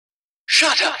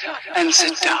Shut up and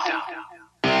sit down.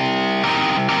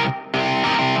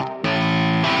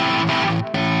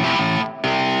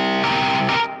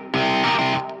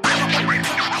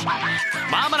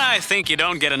 Mom and I think you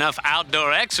don't get enough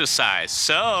outdoor exercise,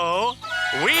 so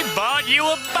we bought you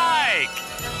a bike.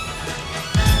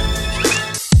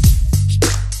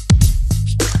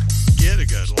 Get a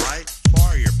good light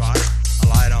for your bike. A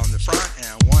light on the front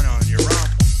and one on your rump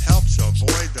helps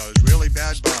avoid those really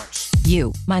bad bumps.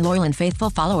 You, my loyal and faithful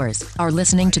followers, are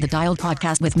listening to the Dialed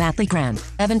Podcast with Matt Lee Grand,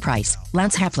 Evan Price,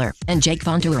 Lance Hepler, and Jake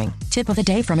Von During. Tip of the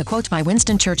day from a quote by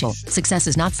Winston Churchill: success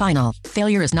is not final,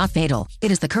 failure is not fatal.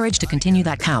 It is the courage to continue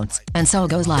that counts. And so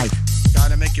goes life.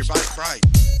 Gotta make your bike bright.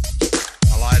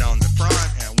 A light on the front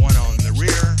and one on the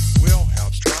rear will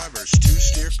help drivers to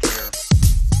steer clear.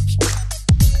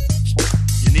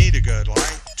 You need a good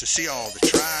light to see all the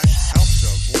trash. Helps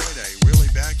avoid a really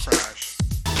bad crash.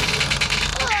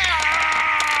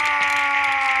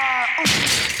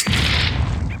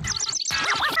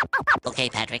 Okay,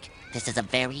 Patrick, this is a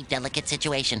very delicate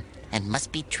situation and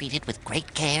must be treated with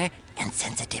great care and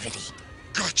sensitivity.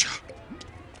 Gotcha.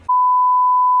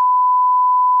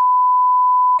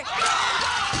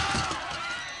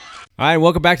 All right,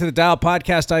 welcome back to the Dial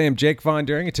Podcast. I am Jake Von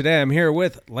During, and today I'm here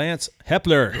with Lance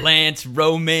Hepler. Lance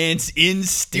Romance in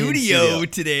studio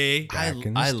today.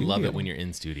 I love it when you're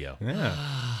in studio. Yeah,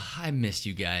 I missed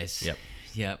you guys.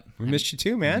 Yep. we missed you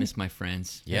too, man. I missed my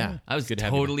friends. Yeah. I was Good to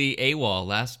have you. totally AWOL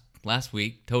last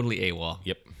week. Totally AWOL.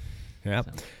 Yep. Yeah,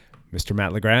 Mr.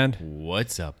 Matt LeGrand.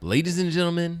 What's up, ladies and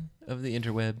gentlemen of the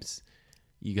interwebs?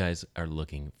 You guys are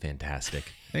looking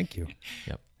fantastic. Thank you.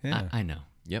 Yep. Yeah. I know.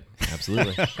 Yep.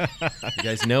 Absolutely. You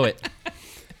guys know it.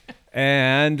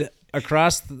 And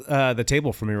across the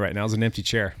table from me right now is an empty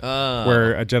chair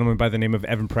where a gentleman by the name of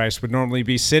Evan Price would normally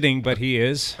be sitting, but he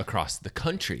is Across the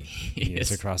country. he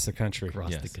is across the country.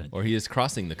 Across Yes. the country. Or he is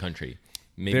crossing the country.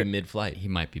 Maybe There- mid-flight. He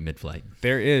might be mid-flight.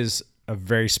 There is a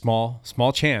very small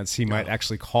chance he might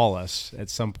actually call us at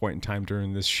some point in time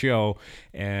during this show,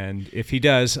 and if he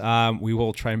does, we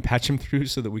will try and patch him through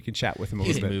so that we can chat with him a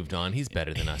He's little bit. moved on. He's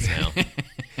better than us now.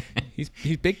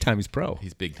 He's big time. He's pro.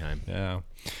 He's big time. Yeah.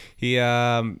 He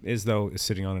is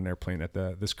sitting on an airplane at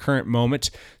this current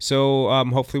moment. So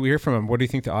hopefully we hear from him. What do you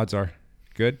think the odds are?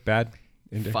 Good, bad?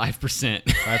 5%.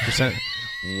 5%.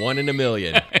 1 in a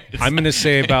million. I'm going to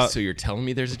say about So you're telling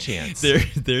me there's a chance?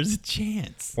 There's a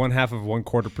chance.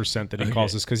 0.25% that he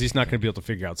calls us because he's not going to be able to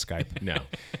figure out Skype. No.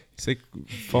 He's like,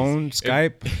 phone,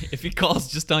 Skype. If he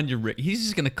calls just on your, he's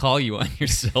just gonna call you on your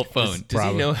cell phone.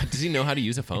 Does he know how to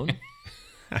use a phone?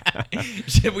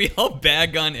 Should we all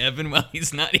bag on Evan while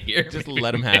he's not here? Just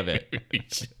let him have it. We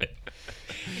should.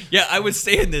 Yeah, I was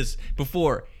saying this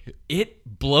before.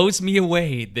 It blows me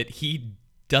away that he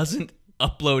doesn't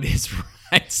upload his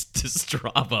rights to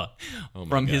Strava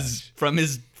from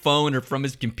his phone or from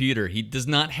his computer. He does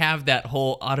not have that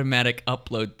whole automatic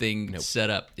upload thing set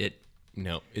up.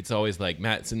 No, it's always like,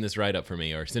 Matt, send this right up for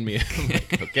me, or send me. I'm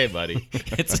like, okay, buddy.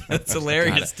 It's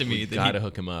hilarious to me. We that gotta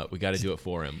hook him up. We gotta do it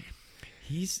for him.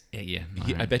 He's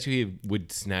I bet you he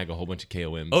would snag a whole bunch of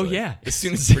KOMs. Oh like, yeah, as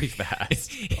soon as pretty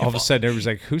fast. All of a sudden, everybody's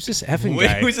like, who's this Evan Wait,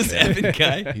 guy? who's this Evan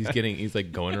guy? He's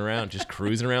like going around, just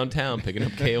cruising around town, picking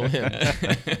up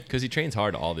KOMs because he trains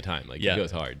hard all the time. Like Yeah. he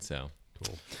goes hard. So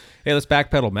Hey, let's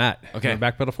backpedal, Matt. okay, You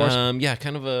wanna backpedal for us? Yeah,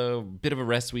 kind of a bit of a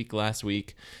rest week last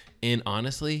week, and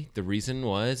honestly, the reason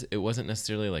was it wasn't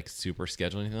necessarily like super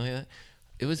scheduled or anything like that.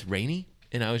 It was rainy,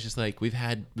 and I was just like, we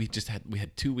had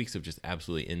 2 weeks of just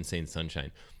absolutely insane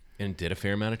sunshine. And did a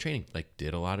fair amount of training,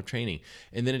 did a lot of training.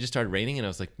 And then it just started raining, and I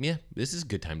was like, yeah, this is a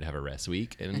good time to have a rest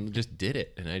week, and just did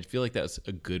it. And I feel like that was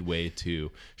a good way to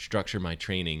structure my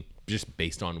training just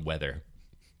based on weather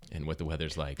and what the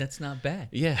weather's like. That's not bad.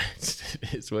 Yeah,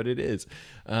 it's what it is.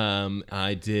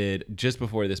 I did, just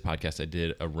before this podcast, I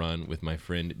did a run with my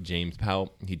friend James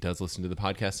Powell. He does listen to the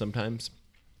podcast sometimes.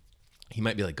 He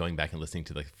might be like going back and listening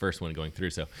to the first one going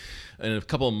through. So in a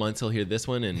couple of months, he'll hear this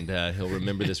one and he'll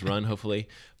remember this run, hopefully.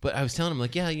 But I was telling him,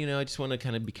 like, yeah, I just want to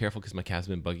kind of be careful because my calf's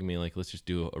been bugging me. Like, let's just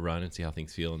do a run and see how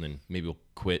things feel. And then maybe we'll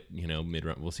quit,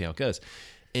 mid-run. We'll see how it goes.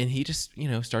 And he just,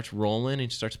 starts rolling and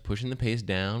starts pushing the pace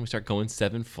down. We start going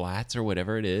 7 flats or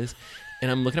whatever it is. And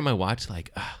I'm looking at my watch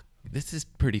like, this is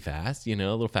pretty fast, a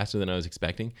little faster than I was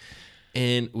expecting.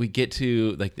 And we get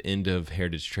to like the end of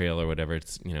Heritage Trail or whatever.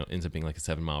 It's, ends up being like a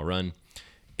 7-mile run.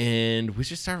 And we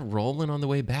just start rolling on the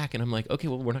way back. And I'm like, okay,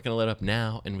 well, we're not going to let up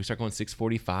now. And we start going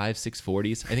 6:45,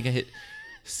 6:40s. I think I hit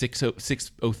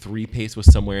 6:03 pace was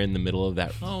somewhere in the middle of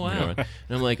that. Oh, wow. And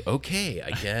I'm like, okay,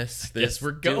 I guess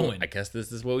we're going. I guess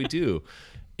this is what we do.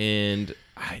 And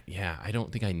I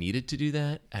don't think I needed to do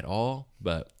that at all.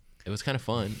 But it was kind of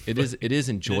fun. It is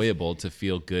enjoyable to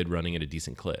feel good running at a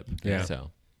decent clip. Yeah.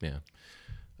 So yeah.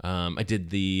 I did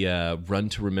the Run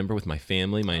to Remember with my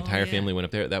family. My entire family went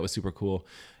up there. That was super cool.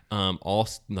 All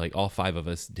 5 of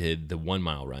us did the 1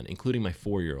 mile run, including my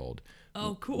 4-year-old.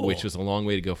 Oh, cool. Which was a long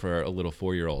way to go for a little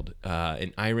 4-year-old.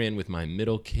 And I ran with my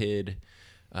middle kid.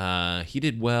 He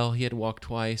did well. He had to walk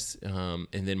twice. And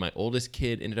then my oldest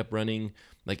kid ended up running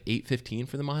like 8:15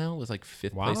 for the mile. It was like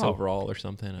 5th place Wow. overall or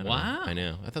something. I don't know. Wow. I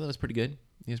know. I thought that was pretty good.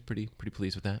 He was pretty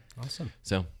pleased with that. Awesome.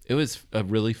 So it was a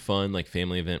really fun like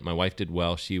family event. My wife did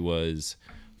well. She was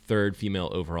 3rd female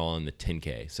overall in the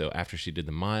 10K. So after she did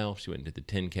the mile, she went and did the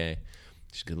 10K.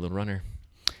 She's a good little runner.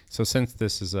 So since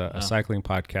this is a cycling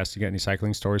podcast, you got any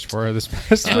cycling stories for her this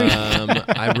past week?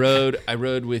 I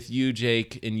rode with you,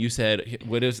 Jake, and you said,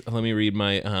 let me read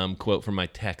my quote from my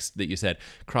text that you said,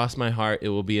 "Cross my heart, it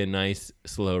will be a nice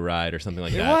slow ride," or something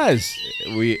like It that. was.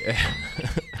 We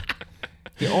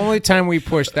The only time we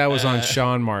pushed, that was on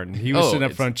Sean Martin. He was sitting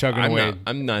up front chugging away.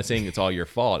 I'm not saying it's all your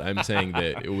fault. I'm saying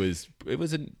that it was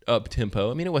an up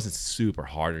tempo. I mean, it wasn't super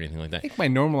hard or anything like that. I think my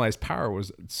normalized power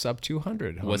was sub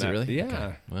 200. on Was it that. really? Yeah.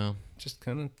 Okay. Well, Just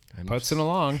kind of putzing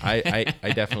along.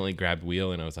 I definitely grabbed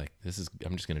wheel and I was like,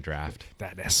 I'm just gonna draft.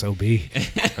 That SOB.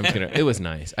 It was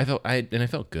nice. I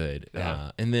felt good. Yeah.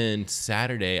 And then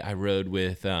Saturday I rode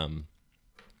with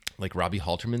like Robbie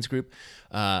Halterman's group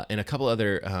and a couple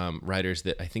other riders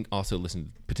that I think also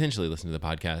potentially listen to the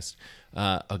podcast.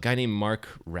 A guy named Mark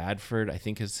Radford, I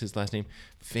think is his last name.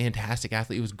 Fantastic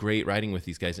athlete. He was great riding with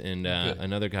these guys. And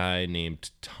another guy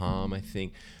named Tom, I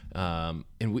think. And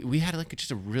we had like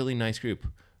just a really nice group.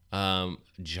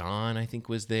 John, I think,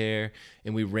 was there,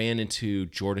 and we ran into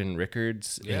Jordan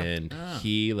Rickards, and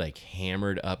he like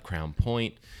hammered up Crown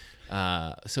Point.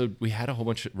 So we had a whole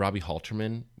bunch of Robbie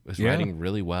Halterman was riding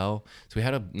really well. So we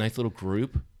had a nice little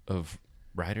group of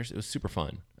riders. It was super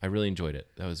fun. I really enjoyed it.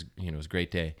 That was, it was a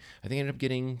great day. I think I ended up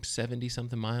getting 70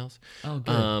 something miles. Oh,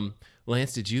 good.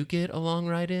 Lance, did you get a long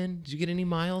ride in? Did you get any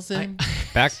miles in?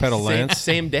 Backpedal, Lance.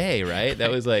 Same day, right? That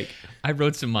was like, I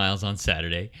rode some miles on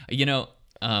Saturday.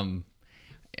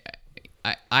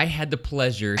 I had the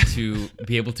pleasure to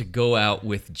be able to go out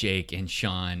with Jake and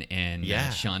Sean and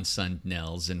Sean's son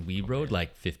Nels, and we rode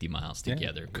like 50 miles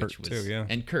together. Kurt which was, too, yeah.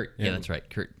 And Kurt, yeah, that's right.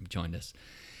 Kurt joined us.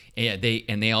 Yeah,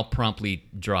 they all promptly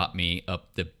dropped me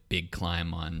up the big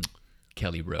climb on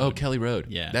Kelly Road. oh, Kelly Road.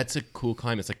 Yeah. That's a cool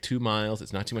climb. It's like 2 miles.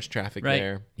 It's not too much traffic Right.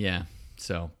 there. Yeah.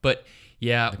 So, but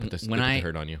yeah, put the when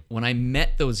hurt on you. when I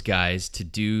met those guys to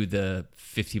do the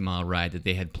 50-mile ride that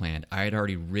they had planned, I had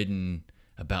already ridden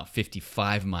about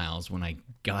 55 miles when I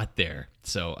got there.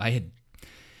 So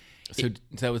So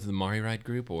that was the Mari Ride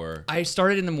group, or? I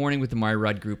started in the morning with the Mari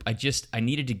Ride group. I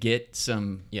needed to get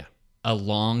a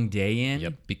long day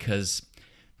in because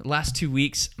my last 2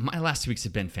 weeks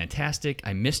have been fantastic.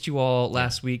 I missed you all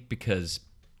last week because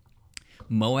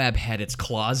Moab had its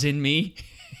claws in me.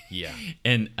 Yeah.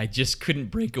 And I just couldn't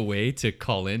break away to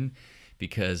call in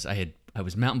because I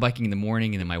was mountain biking in the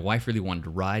morning, and then my wife really wanted to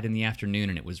ride in the afternoon,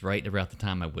 and it was right about the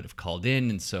time I would have called in,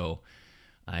 and so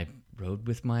I rode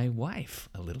with my wife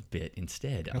a little bit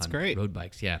instead. That's on great. road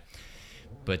bikes, yeah.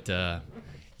 But I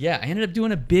ended up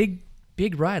doing a big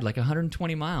ride, like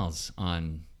 120 miles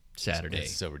on Saturday.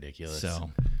 It's so ridiculous. So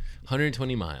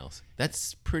 120 miles.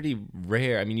 That's pretty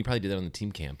rare. I mean, you probably did that on the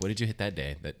team camp. What did you hit that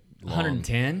day? That long?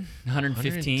 110,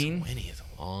 115. 120 is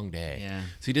a long day. Yeah.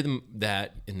 So you did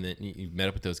that, and then you met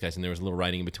up with those guys, and there was a little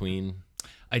riding in between.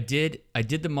 I did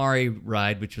the Mari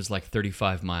ride, which was like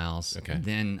 35 miles. Okay. And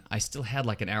then I still had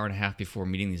like an hour and a half before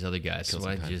meeting these other guys, so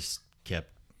I just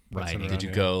kept riding. Did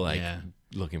you go like Yeah.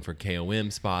 looking for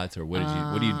KOM spots, or what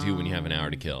do you do when you have an hour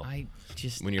to kill?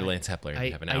 When you're Lance Hepler, and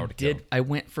you have an hour to kill. I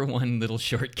went for one little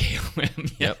short KOM.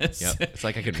 Yes. Yep. It's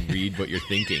like I could read what you're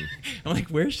thinking. I'm like,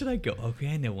 where should I go? Okay,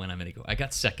 I know when I'm gonna go. I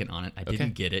got second on it. I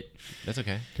didn't get it. That's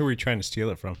okay. Who were you trying to steal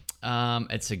it from?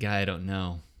 It's a guy I don't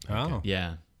know. Oh.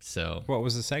 Yeah. So What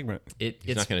was the segment? He's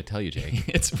it's not going to tell you, Jake.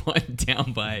 it's one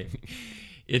down by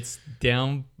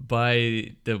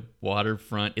the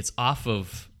waterfront. It's off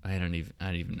of I don't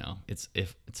even know. It's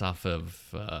off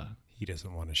of He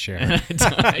doesn't want to share.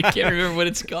 I can't remember what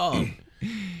it's called.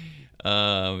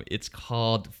 It's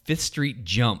called Fifth Street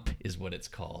Jump is what it's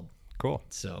called. Cool.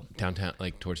 So Downtown,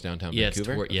 like towards downtown yeah,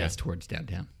 Vancouver? it's towards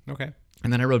downtown. Okay.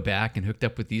 And then I rode back and hooked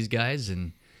up with these guys,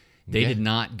 and they did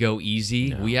not go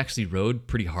easy. We actually rode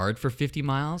pretty hard for 50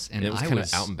 miles, and it was kind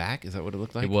of out and back. Is that what it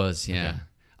looked like? It was, yeah. Okay.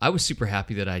 I was super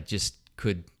happy that I just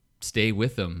could stay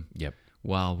with them. Yep.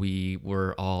 While we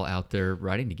were all out there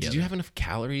riding together. Did you have enough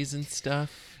calories and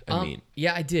stuff? I mean,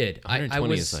 yeah, I did. 120 I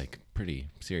was, is like pretty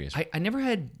serious. I never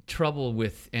had trouble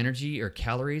with energy or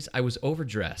calories. I was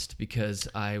overdressed because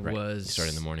I was... You started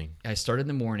in the morning. I started in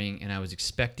the morning, and I was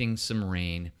expecting some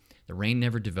rain. The rain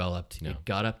never developed. No. It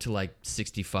got up to like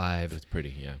 65. It's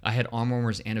pretty, yeah. I had arm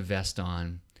warmers and a vest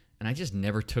on, and I just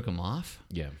never took them off.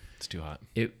 Yeah, it's too hot.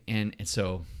 And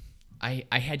so I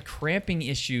had cramping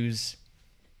issues...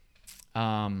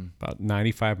 About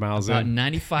 95 miles about in.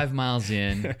 95 miles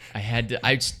in.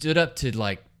 I stood up to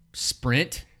like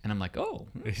sprint, and I'm like, oh,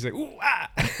 He's like, ooh, ah.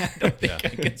 I don't think I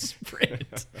can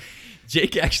sprint.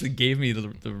 Jake actually gave me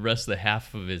the rest of the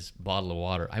half of his bottle of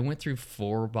water. I went through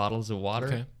 4 bottles of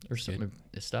water or some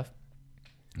stuff.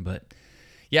 But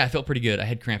yeah, I felt pretty good. I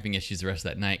had cramping issues the rest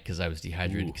of that night because I was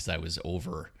dehydrated because I was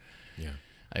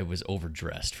I was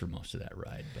overdressed for most of that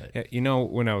ride. But Yeah, you know,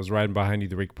 when I was riding behind you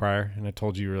the week prior, and I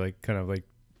told you were like kind of like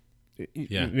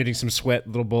emitting some sweat,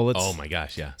 little bullets. Oh my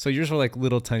gosh, yeah. So yours were like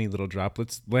little tiny little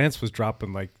droplets. Lance was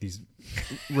dropping like these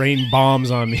rain bombs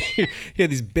on me. He had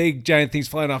these big giant things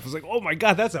flying off. I was like, oh my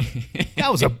god, that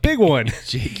was a big one.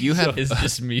 Jake, you have it's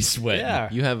just me sweating. Yeah,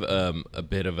 you have a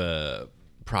bit of a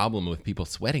problem with people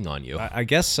sweating on you. I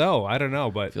guess so. I don't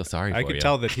know, but feel sorry I for could you.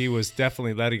 tell that he was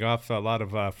definitely letting off a lot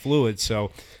of fluid.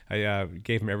 So I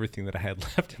gave him everything that I had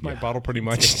left in my bottle, pretty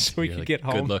much, so he You're could like, get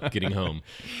home. Good luck getting home.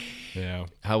 Yeah.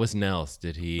 How was Nels?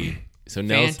 Did he? So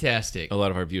Nels, Fantastic. a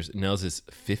lot of our viewers. Nels is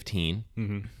 15.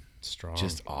 Strong.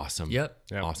 Just awesome. Yep.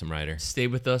 Awesome rider. Stayed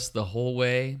with us the whole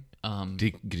way.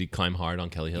 Did he climb hard on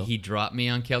Kelly Hill? He dropped me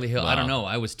on Kelly Hill. I Wow. don't know.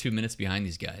 I was 2 minutes behind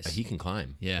these guys. He can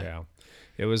climb. Yeah.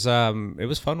 It was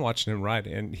fun watching him ride,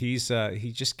 and he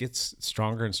just gets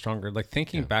stronger and stronger. Like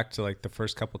thinking back to like the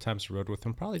first couple times I rode with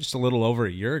him, probably just a little over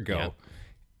a year ago.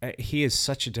 He is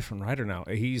such a different rider now.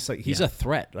 He's a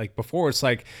threat. Like before, it's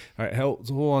like, all right, hold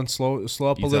on, slow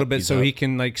up a little bit so he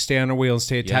can like stay on our wheel and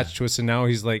stay attached to us. And now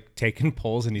he's like taking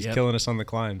pulls and he's killing us on the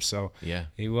climb. So Yeah.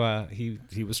 he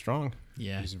was strong.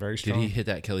 Yeah. He's very Did strong. he hit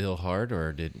that Kelly Hill hard,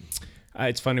 or did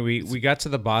It's funny. We got to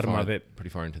the bottom of it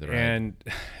pretty far into the ride? and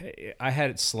I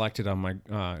had it selected on my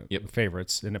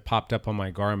favorites, and it popped up on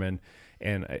my Garmin,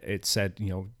 and it said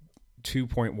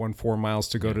 2.14 miles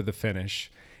to go to the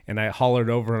finish. And I hollered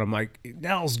over, and I'm like,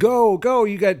 Nels, go!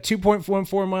 You got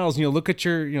 2.14 miles. And look at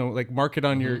your, like mark it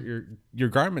on your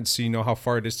Garmin so you know how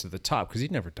far it is to the top, because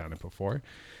he'd never done it before.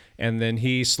 And then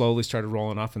he slowly started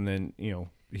rolling off, and then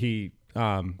he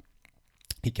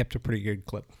kept a pretty good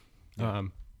clip.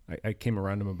 I came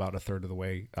around him about a third of the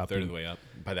way up. Third of the way up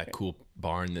by that cool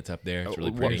barn that's up there. It's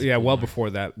really pretty. Yeah, well before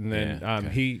that. And then Yeah,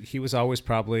 okay. he was always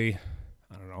probably,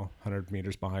 I don't know, 100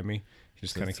 meters behind me. He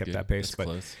just kind of That's kept good. that pace. That's but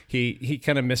close. he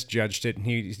kind of misjudged it. And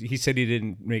he said he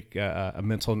didn't make a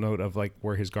mental note of like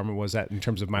where his Garmin was at in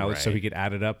terms of mileage, so Right. he could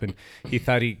add it up. And he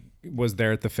thought he was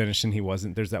there at the finish, and he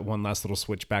wasn't. There's that one last little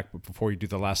switchback before you do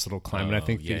the last little climb. And I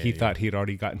think that he thought he had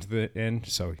already gotten to the end,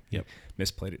 so he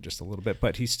misplayed it just a little bit.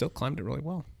 But he still climbed it really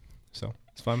well. So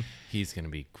it's fun. He's gonna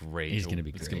be great. He's gonna be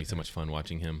It's gonna be great. so much fun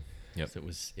watching him. Yep. So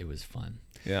it was fun.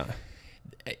 Yeah.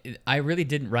 I really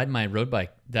didn't ride my road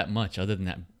bike that much, other than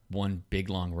that one big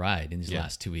long ride in these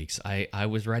last 2 weeks. I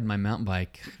was riding my mountain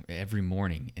bike every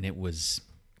morning, and it was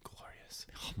Glorious.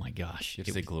 oh my gosh, You have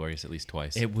to say glorious at least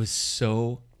twice. it was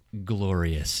so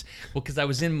glorious. Well, because I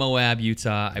was in Moab,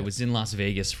 Utah. I was in Las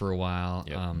Vegas for a while.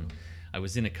 Yep. I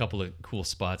was in a couple of cool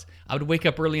spots. I would wake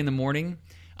up early in the morning.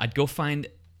 I'd go find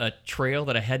a trail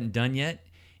that I hadn't done yet,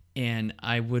 and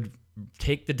I would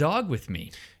take the dog with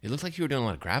me. It looked like you were doing a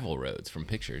lot of gravel roads from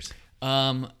pictures.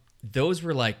 Those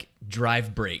were like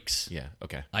drive breaks. Yeah.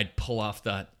 Okay. I'd pull off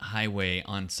the highway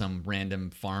on some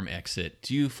random farm exit.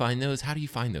 Do you find those? How do you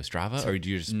find those? Strava, or do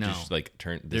you just, No. just like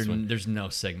turn this one? There's no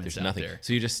segments There's out nothing. there.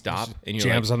 So you just stop and you're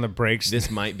Jams like, on the brakes.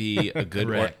 this might be a good,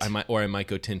 or Correct. I might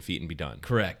go 10 feet and be done.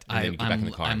 Correct. And then you get back in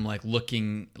the car. I'm like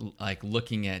looking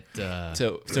at.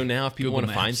 So now if people Google want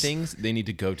to find Maps. things, they need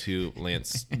to go to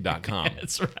lance.com,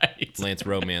 That's right.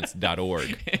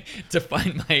 lanceromance.org To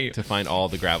find my to find all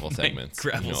the gravel segments.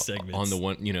 gravel segments. On the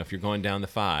one, if you're going down the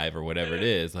 5 or whatever it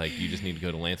is, like you just need to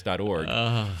go to lance.org.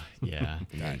 yeah.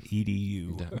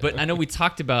 EDU. But I know we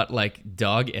talked about like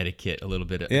dog etiquette a little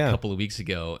bit a Yeah. couple of weeks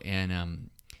ago, and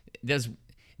there's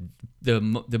the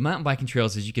mountain biking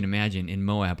trails, as you can imagine, in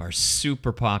Moab are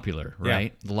super popular,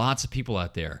 right? Lots of people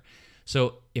out there.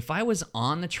 So if I was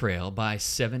on the trail by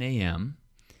 7 a.m.,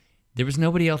 there was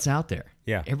nobody else out there.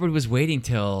 Yeah. Everybody was waiting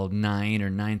till 9 or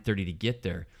 9:30 to get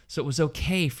there. So it was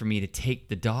okay for me to take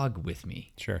the dog with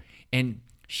me. Sure. And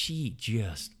she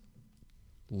just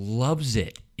loves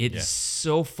it. It's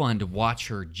so fun to watch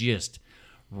her just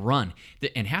run.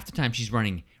 And half the time she's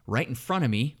running right in front of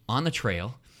me on the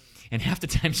trail, and half the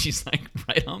time she's like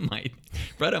right on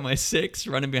my 6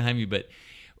 running behind me. But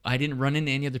I didn't run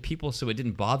into any other people, so it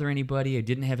didn't bother anybody. I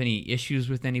didn't have any issues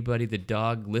with anybody. The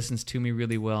dog listens to me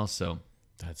really well, so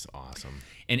That's awesome.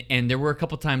 And there were a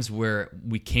couple times where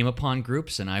we came upon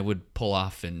groups, and I would pull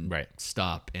off and Right.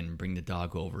 stop and bring the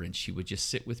dog over, and she would just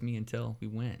sit with me until we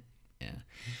went. Yeah.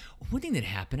 One thing that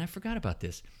happened, I forgot about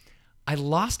this. I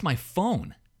lost my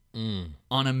phone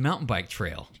on a mountain bike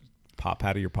trail. Pop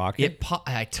out of your pocket.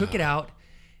 I took it out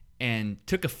and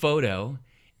took a photo,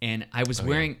 and I was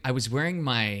wearing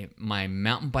my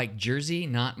mountain bike jersey,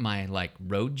 not my like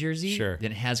road jersey. Sure.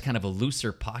 Then it has kind of a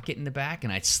looser pocket in the back,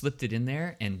 and I slipped it in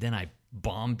there, and then I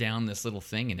bombed down this little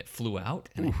thing, and it flew out,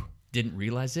 and I didn't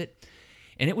realize it.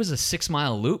 And it was a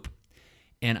 6-mile loop,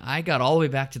 and I got all the way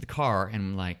back to the car, and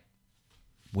I'm like,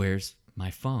 "Where's my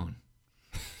phone?"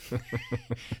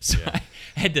 So I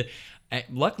had to.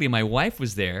 Luckily, my wife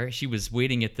was there. She was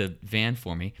waiting at the van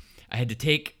for me. I had to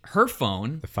take her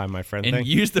phone The Find My Friend and thing.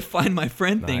 use the Find My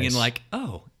Friend thing, and Nice. like,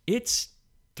 oh, it's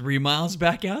 3 miles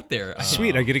back out there.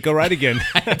 Sweet, I get to go ride again.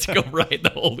 I had to go ride the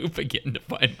whole loop again to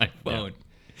find my phone.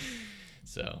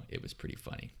 So it was pretty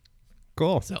funny.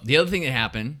 Cool. So the other thing that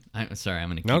happened, I'm sorry, I'm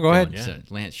going to No, keep go going. ahead.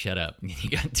 So, Lance, shut up. You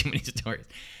got too many stories.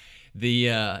 The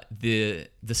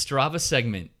Strava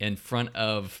segment in front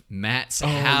of Matt's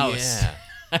house. yeah.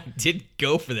 I did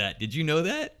go for that. Did you know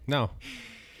that? No.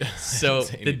 So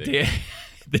say the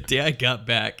anything. day I got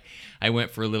back, I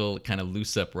went for a little kind of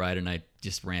loose up ride, and I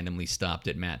just randomly stopped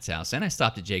at Matt's house, and I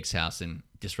stopped at Jake's house and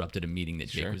disrupted a meeting that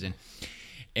Jake was in.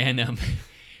 And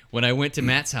when I went to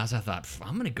Matt's house, I thought,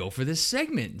 I'm going to go for this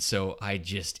segment. So I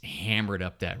just hammered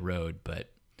up that road, but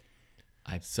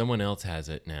Someone else has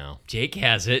it now. Jake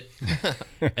has it,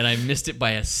 and I missed it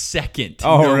by a second.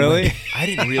 Oh, No really? way. I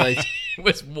didn't realize. It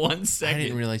was 1 I second.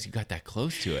 didn't realize you got that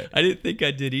close to it. I didn't think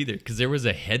I did either, because there was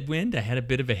a headwind. I had a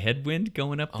bit of a headwind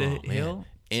going up the hill.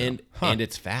 And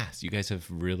it's fast. You guys have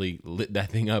really lit that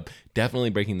thing up. Definitely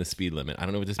breaking the speed limit. I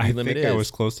don't know what the speed I limit think is. I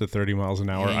was close to 30 miles an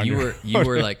hour. Yeah, on you your-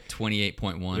 were like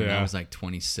 28.1, and I Yeah. was like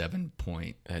 27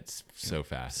 point That's so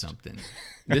fast. something.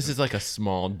 This is like a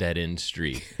small dead end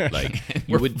street. Like you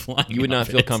We're would flying not up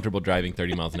feel it. comfortable driving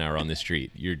 30 miles an hour on this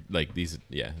street. You're like these.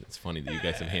 Yeah, it's funny that you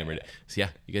guys have hammered it. So yeah,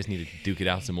 you guys need to duke it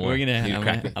out some more. I'm You need to gonna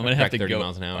crack have to 30 go.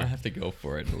 miles an hour. I have to go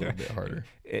for it a little bit harder.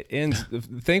 It ends.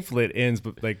 Thankfully, it ends,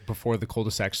 but like before the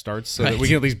cul-de-sac starts, so that we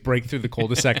can at least break through the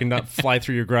cul-de-sac and not fly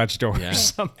through your garage door Yeah. or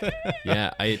something.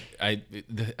 Yeah, I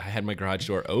had my garage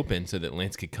door open so that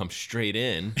Lance could come straight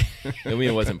in. I mean,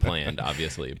 it wasn't planned,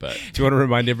 obviously, but Do you want to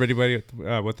remind everybody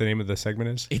what the name of the segment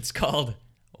is? It's called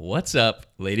 "What's Up,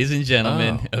 Ladies and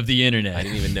Gentlemen of the Internet." I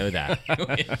didn't even know that.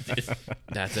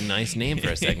 That's a nice name for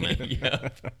a segment. Yeah.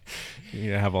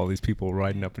 You have all these people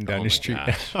riding up and down Oh your my street.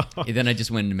 gosh. And then I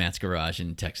just went into Matt's garage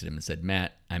and texted him and said,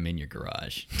 "Matt, I'm in your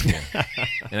garage."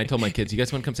 And I told my kids, "You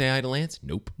guys want to come say hi to Lance?"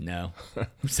 Nope. No,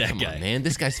 who's that Come guy? on, man.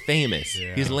 This guy's famous.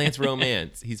 He's Lance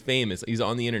Romance. He's famous. He's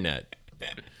on the internet.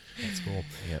 That's cool.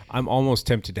 I'm almost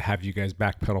tempted to have you guys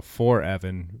backpedal for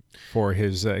Evan for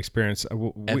his experience.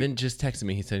 Evan just texted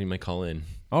me. He said he might call in.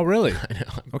 Oh, really?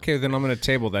 Okay, then I'm going to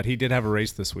table that. He did have a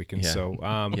race this weekend, Yeah.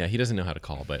 so Yeah, he doesn't know how to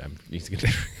call, but he's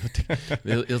gonna.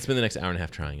 He'll spend the next hour and a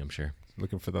half trying. I'm sure.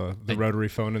 looking for the rotary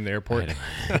phone in the airport.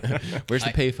 Where's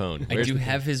the payphone? I Where's do the-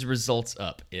 have his results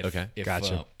up. If, Okay.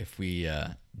 Gotcha. If we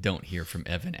don't hear from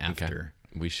Evan after.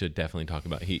 We should definitely talk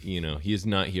about he is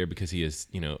not here because he is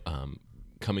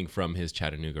coming from his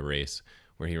Chattanooga race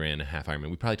where he ran a half Ironman.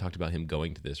 We probably talked about him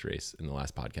going to this race in the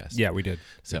last podcast. Yeah, we did.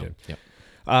 So We did. yep.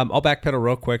 I'll backpedal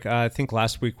real quick. I think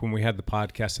last week when we had the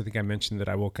podcast, I think I mentioned that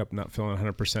I woke up not feeling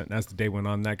 100%. And as the day went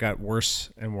on, that got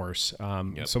worse and worse.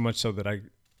 So much so that I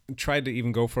tried to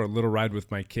even go for a little ride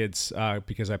with my kids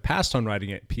because I passed on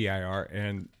riding at PIR,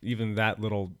 and even that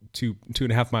little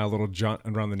 2.5 mile little jaunt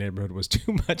around the neighborhood was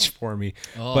too much for me.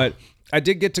 But I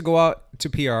did get to go out to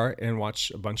PR and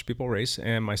watch a bunch of people race,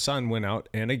 and my son went out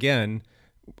and again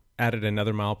added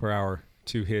another mile per hour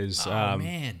to his. Oh,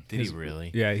 man. Did he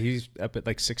really? Yeah, he's up at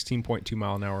like 16.2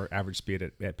 mile an hour average speed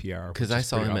at PR. Because which I is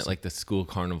saw pretty him at awesome. like the school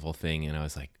carnival thing, and I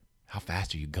was like, "How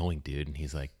fast are you going, dude?" And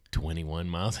he's like, 21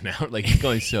 miles an hour. Like he's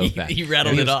going so fast. he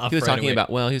rattled And it was- off He was right talking away. about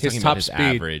he was His talking top about his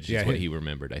speed- average yeah, is what his- he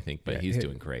remembered, I think. But he's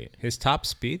doing great. His top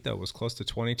speed though was close to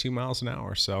 22 miles an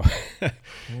hour. So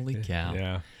Holy cow.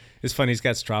 yeah, it's funny. He's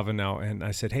got Strava now, and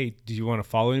I said, "Hey, do you want to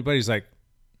follow anybody?" He's like,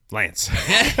 "Lance." Do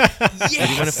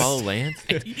you want to follow Lance?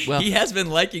 Well, He has been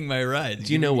liking my rides.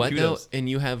 do you know what Kudos. though? And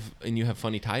you have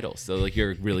funny titles, so like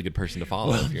you're a really good person to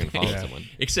follow if you're gonna follow someone.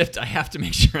 Except I have to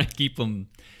make sure I keep them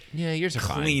Yeah, yours are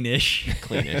fine. cleanish.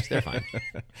 Cleanish. They're fine.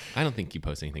 I don't think you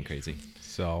post anything crazy.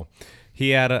 So,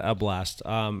 He had a blast.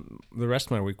 The rest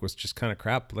of my week was just kind of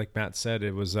crap. Like Matt said,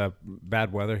 it was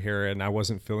bad weather here, and I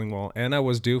wasn't feeling well. And I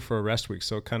was due for a rest week,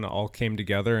 so it kind of all came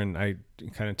together, and I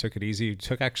kind of took it easy.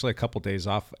 Took actually a couple days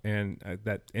off, and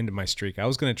that ended my streak. I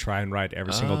was going to try and ride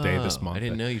every single day this month. I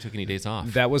didn't know you took any days off.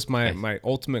 That was my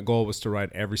ultimate goal, was to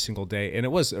ride every single day. And it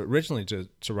was originally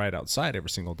to ride outside every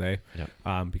single day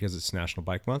because it's National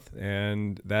Bike Month.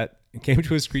 And that came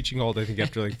to a screeching halt, I think,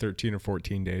 after like 13 or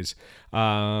 14 days.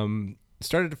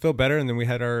 Started to feel better, and then we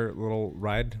had our little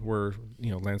ride where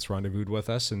Lance rendezvoused with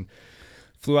us and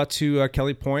flew out to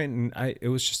Kelly Point, and it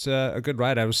was just a good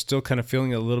ride. I was still kind of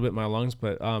feeling it a little bit in my lungs,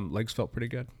 but legs felt pretty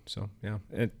good. So yeah,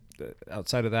 and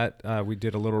outside of that, we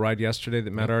did a little ride yesterday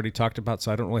that Matt already talked about,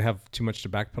 so I don't really have too much to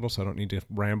backpedal, so I don't need to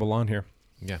ramble on here.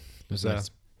 Yeah, it was nice.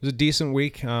 It was a decent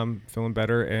week. Feeling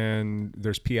better, and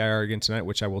there's PIR again tonight,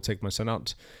 which I will take my son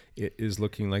out. It is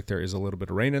looking like there is a little bit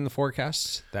of rain in the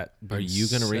forecast. Are you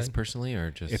going to race personally, or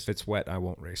just if it's wet, I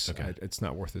won't race. Okay. It's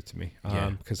not worth it to me.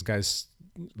 Because guys,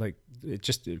 like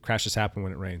crashes happen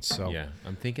when it rains. So yeah,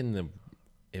 I'm thinking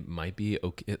it might be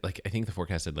okay. Like I think the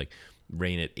forecast said like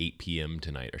rain at 8 p.m.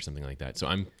 tonight or something like that. So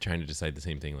I'm trying to decide the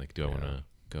same thing. Like, do I want to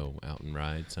go out and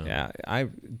ride? So yeah,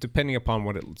 depending upon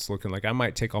what it's looking like, I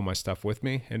might take all my stuff with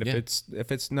me, and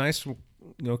if it's nice,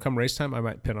 come race time, I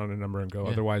might pin on a number and go.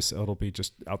 Yeah. Otherwise, it'll be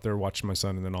just out there watching my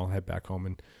son, and then I'll head back home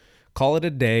and call it a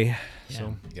day. Yeah.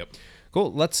 So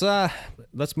cool. Let's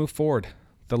move forward.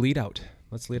 The lead out.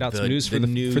 Let's lead out some news for the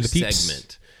peeps.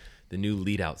 Segment. The new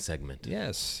lead out segment.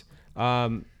 Yes.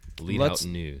 Lead out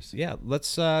news. Yeah,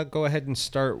 let's go ahead and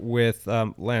start with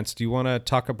Lance. Do you want to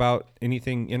talk about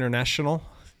anything international?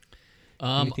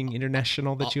 Anything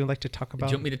international that you would like to talk about?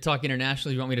 Do you want me to talk international,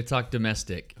 or do you want me to talk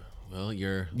domestic? Well,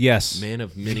 you're man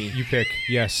of many. You pick.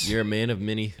 Yes. You're a man of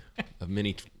many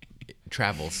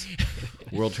travels.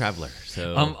 World traveler.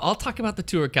 So I'll talk about the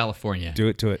Tour of California. Do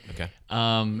it to it. Okay.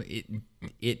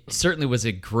 It certainly was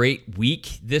a great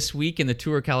week this week in the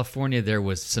Tour of California. There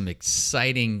was some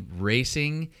exciting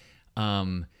racing.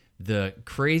 The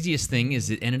craziest thing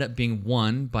is it ended up being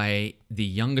won by the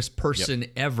youngest person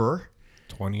ever.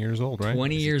 20 years old, right?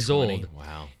 20 years old.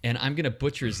 Wow. And I'm going to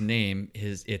butcher his name.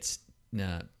 It's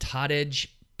Tadej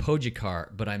Pogačar,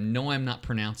 but I'm not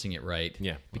pronouncing it right.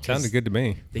 Yeah. It sounded good to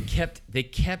me. They kept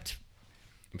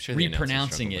I'm sure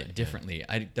repronouncing it differently. Yeah.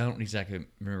 I don't exactly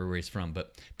remember where he's from,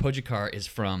 but Pogačar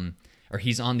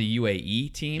he's on the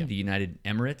UAE team, the United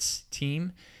Emirates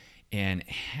team, and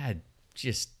had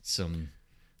just some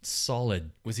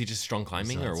solid. Was he just strong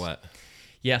climbing results. Or what?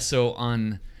 Yeah. So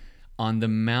on the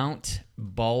Mount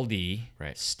Baldy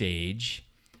stage,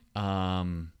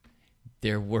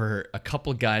 there were a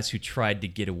couple guys who tried to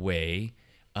get away.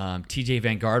 TJ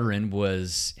Van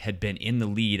Garderen had been in the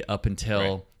lead up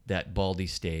until that Baldy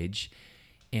stage,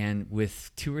 and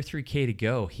with 2 or 3K to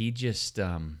go, he just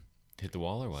hit the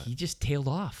wall or what? He just tailed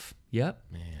off. Yep.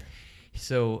 Man.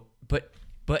 So, but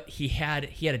he had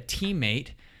a teammate,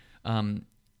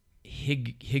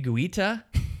 Higuita.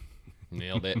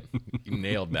 Nailed it. You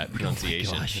nailed that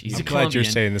pronunciation. Oh my gosh, he's I'm a glad Colombian.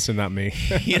 you're saying this and not me.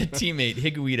 He had a teammate,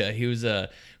 Higuita, who's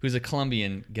a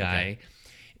Colombian guy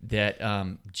that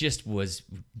just was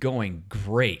going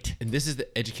great. And this is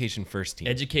the Education First team.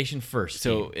 Education First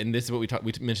team. And this is what we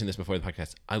mentioned this before the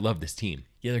podcast. I love this team.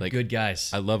 Yeah, they're good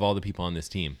guys. I love all the people on this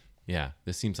team. Yeah,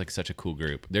 this seems like such a cool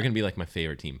group. They're going to be like my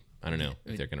favorite team. I don't know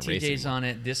if they're going to race. TJ's on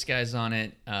it. This guy's on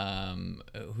it.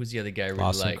 Who's the other guy I really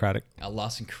Lawson like? Craddock.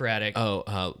 Lawson Craddock.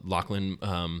 Oh, Lachlan.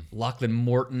 Lachlan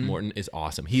Morton. Morton is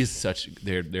awesome. He is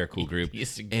they're a cool group.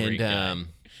 He's a great guy.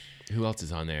 Who else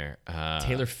is on there?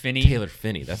 Taylor Finney. Taylor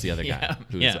Finney. That's the other guy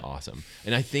who is yeah. awesome.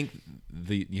 And I think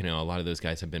a lot of those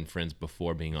guys have been friends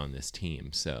before being on this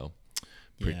team. So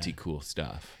pretty cool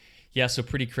stuff. Yeah, so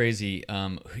pretty crazy.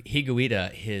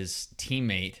 Higuita, his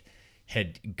teammate,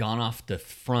 had gone off the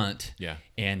front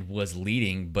and was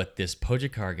leading, but this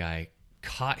Pogačar guy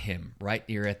caught him right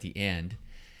there at the end.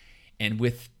 And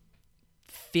with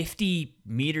 50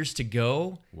 meters to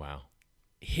go,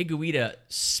 Higuita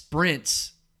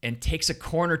sprints and takes a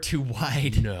corner too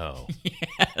wide. No.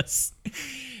 Yes.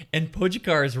 And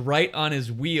Pogačar is right on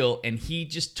his wheel, and he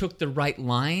just took the right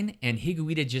line, and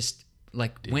Higuita just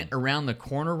went around the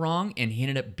corner wrong, and he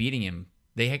ended up beating him.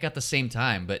 They had got the same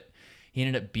time, but he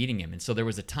ended up beating him. And so there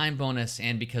was a time bonus,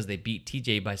 and because they beat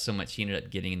TJ by so much, he ended up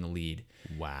getting in the lead.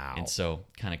 Wow. And so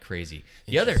kind of crazy.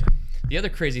 The other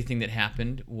crazy thing that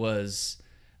happened was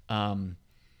when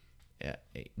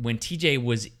TJ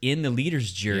was in the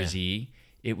leader's jersey,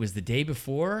 it was the day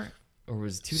before, or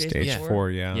was it 2 days before? Stage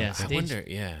 4, yeah. Yeah, I wonder,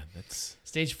 that's...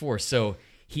 Stage 4. So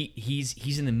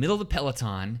he's in the middle of the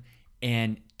peloton,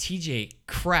 and TJ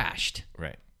crashed.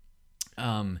 Right.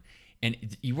 and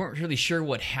you weren't really sure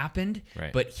what happened.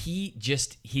 Right. But he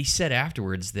said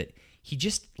afterwards that he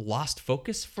just lost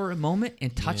focus for a moment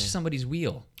and touched somebody's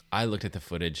wheel. I looked at the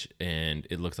footage and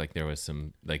it looks like there was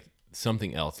some like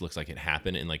something else looks like it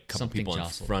happened, and like a couple Something people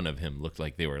jostled. in front of him looked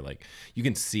like they were like, you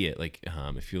can see it. Like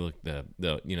if you look the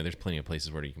there's plenty of places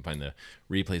where you can find the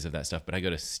replays of that stuff. But I go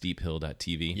to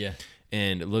steephill.tv. Yeah.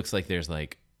 And it looks like there's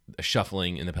like a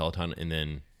shuffling in the peloton, and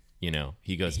then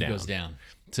he goes down. He goes down.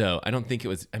 So I don't think it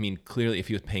was. I mean, clearly, if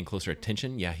he was paying closer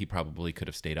attention, yeah, he probably could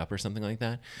have stayed up or something like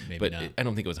that. Maybe but not. I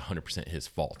don't think it was 100% his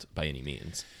fault by any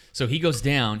means. So he goes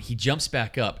down, he jumps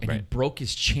back up, and he Right. broke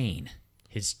his chain.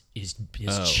 His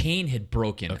chain had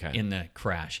broken Okay. in the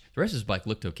crash. The rest of his bike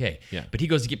looked okay. Yeah. But he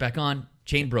goes to get back on,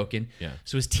 chain broken. Yeah.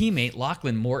 So his teammate,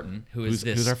 Lachlan Morton, who's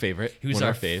our favorite, who's one of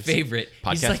our our faves. favorite.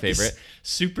 He's Podcast like this favorite.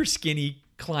 super skinny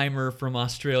climber from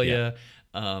Australia.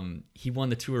 He won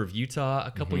the Tour of Utah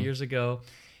a couple years ago.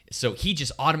 So he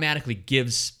just automatically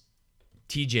gives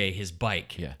TJ his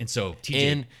bike. Yeah. And so TJ...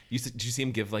 And did you see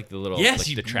him give like the little Yes, like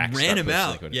he the track ran start him push, out.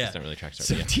 Like, when Yeah, it's not really track start.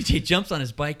 So yeah. TJ jumps on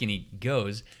his bike and he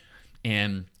goes,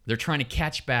 and they're trying to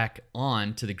catch back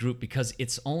on to the group because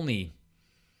it's only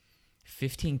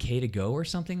 15K to go or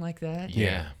something like that.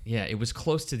 Yeah. Yeah, it was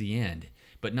close to the end,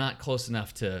 but not close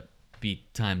enough to be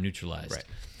time neutralized. Right.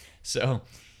 So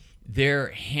they're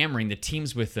hammering the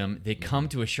teams with them. They come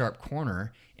to a sharp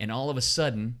corner, and all of a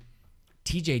sudden,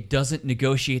 TJ doesn't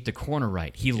negotiate the corner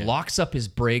right. He locks up his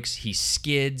brakes. He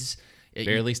skids.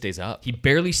 Barely stays up. He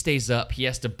barely stays up. He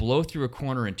has to blow through a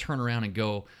corner and turn around and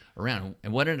go around.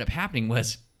 And what ended up happening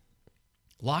was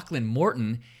Lachlan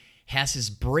Morton has his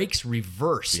brakes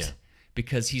reversed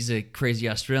because he's a crazy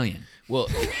Australian. Well,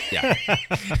 yeah.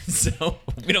 So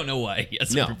we don't know why he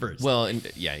has it reversed. Well,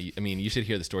 and yeah, I mean, you should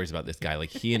hear the stories about this guy. Like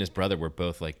he and his brother were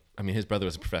both like, I mean, his brother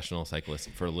was a professional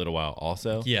cyclist for a little while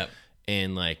also. Yeah.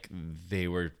 And like they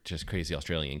were just crazy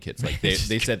Australian kids. Like they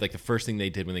said like the first thing they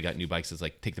did when they got new bikes is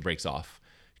like take the brakes off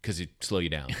because it slow you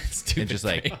down. Stupid and just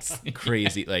like brakes.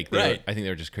 crazy. Like Right. I think they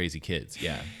were just crazy kids.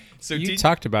 Yeah. So You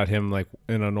talked about him like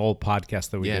in an old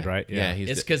podcast that we Yeah. did, right? Yeah. He's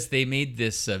it's because they made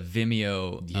this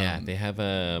Vimeo. they have They have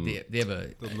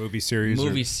a the movie series.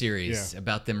 movie or- series yeah.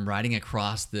 about them riding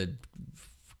across the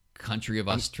country of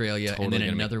Australia, and then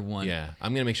another one. Yeah,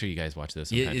 I'm gonna make sure you guys watch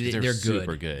those. Yeah, Sometimes, 'cause they're good.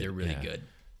 super good. They're really Yeah. good.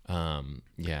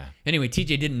 Yeah. Anyway,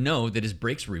 TJ didn't know that his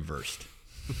brakes reversed.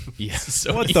 Yeah.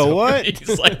 So What he's the what?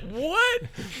 He's like, what?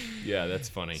 Yeah, that's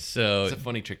funny. So it's a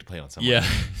funny trick to play on someone. yeah.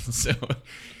 So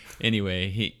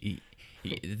anyway,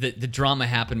 the drama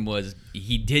happened was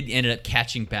he did ended up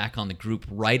catching back on the group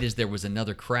right as there was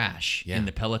another crash Yeah. in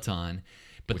the peloton,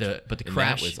 but the And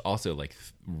crash that was also like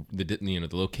the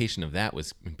location of that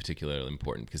was particularly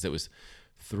important because it was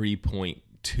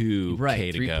 3.2 right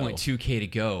K to go. 3.2K to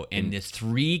go, and this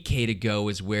 3K to go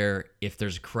is where if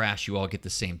there's a crash, you all get the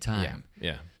same time.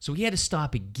 Yeah. So he had to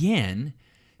stop again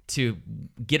to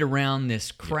get around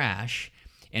this crash,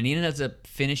 and he ended up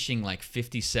finishing like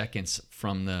 50 seconds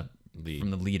from the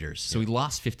leaders. So he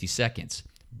lost 50 seconds.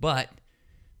 But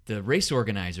the race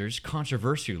organizers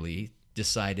controversially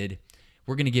decided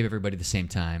we're going to give everybody the same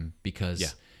time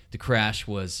because the crash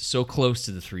was so close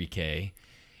to the 3K,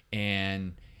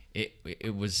 and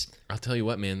it was I'll tell you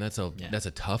what, man, that's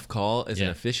a tough call as an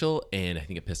Yeah. official, and I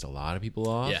think it pissed a lot of people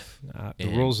off. Yeah. The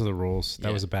rules are the rules. That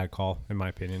Yeah. was a bad call, in my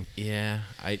opinion. Yeah,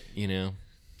 I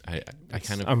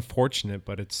kind of Unfortunate,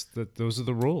 but those are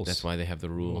the rules. that's why they have the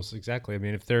rules. Exactly. I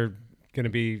mean, if they're going to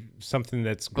be something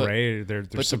that's gray, they're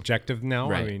subjective now.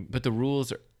 Right. I mean, but the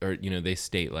rules are they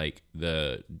state like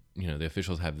the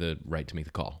officials have the right to make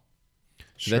the call.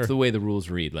 So that's the way the rules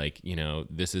read. Like,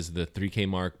 this is the 3K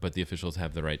mark, but the officials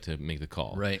have the right to make the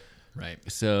call. right.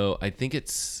 So I think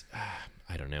it's,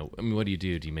 I don't know. I mean, what do? Do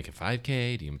you make it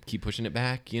 5K? Do you keep pushing it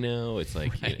back? It's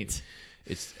like, Right.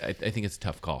 I think it's a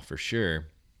tough call for sure.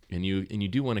 And you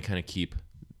do want to kind of keep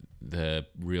the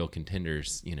real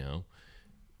contenders,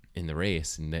 in the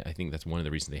race. And I think that's one of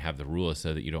the reasons they have the rule is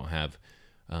so that you don't have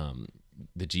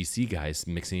the GC guys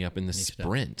mixing up in the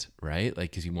sprint, right?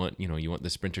 Like, because you want the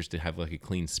sprinters to have like a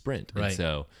clean sprint. Right. And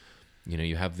so,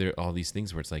 you have all these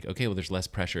things where it's like, okay, well, there's less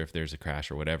pressure if there's a crash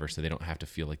or whatever, so they don't have to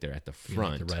feel like they're at the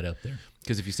front. They're right up there.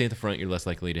 Because if you stay at the front, you're less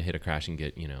likely to hit a crash and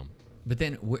get, But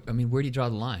then, where do you draw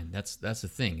the line? That's the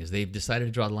thing, is they've decided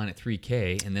to draw the line at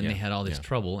 3K, and then they had all this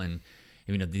trouble, and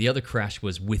the other crash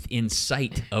was within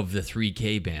sight of the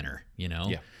 3K banner,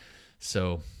 Yeah.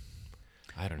 So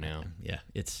I don't know. yeah,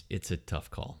 it's a tough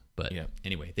call. But Yeah.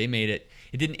 anyway, they made it.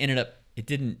 It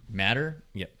didn't matter.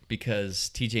 Yep. Because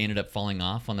TJ ended up falling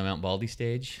off on the Mount Baldy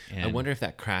stage. And I wonder if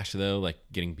that crash though, like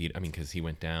getting beat. I mean, because he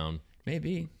went down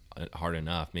maybe. hard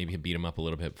enough, maybe he beat him up a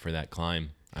little bit for that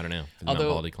climb. I don't know. The Although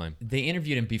Mount Baldy climb. they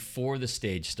interviewed him before the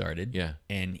stage started. Yeah.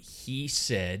 And he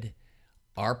said,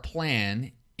 our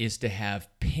plan is to have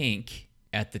pink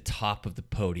at the top of the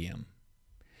podium.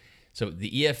 So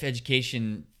the EF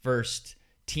Education First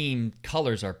team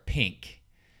colors are pink.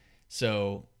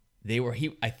 So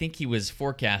I think he was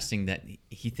forecasting that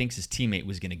he thinks his teammate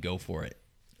was going to go for it.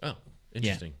 Oh,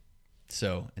 interesting.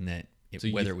 So, and that So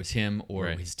you- whether it was him or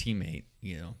Right. his teammate,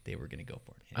 they were going to go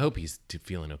for it. I hope he's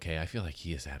feeling okay. I feel like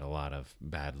he has had a lot of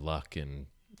bad luck and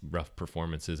rough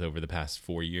performances over the past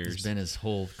 4 years. It's been his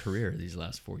whole career these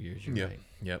last 4 years. You're right.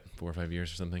 Yep. 4 or 5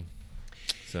 years or something.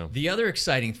 So The other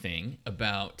exciting thing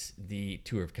about the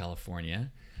Tour of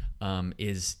California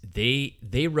is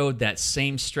they rode that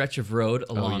same stretch of road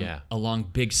along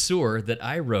Big Sur that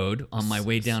I rode on my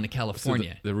way down to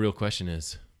California. So the real question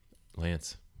is,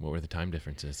 Lance, what were the time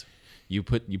differences? You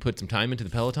put some time into the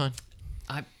Peloton?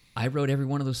 I rode every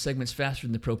one of those segments faster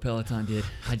than the Pro Peloton did.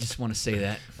 I just want to say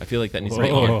that. I feel like that needs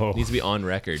Whoa. to be on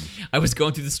record. I was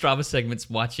going through the Strava segments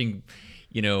watching,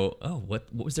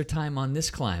 what was their time on this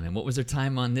climb, and what was their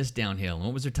time on this downhill, and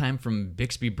what was their time from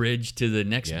Bixby Bridge to the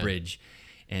next bridge.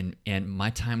 And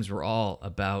my times were all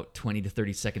about 20 to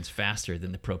 30 seconds faster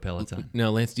than the Pro Peloton.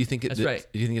 Now, Lance, do you think That's right.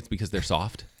 Do you think it's because they're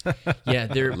soft? Yeah,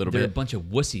 they're little a bit. bunch of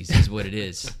wussies is what it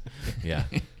is. Yeah.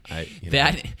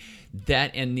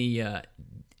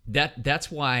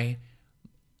 That's why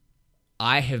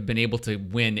I have been able to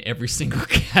win every single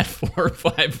Cat 4 or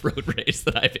 5 road race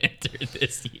that I've entered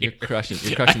this year. You're crushing I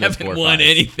those 4 haven't or won 5s.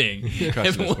 anything. I crushing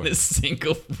haven't those won a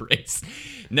single race.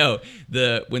 No,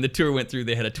 when the tour went through,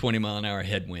 they had a 20-mile-an-hour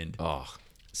headwind. Oh,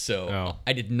 So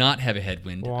I did not have a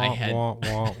headwind. Wah, I had wah,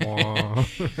 wah, wah.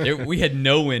 we had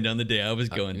no wind on the day I was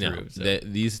going no. through. So.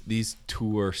 These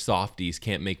tour softies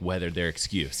can't make weather their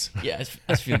excuse. Yeah,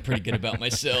 I was feeling pretty good about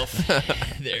myself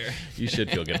there. You should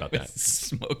feel good about that.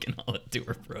 Smoking all the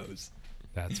tour pros.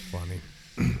 That's funny.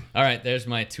 All right, there's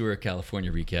my Tour of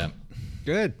California recap.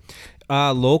 Good.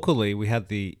 Locally, we had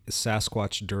the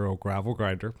Sasquatch Duro gravel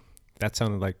grinder. That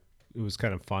sounded like it was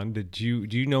kind of fun. Do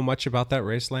you know much about that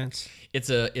race, Lance? It's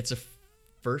a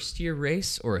first year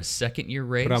race or a second year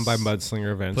race. Put on by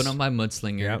Mudslinger Events. Put on by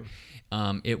Mudslinger.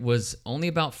 Yep. It was only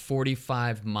about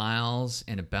 45 miles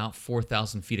and about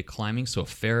 4,000 feet of climbing, so a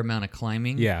fair amount of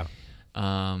climbing. Yeah.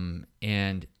 And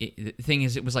the thing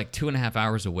is, it was like 2.5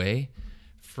 hours away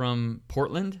from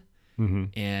Portland,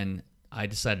 and I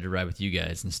decided to ride with you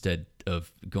guys instead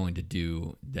of going to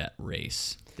do that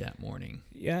race that morning.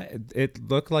 Yeah, it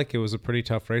looked like it was a pretty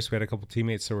tough race. We had a couple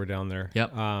teammates that were down there.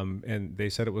 Yep. And they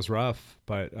said it was rough,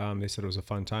 but they said it was a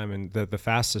fun time. And the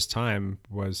fastest time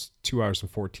was 2 hours and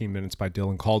 14 minutes by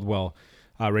Dylan Caldwell,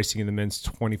 racing in the men's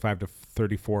 25 to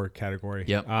 34 category.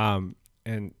 Yep.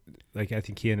 And I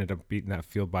think he ended up beating that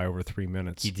field by over 3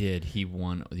 minutes. He did. He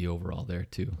won the overall there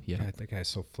too. Yeah. God, that guy's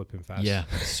so flipping fast. Yeah.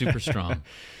 Super strong.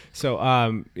 So,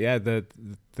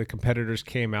 the competitors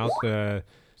came out.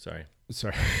 Sorry.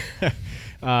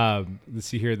 Let's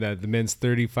see here. The men's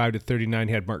 35 to 39,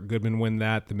 you had Mark Goodman win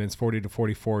that. The men's 40 to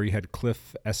 44, you had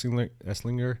Cliff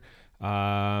Esslinger.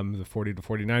 The 40 to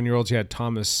 49-year-olds, you had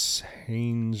Thomas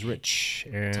Haynes-Rich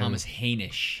and Thomas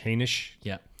Hainish.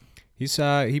 Yeah.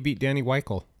 He beat Danny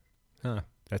Weichel. Huh.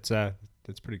 That's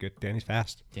pretty good. Danny's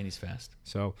fast.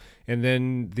 So, and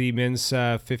then the men's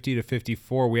 50 to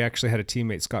 54, we actually had a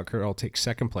teammate, Scott Carroll, take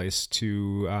second place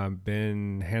to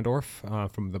Ben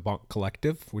Handorf from the Bonk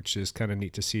Collective, which is kind of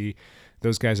neat to see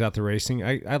those guys out there racing.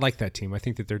 I like that team. I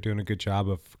think that they're doing a good job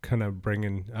of kind of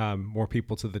bringing more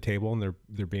people to the table, and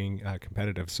they're being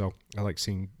competitive. So I like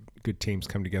seeing good teams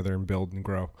come together and build and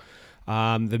grow.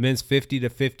 The men's 50 to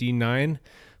 59,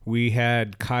 we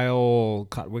had Kyle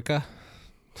Kotwicka.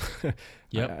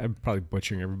 Yep. I'm probably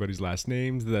butchering everybody's last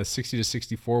names. The 60 to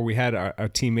 64, we had our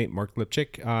teammate Mark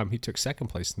Lipchick. He took second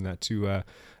place in that to a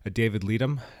David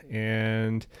Leadham.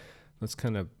 And let's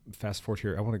kind of fast forward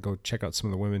here. I want to go check out some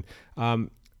of the women.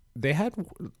 They had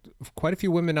quite a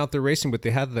few women out there racing, but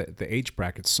they had the age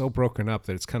bracket so broken up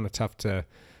that it's kind of tough to,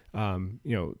 they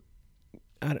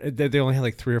only had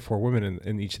like 3 or 4 women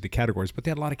in each of the categories, but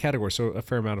they had a lot of categories, so a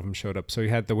fair amount of them showed up. So you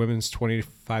had the women's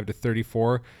 25 to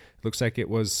 34. Looks like it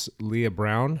was Leah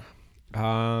Brown.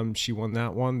 She won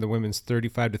that one. The women's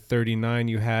 35 to 39,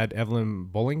 you had Evelyn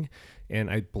Bowling,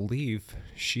 and I believe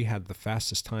she had the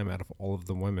fastest time out of all of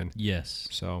the women. Yes.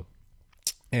 So,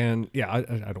 and yeah, I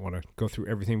don't want to go through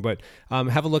everything, but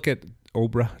have a look at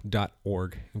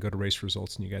obra.org and go to race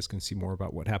results, and you guys can see more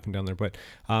about what happened down there. But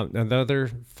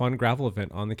another fun gravel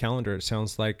event on the calendar. It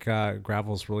sounds like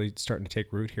gravel is really starting to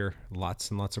take root here. Lots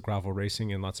and lots of gravel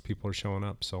racing, and lots of people are showing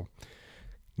up. So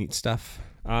neat stuff.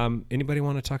 Anybody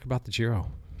want to talk about the Giro?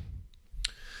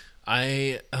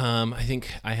 I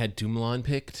think I had Dumoulin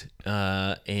picked,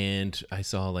 and I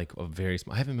saw like a very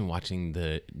small. I haven't been watching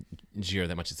the Giro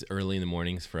that much. It's early in the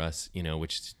mornings for us,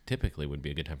 which typically would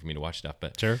be a good time for me to watch stuff.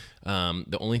 But Sure.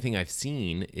 The only thing I've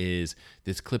seen is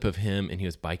this clip of him, and he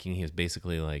was biking. He was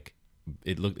basically like.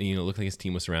 It looked like his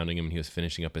team was surrounding him and he was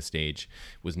finishing up a stage,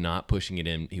 was not pushing it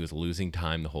in. He was losing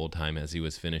time the whole time as he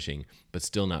was finishing, but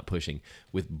still not pushing,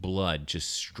 with blood just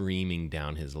streaming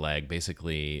down his leg.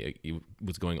 Basically, it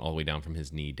was going all the way down from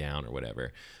his knee down or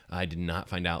whatever. I did not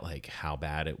find out like how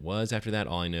bad it was after that.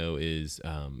 All I know is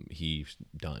he's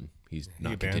done. He's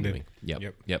not continuing.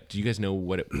 Yep. Do you guys know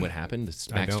what happened? The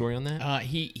backstory on that?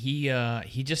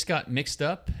 He just got mixed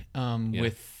up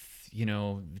with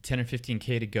 10 or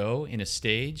 15K to go in a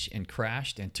stage and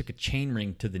crashed and took a chain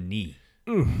ring to the knee.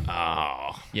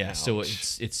 Oh, yeah. ouch. So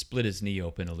it split his knee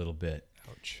open a little bit.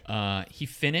 Ouch. He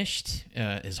finished.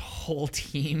 His whole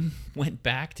team went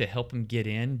back to help him get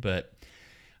in, but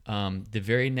the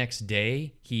very next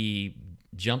day he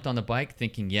jumped on the bike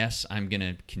thinking, yes, I'm going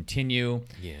to continue.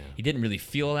 Yeah. He didn't really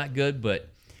feel that good, but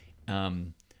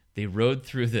they rode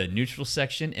through the neutral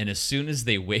section, and as soon as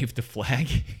they waved the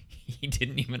flag, he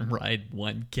didn't even ride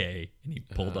 1K, and he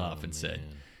pulled off and said,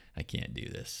 I can't do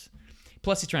this.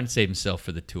 Plus, he's trying to save himself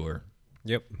for the tour.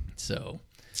 Yep. So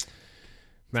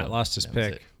Matt lost his that was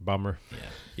pick. it. Bummer.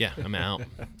 Yeah, I'm out.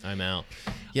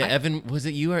 Yeah, Evan, was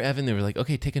it you or Evan? They were like,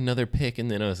 okay, take another pick.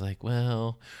 And then I was like,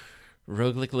 well,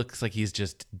 Roglic looks like he's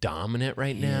just dominant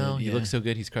right now. He looks so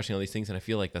good. He's crushing all these things. And I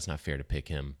feel like that's not fair to pick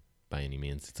him by any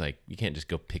means. It's like, you can't just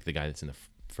go pick the guy that's in the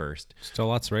first. Still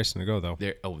lots of racing to go, though.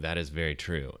 That is very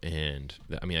true. And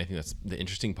I think that's the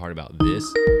interesting part about this.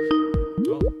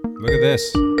 Look at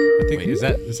this. I think, is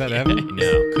that Evan?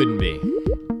 No, couldn't be.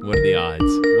 What are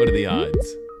the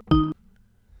odds?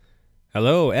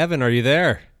 Hello, Evan, are you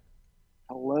there?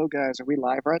 Hello, guys. Are we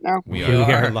live right now? We We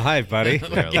are. are live, buddy.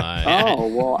 We are live. Oh,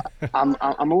 well, I'm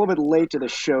a little bit late to the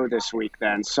show this week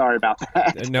then. Sorry about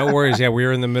that. No worries. Yeah, we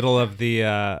were in the middle of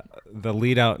the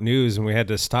lead out news, and we had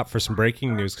to stop for some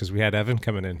breaking news because we had Evan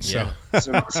coming in. So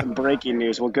Some breaking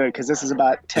news. Well, good, because this is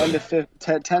about 10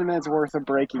 minutes worth of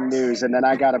breaking news, and then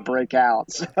I got to break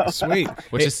out. So, sweet.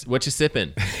 What you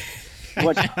sipping?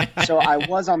 so I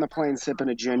was on the plane sipping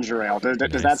a ginger ale.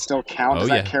 Does that still count? Does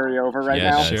that carry over right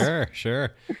now?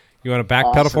 Sure. You want to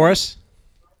backpedal for us?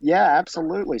 Yeah,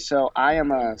 absolutely. So I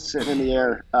am sitting in the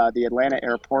air, the Atlanta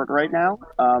airport right now,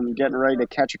 getting ready to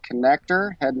catch a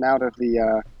connector, heading out of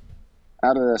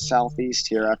the southeast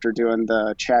here after doing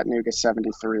the Chattanooga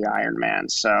 73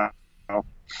 Ironman. So,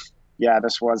 yeah, it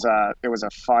was a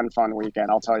fun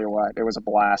weekend. I'll tell you what, it was a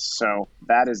blast. So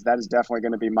that is definitely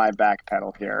going to be my back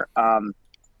pedal here.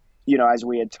 As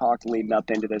we had talked leading up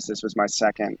into this was my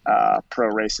second pro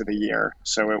race of the year.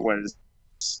 So it was,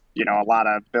 a lot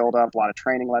of build up, a lot of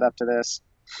training led up to this.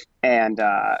 And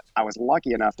I was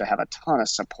lucky enough to have a ton of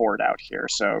support out here.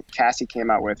 So Cassie came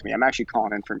out with me. I'm actually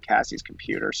calling in from Cassie's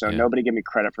computer. So nobody give me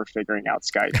credit for figuring out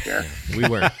Skype here. We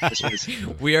were.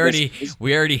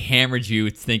 We already hammered you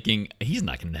thinking he's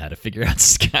not going to know how to figure out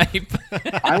Skype.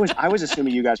 I was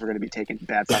assuming you guys were going to be taking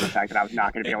bets on the fact that I was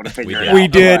not going to be able to figure it out. We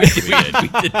did. We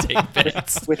did take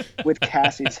bets. With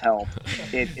Cassie's help,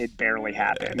 it barely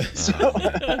happened. So,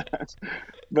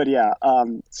 but yeah,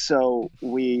 so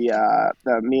me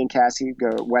and Cassie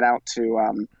went out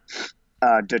to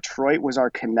Detroit was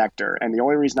our connector, and the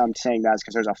only reason I'm saying that is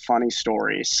because there's a funny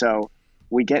story. So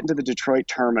we get into the Detroit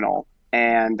terminal,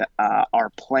 and our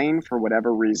plane, for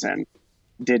whatever reason,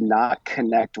 did not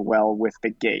connect well with the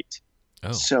gate.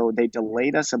 Oh. So they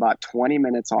delayed us about 20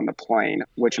 minutes on the plane,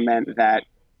 which meant that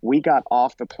we got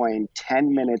off the plane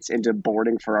 10 minutes into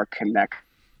boarding for our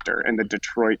connector in the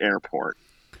Detroit airport.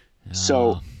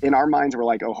 So in our minds, we're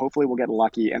like, oh, hopefully we'll get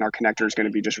lucky and our connector is going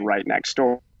to be just right next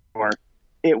door.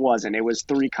 It wasn't. It was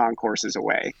 3 concourses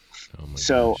away. Oh my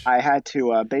so gosh. I had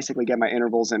to basically get my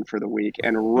intervals in for the week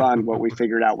and run what we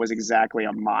figured out was exactly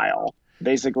a mile.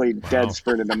 Basically dead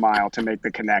sprinted a mile to make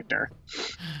the connector.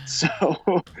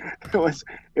 So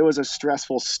it was a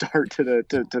stressful start to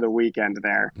the weekend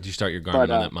there. Did you start your Garmin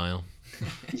on that mile?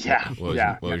 Yeah.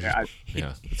 Let's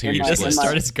hear He your doesn't split.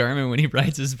 start his Garmin when he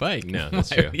rides his bike. No,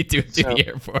 that's Why true. would he do it to the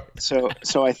airport? So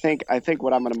I think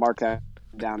what I'm going to mark that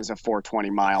down as a 420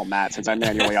 mile, Matt. Since I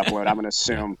manually upload, I'm going to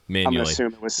assume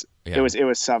it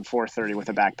was sub 430 with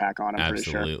a backpack on. I'm pretty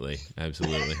sure. Absolutely.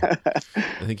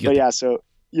 I think. But yeah, so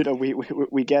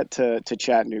we get to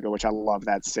Chattanooga, which I love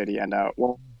that city, and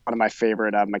one of my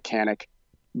favorite mechanic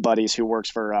buddies who works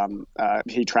for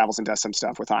he travels and does some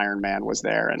stuff with Ironman was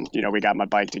there, and we got my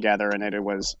bike together, and it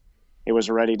was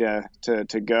ready to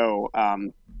go,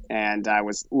 and I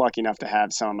was lucky enough to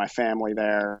have some of my family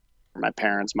there, my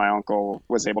parents. My uncle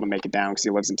was able to make it down because he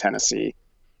lives in Tennessee.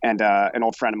 And an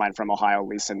old friend of mine from Ohio,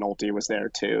 Lisa Nolte, was there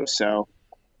too. So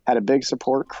had a big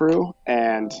support crew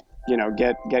and,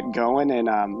 get going in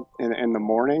the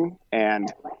morning.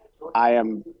 And I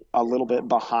am a little bit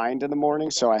behind in the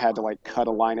morning. So I had to cut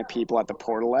a line of people at the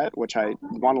portalet, which I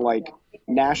want to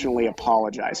nationally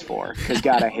apologize for because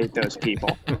God, I hate those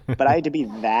people. But I had to be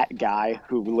that guy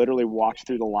who literally walked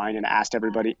through the line and asked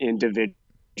everybody individually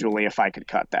if I could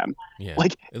cut them. Yeah,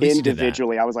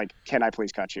 individually. I was like, can I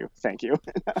please cut you? Thank you.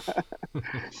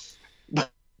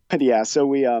 but yeah, so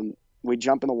we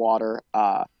jump in the water.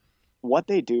 What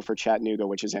they do for Chattanooga,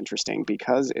 which is interesting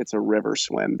because it's a river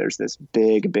swim, there's this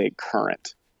big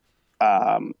current.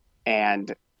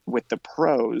 And with the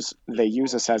pros, they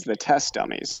use us as the test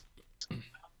dummies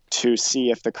to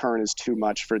see if the current is too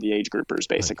much for the age groupers,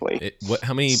 basically.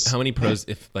 How many pros?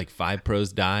 If 5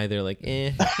 pros die, they're like,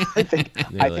 eh. I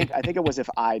think it was if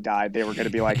I died, they were going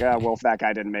to be like, well, if that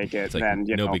guy didn't make it, then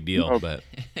no big deal. But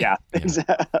yeah.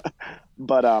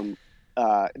 But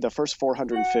the first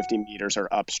 450 meters are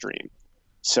upstream.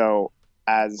 So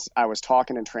as I was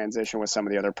talking in transition with some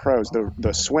of the other pros,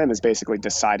 the swim is basically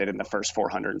decided in the first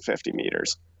 450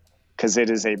 meters because it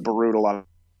is a brutal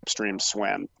upstream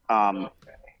swim.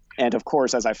 And of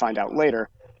course, as I find out later,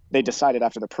 they decided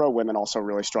after the pro women also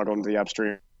really struggled in the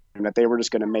upstream that they were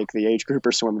just going to make the age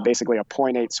grouper swim basically a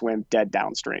 0.8 swim dead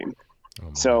downstream.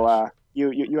 So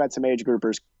you had some age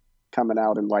groupers coming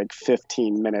out in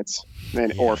 15 minutes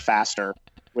or faster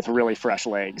with really fresh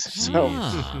legs. So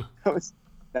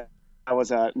that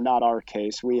was not our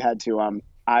case. We had to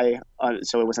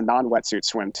so it was a non-wetsuit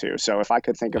swim too. So if I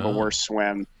could think of a worse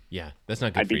swim, yeah, that's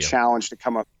not good. I'd be challenged to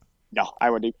come up. No,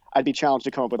 I'd be challenged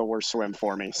to come up with a worse swim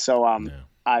for me. So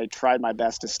I tried my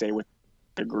best to stay with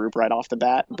the group right off the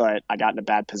bat, but I got in a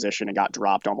bad position and got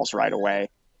dropped almost right away.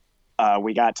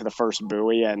 We got to the first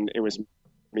buoy and it was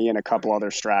me and a couple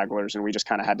other stragglers, and we just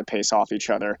kind of had to pace off each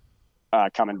other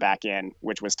coming back in,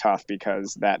 which was tough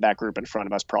because that group in front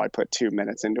of us probably put 2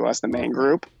 minutes into us, the main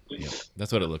group. Yeah,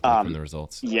 that's what it looked like from the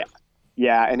results.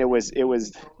 Yeah, and it was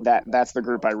that's the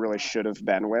group I really should have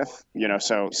been with,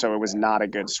 so it was not a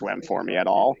good swim for me at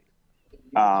all.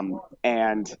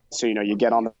 And so, you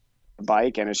get on the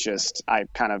bike and it's just, I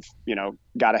kind of,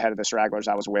 got ahead of the stragglers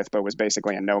I was with, but was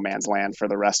basically in no man's land for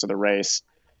the rest of the race.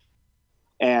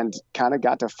 And kind of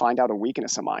got to find out a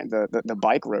weakness of mine. The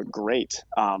bike rode great.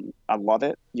 I love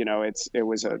it. It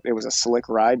was a slick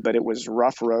ride, but it was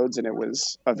rough roads and it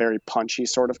was a very punchy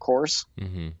sort of course.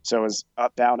 Mm-hmm. So it was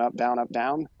up, down, up, down, up,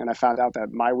 down. And I found out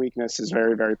that my weakness is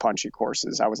very, very punchy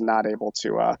courses. I was not able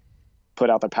to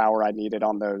put out the power I needed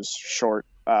on those short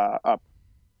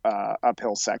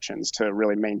uphill sections to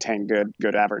really maintain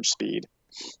good average speed.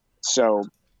 So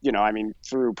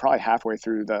through probably halfway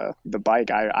through the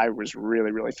bike, I was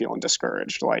really, really feeling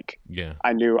discouraged.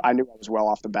 I knew I was well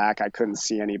off the back. I couldn't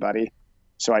see anybody.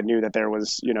 So I knew that there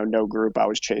was, no group I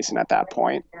was chasing at that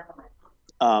point.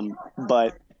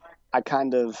 But I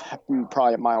kind of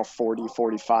probably at mile 40,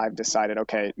 45 decided,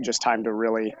 okay, just time to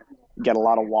really get a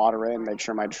lot of water in, make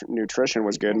sure my nutrition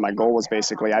was good. And my goal was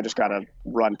basically, I just got to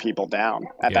run people down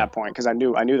at that point. Cause I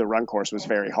knew the run course was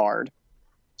very hard.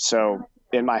 So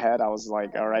in my head, I was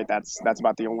like, all right, that's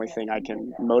about the only thing I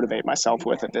can motivate myself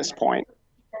with at this point.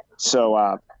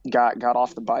 So got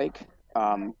off the bike.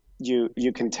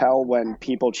 You can tell when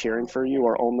people cheering for you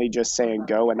are only just saying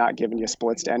go and not giving you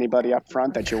splits to anybody up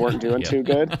front that you weren't doing too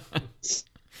good.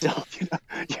 So,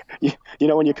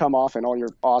 when you come off and all your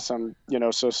awesome,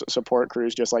 support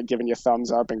crews just giving you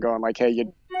thumbs up and going hey,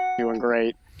 you're doing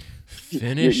great.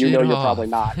 Finish you know it you're off. Probably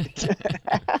not.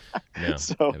 No,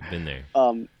 so, I've been there.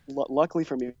 Luckily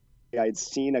for me, I had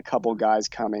seen a couple guys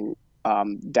coming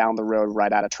down the road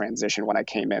right out of transition when I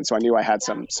came in, so I knew I had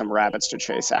some rabbits to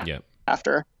chase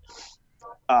after.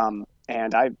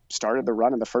 And I started the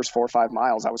run in the first 4 or 5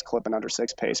 miles. I was clipping under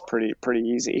 6 pace, pretty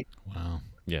easy. Wow.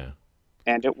 Yeah.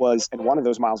 And one of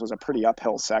those miles was a pretty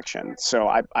uphill section, so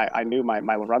I knew my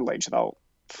run legs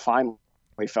finally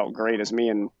felt great. As me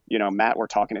and Matt were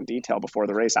talking in detail before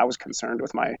the race, I was concerned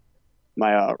with my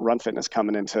run fitness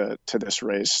coming into this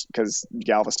race because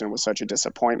Galveston was such a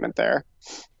disappointment there.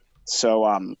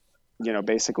 So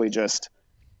basically just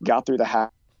got through the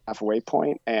halfway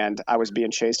point, and I was being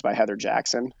chased by Heather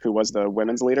Jackson, who was the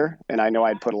women's leader, and I know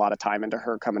I'd put a lot of time into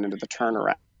her coming into the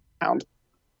turnaround.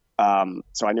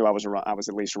 So I knew I was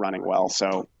at least running well.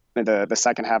 So the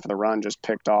second half of the run just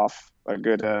picked off a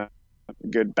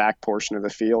good back portion of the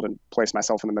field and placed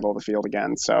myself in the middle of the field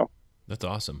again. So that's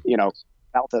awesome.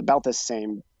 About the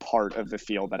same part of the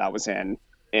field that I was in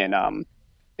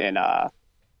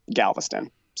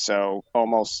Galveston. So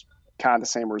almost kind of the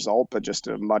same result, but just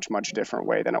a much, much different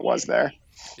way than it was there.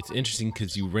 It's interesting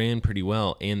because you ran pretty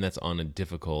well, and that's on a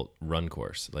difficult run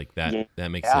course. Like that, Yeah. that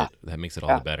makes it all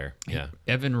Yeah. the better. Yeah,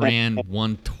 Evan ran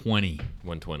 120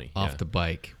 120 off the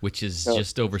bike, which is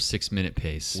just over 6-minute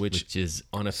pace, which is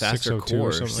on a faster 6:02 or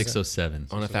course. something like that. 6:07.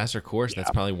 On a faster course,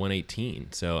 that's probably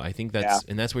 118. So I think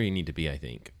that's where you need to be. I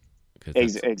think. 'Cause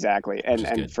Exactly. which is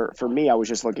And good. for me, I was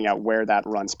just looking at where that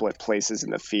run split places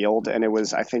in the field, and it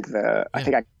was I think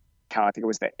it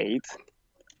was the 8th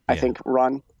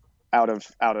run out of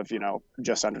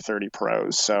just under 30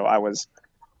 pros. So I was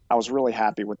really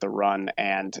happy with the run,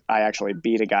 and I actually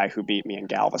beat a guy who beat me in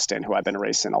Galveston, who I've been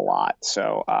racing a lot.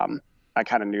 So I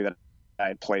kind of knew that I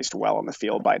had placed well in the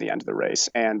field by the end of the race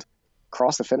and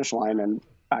crossed the finish line, and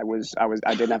I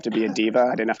didn't have to be a diva.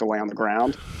 I didn't have to lay on the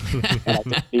ground.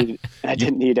 And I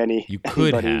didn't need any. You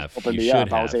could anybody have. helping You me should up.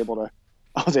 have. I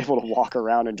was able to walk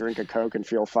around and drink a Coke and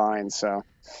feel fine. So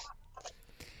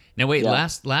Now wait, Yeah.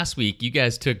 last week you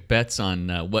guys took bets on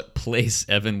what place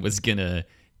Evan was gonna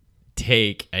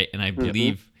take, and I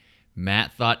believe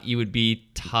Matt thought you would be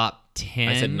top 10.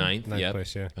 I said 9th. Ninth Yep.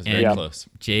 place, yeah. I was And very close.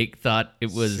 Jake thought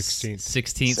it was 16th.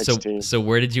 16th. So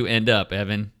where did you end up,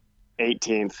 Evan?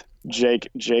 18th.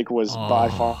 Jake was by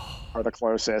far the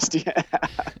closest. Yeah.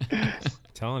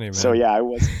 Telling you, man. So yeah,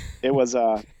 it was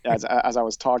as I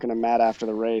was talking to Matt after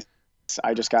the race,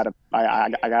 I just got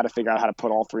to figure out how to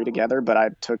put all three together. But I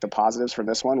took the positives from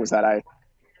this one was that I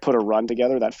put a run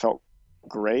together that felt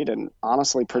great and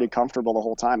honestly pretty comfortable the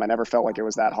whole time. I never felt like it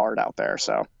was that hard out there.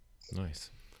 So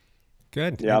Nice.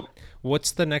 Good. Yep. And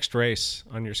what's the next race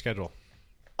on your schedule?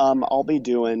 I'll be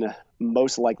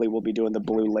most likely we'll be doing the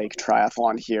Blue Lake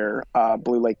Triathlon here,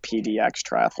 Blue Lake PDX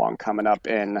Triathlon coming up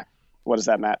in, what is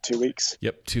that, Matt, 2 weeks?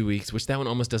 Yep, 2 weeks, which that one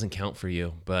almost doesn't count for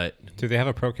you, but Do they have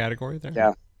a pro category there?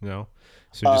 Yeah. No.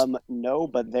 So just No,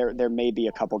 but there may be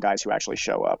a couple guys who actually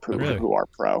show up Really? who are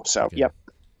pro. So, yep.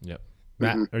 yep,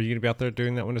 Matt, are you gonna be out there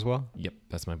doing that one as well? yep,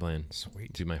 that's my plan.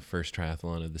 Sweet. Do my first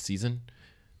triathlon of the season.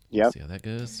 Yep. See how that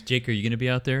goes. Jake, are you going to be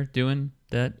out there doing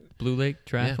that Blue Lake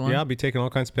Triathlon? Yeah, I'll be taking all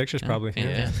kinds of pictures probably.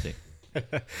 Fantastic.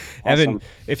 Evan, Awesome.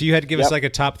 if you had to give us Yep. like a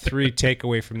top 3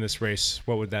 takeaway from this race,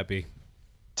 what would that be?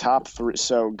 Top 3.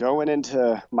 So going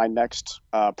into my next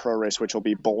pro race, which will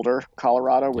be Boulder,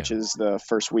 Colorado, which is the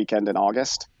first weekend in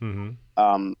August,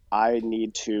 I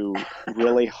need to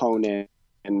really hone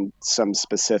in some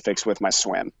specifics with my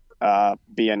swim,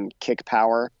 being kick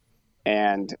power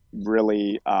and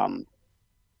really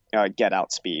get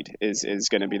out speed is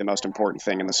going to be the most important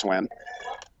thing in the swim.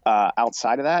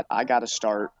 Outside of that, I got to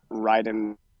start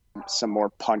riding some more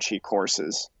punchy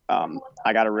courses.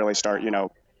 I got to really start,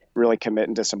 really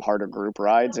committing to some harder group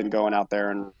rides and going out there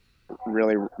and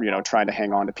really, trying to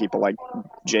hang on to people like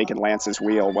Jake and Lance's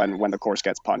wheel when the course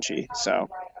gets punchy. So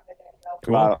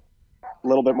a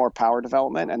little bit more power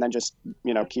development and then just,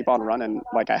 keep on running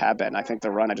like I have been. I think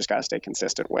the run I just got to stay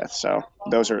consistent with. So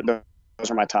those are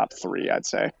my top 3, I'd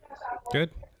say. Good.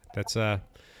 That's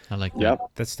I like that. Yep.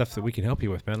 that's stuff that we can help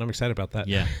you with, man. I'm excited about that.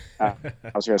 Yeah. I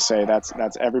was going to say that's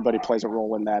everybody plays a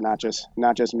role in that, not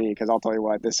just me. Cause I'll tell you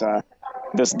what,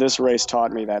 this race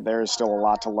taught me that there is still a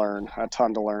lot to learn, a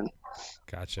ton to learn.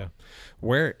 Gotcha.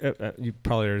 Where you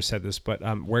probably already said this, but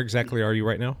where exactly are you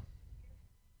right now?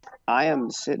 I am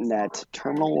sitting at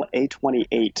Terminal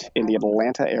A28 in the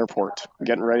Atlanta airport,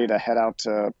 getting ready to head out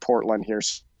to Portland here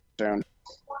soon.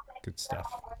 Good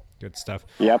stuff. Good stuff.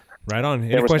 Yep. Right on.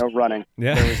 There was no running.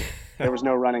 Yeah. There was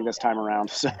no running this time around.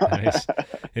 So Nice.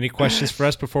 Any questions for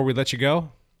us before we let you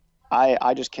go?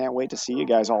 I just can't wait to see you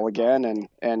guys all again.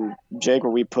 And Jake,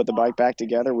 when we put the bike back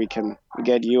together, we can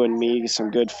get you and me some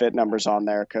good fit numbers on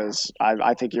there because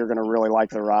I think you're going to really like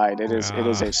the ride. It is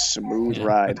a smooth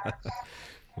ride.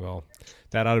 Well,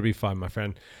 that ought to be fun, my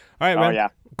friend. All right, Oh, man. yeah.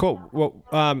 Cool. Well,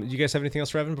 you guys have anything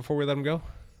else for Evan before we let him go?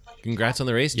 Congrats on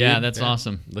the race, dude. Yeah, that's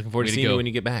awesome. Looking forward to Way to seeing go. you when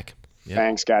you get back. Yeah.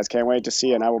 Thanks, guys. Can't wait to see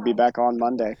you. And I will be back on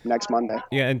next Monday.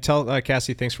 Yeah, and tell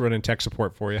Cassie thanks for running tech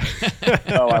support for you.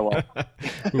 Oh, I will.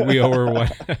 We owe her one.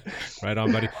 Right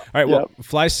on, buddy. All right, well, Yep.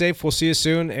 fly safe. We'll see you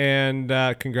soon, and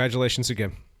congratulations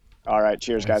again. All right.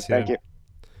 Cheers, guys. Thanks, Thank you.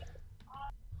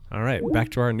 All right, back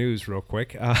to our news real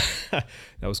quick. That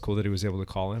was cool that he was able to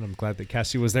call in. I'm glad that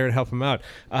Cassie was there to help him out.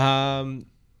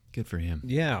 Good for him.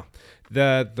 Yeah.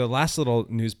 The last little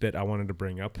news bit I wanted to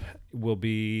bring up will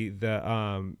be the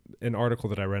an article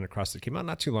that I ran across that came out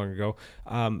not too long ago.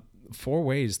 4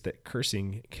 ways that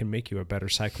cursing can make you a better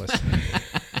cyclist.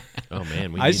 Oh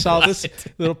man, I saw this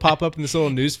little pop up in this little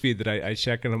news feed that I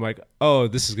check, and I'm like, oh,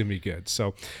 this is gonna be good.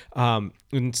 So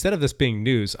instead of this being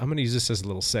news, I'm gonna use this as a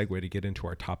little segue to get into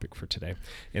our topic for today,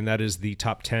 and that is the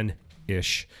top 10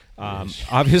 ish.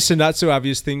 Obvious and not so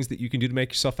obvious things that you can do to make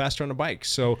yourself faster on a bike.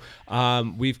 So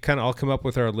we've kind of all come up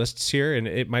with our lists here, and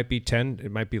it might be 10,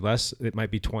 it might be less, it might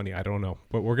be 20. I don't know.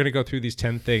 But we're going to go through these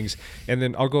 10 things, and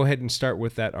then I'll go ahead and start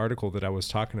with that article that I was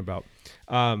talking about.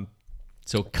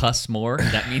 So cuss more,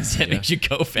 that means that makes you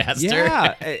go faster.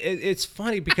 Yeah, it's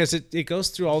funny because it goes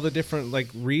through all the different like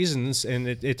reasons, and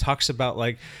it talks about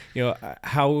like, you know,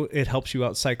 how it helps you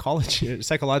out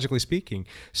psychologically speaking.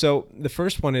 So the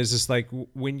first one is like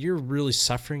when you're really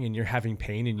suffering and you're having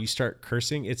pain and you start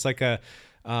cursing, it's like a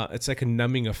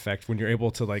numbing effect when you're able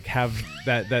to like have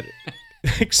that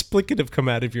explicative come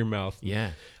out of your mouth. Yeah.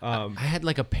 I had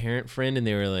like a parent friend, and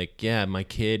they were like, yeah, my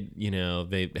kid, you know,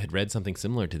 they had read something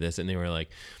similar to this, and they were like,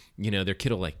 you know, their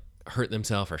kid will like hurt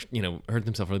themselves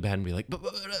really bad and be like,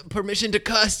 permission to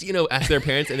cuss, you know, ask their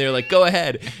parents, and they're like, go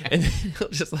ahead. And then they'll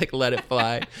just like let it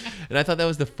fly. And I thought that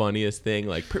was the funniest thing,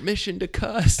 like permission to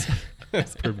cuss.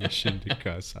 Permission to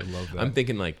cuss. I love that. I'm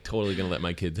thinking like totally gonna let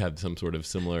my kids have some sort of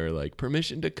similar like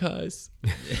permission to cuss.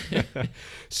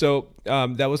 So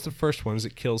that was the first one, is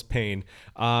it kills pain.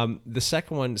 The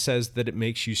second one says that it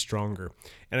makes you stronger.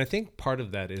 And I think part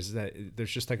of that is that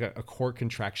there's just like a core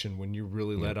contraction when you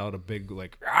really let out a big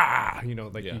like, you know,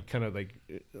 like you kind of like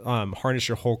harness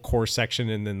your whole core section,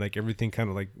 and then like everything kind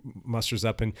of like musters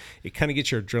up, and it kind of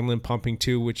gets your adrenaline pumping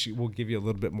too, which will give you a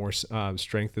little bit more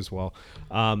strength as well.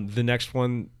 The next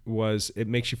one was it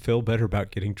makes you feel better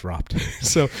about getting dropped.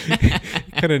 So it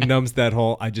kind of numbs that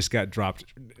whole I just got dropped.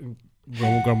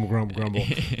 Grumble, grumble, grumble, grumble.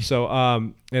 So,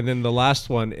 and then the last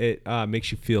one, it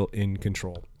makes you feel in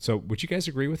control. So would you guys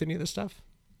agree with any of this stuff?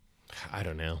 I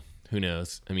don't know. Who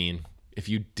knows? I mean, if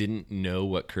you didn't know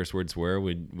what curse words were,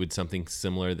 would something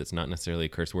similar that's not necessarily a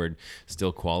curse word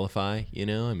still qualify? You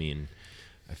know, I mean,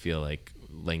 I feel like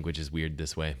language is weird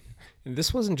this way. And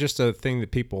this wasn't just a thing that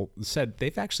people said.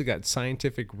 They've actually got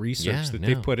scientific research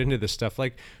they put into this stuff.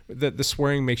 Like the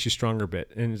swearing makes you stronger bit.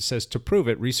 And it says to prove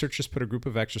it, researchers put a group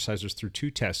of exercisers through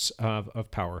 2 tests of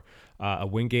power, a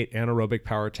Wingate anaerobic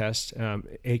power test,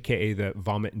 aka the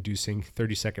vomit-inducing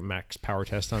 30-second max power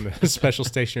test on a special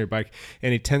stationary bike,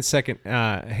 and a 10-second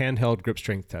handheld grip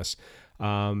strength test.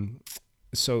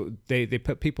 So they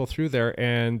put people through there,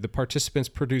 and the participants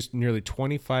produced nearly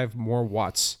 25 more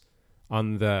watts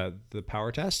on the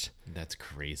power test. That's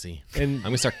crazy. And I'm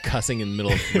gonna start cussing in the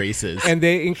middle of races. And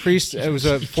they increased. It was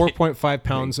a 4.5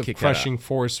 pounds of crushing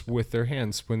force with their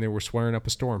hands when they were swearing up a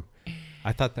storm.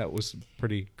 I thought that was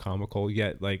pretty comical.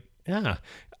 Yet, like, yeah,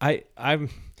 I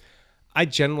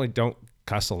generally don't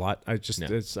cuss a lot.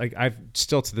 It's like I've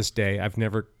still to this day I've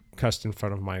never cussed in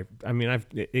front of my. I mean,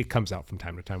 it comes out from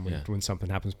time to time when something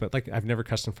happens, but like I've never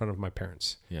cussed in front of my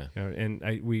parents. Yeah, you know,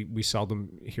 and we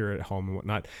seldom hear it at home and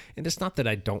whatnot. And it's not that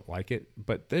I don't like it,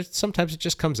 but sometimes it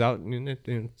just comes out,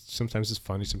 and sometimes it's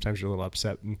funny, sometimes you're a little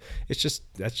upset, and that's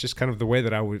just kind of the way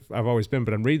that I've always been.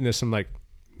 But I'm reading this, I'm like,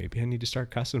 maybe I need to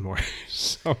start cussing more.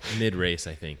 So mid-race,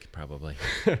 I think probably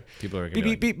people are going to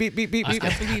beep, beep, beep, beep, beep.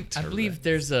 I believe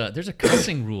there's a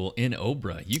cussing rule in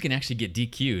OBRA. You can actually get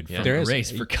DQ'd from a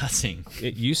race for cussing.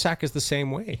 USAC is the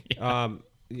same way. Yeah.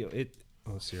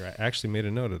 Let's see. I actually made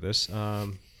a note of this.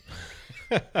 Lance,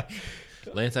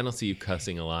 I don't see you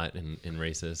cussing a lot in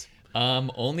races.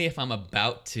 Only if I'm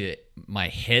my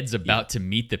head's about to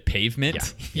meet the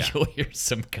pavement. Yeah. You'll hear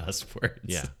some cuss words.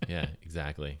 Yeah,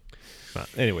 exactly.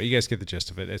 Anyway, you guys get the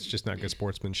gist of it. It's just not good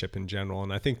sportsmanship in general.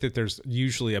 And I think that there's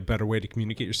usually a better way to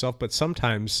communicate yourself, but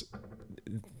sometimes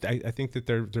I think that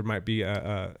there might be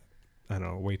a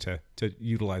way to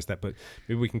utilize that, but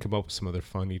maybe we can come up with some other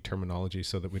funny terminology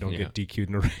so that we don't get DQ'd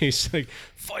in a race. Like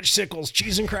fudge sickles,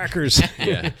 cheese and crackers,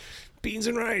 beans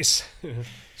and rice.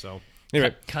 So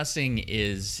anyway, cussing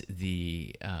is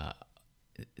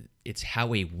it's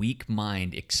how a weak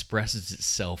mind expresses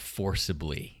itself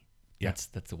forcibly. Yeah.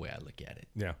 That's the way I look at it.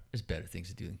 Yeah. There's better things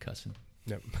to do than cussing.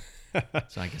 Yep.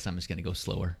 So I guess I'm just going to go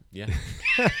slower. Yeah.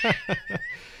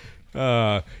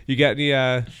 You got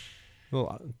any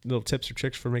little tips or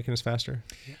tricks for making us faster?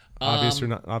 Obvious or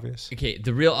not obvious? Okay.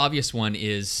 The real obvious one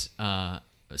is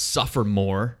suffer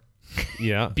more.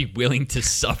 Yeah. Be willing to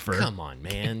suffer. Come on,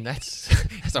 man. That's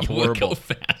a you horrible. Will go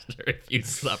faster if you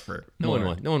suffer. No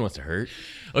one wants to hurt.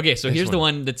 Okay. So here's the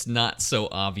one that's not so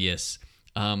obvious.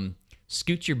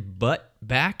 Scoot your butt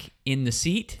back in the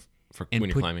seat when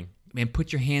you're climbing, and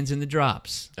put your hands in the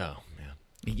drops. Oh man,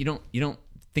 you don't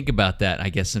think about that. I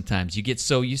guess sometimes I get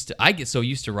so used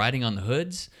to riding on the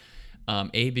hoods.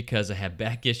 A, because I have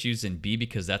back issues, and B,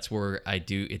 because that's where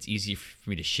it's easy for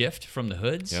me to shift from the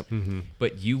hoods. Yep. Mm-hmm.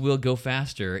 But you will go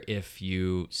faster if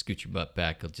you scoot your butt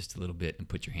back just a little bit and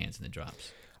put your hands in the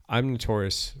drops. I'm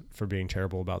notorious for being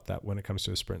terrible about that when it comes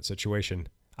to a sprint situation.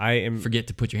 forget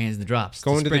to put your hands in the drops.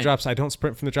 Going to the sprint. drops, I don't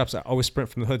sprint from the drops. I always sprint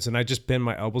from the hoods, and I just bend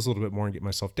my elbows a little bit more and get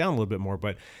myself down a little bit more.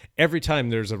 But every time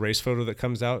there's a race photo that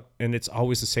comes out, and it's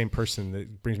always the same person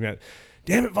that brings me out.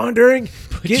 Damn it, Von During!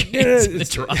 Get your hands in the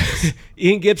drops.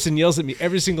 Ian Gibson yells at me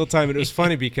every single time, and it was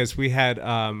funny because we had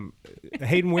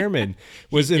Hayden Wehrman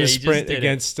was in a sprint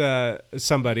against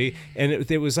somebody, and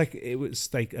it was like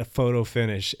a photo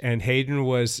finish, and Hayden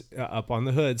was up on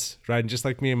the hoods riding just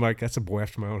like me. I'm like, that's a boy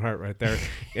after my own heart right there.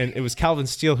 And it was Calvin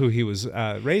Steele who he was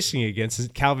racing against.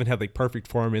 And Calvin had like perfect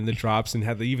form in the drops and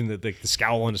had even the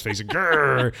scowl on his face, and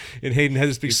grrr, and Hayden had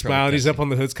this big smile. And he's up on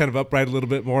the hoods, kind of upright a little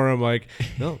bit more. I'm like,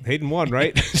 no, Hayden won,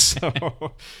 right? So,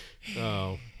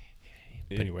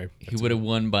 anyway, he would have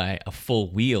won by a full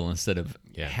wheel instead of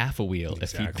half a wheel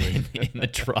if he'd been in the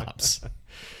drops.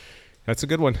 That's a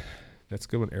good one. That's a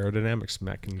good one. Aerodynamics.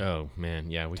 Matt can. Oh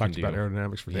man, yeah, we talked can about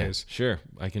aerodynamics for days. Sure,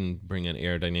 I can bring an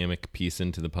aerodynamic piece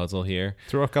into the puzzle here.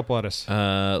 Throw a couple at us.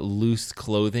 Loose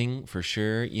clothing for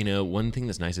sure. You know, one thing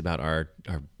that's nice about our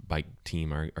bike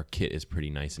team, our kit is pretty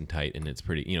nice and tight, and it's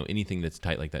pretty. You know, anything that's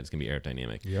tight like that is gonna be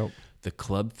aerodynamic. Yep. The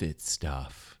club fit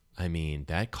stuff, I mean,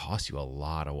 that costs you a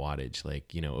lot of wattage.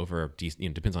 Like, you know, over a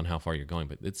decent, depends on how far you're going,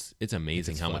 but it's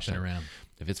amazing how much.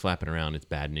 If it's flapping around, it's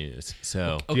bad news.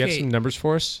 So, do you have some numbers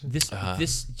for us? This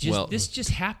just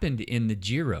happened in the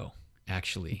Giro,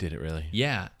 actually. Did it really?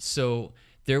 Yeah. So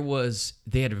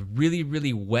they had a really,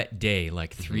 really wet day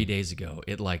like 3 days ago.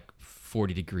 It like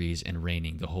 40 degrees and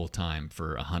raining the whole time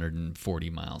for a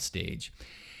 140-mile stage.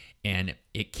 And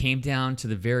it came down to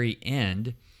the very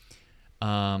end.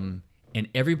 And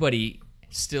everybody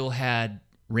still had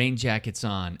rain jackets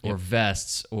on or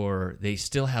vests, or they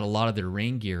still had a lot of their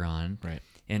rain gear on. Right.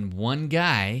 And one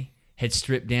guy had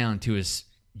stripped down to his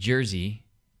jersey.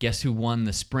 Guess who won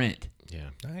the sprint? Yeah.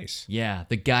 Nice. Yeah,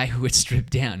 the guy who had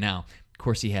stripped down. Now, of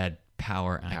course, he had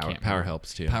power. Power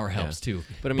helps too. Power helps too.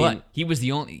 But I mean, he was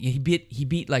the only. He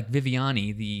beat like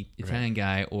Viviani, the Italian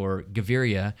guy, or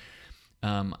Gaviria.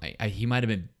 He might have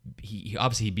been. He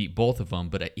obviously beat both of them,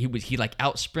 but he like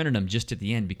out sprinted them just at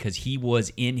the end because he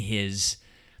was in his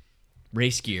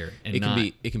race gear. And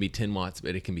it can be 10 watts,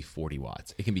 but it can be 40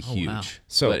 watts. It can be huge. Wow.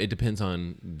 But it depends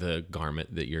on the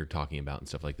garment that you're talking about and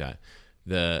stuff like that.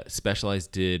 The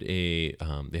Specialized did they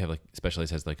have like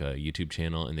Specialized has like a YouTube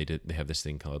channel, and they have this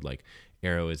thing called like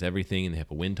Aero is Everything, and they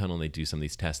have a wind tunnel, and they do some of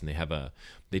these tests, and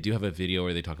they do have a video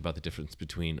where they talk about the difference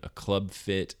between a club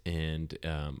fit and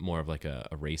more of like a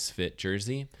race fit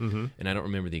jersey. Mm-hmm. And I don't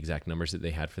remember the exact numbers that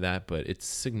they had for that, but it's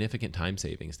significant time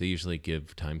savings. They usually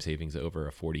give time savings over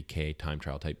a 40K time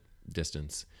trial type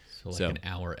distance. So an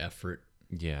hour effort.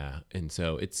 Yeah, and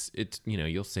so it's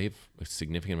you'll save a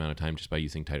significant amount of time just by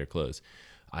using tighter clothes.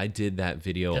 I did that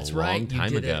video a long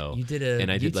time ago. You did a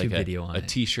and I did YouTube like video on a it.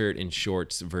 t-shirt and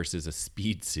shorts versus a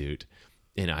speed suit,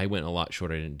 and I went a lot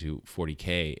shorter. I didn't do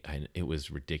 40K, and it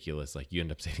was ridiculous. Like you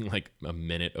end up saving like a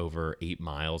minute over 8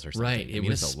 miles or something. Right, it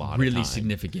was it's a lot really of time.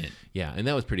 significant. Yeah, and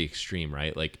that was pretty extreme,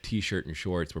 right? Like t-shirt and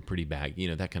shorts were pretty bad.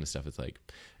 That kind of stuff.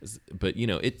 But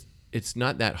it's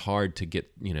not that hard to get,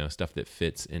 stuff that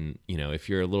fits. And, if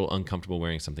you're a little uncomfortable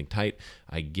wearing something tight,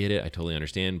 I get it. I totally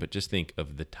understand. But just think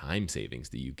of the time savings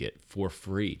that you get for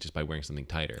free just by wearing something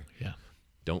tighter. Yeah.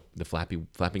 The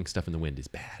flapping stuff in the wind is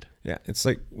bad. Yeah. It's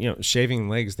like, shaving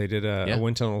legs. They did a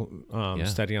wind tunnel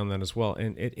study on that as well.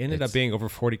 And it ended up being over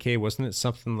 40K. Wasn't it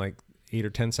something like 8 or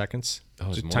 10 seconds? Oh, it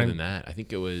was more than that. I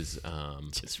think it was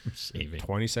just for shaving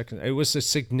 20 seconds. It was a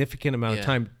significant amount of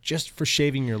time just for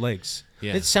shaving your legs.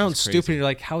 Yeah, it sounds stupid. You're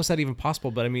like, how is that even possible?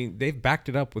 But I mean, they've backed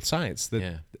it up with science.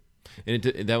 And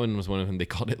that one was one of them. They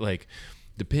called it like,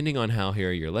 depending on how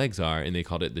hairy your legs are, and they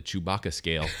called it the Chewbacca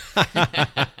scale.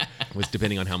 Was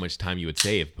depending on how much time you would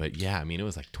save. But yeah, I mean, it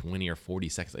was like 20 or 40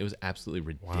 seconds. It was absolutely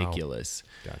ridiculous.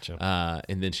 Wow. Gotcha.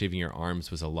 And then shaving your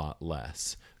arms was a lot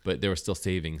less. But there were still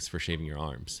savings for shaving your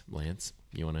arms. Lance,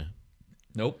 you want to?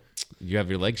 Nope. You have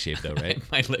your legs shaved though, right?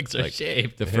 My legs are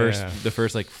shaved. The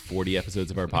first like 40 episodes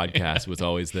of our podcast was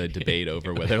always the debate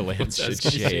over whether Lance should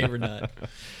shave or not.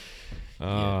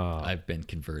 I've been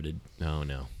converted. Oh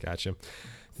no. Gotcha.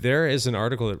 There is an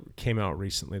article that came out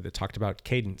recently that talked about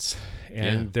cadence,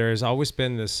 and there's always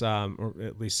been this, or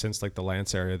at least since like the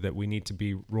Lance era, that we need to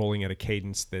be rolling at a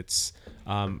cadence that's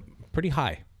pretty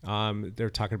high. They're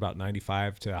talking about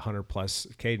 95 to 100 plus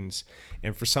cadence,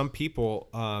 and for some people,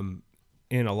 a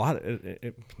lot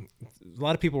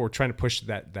of people were trying to push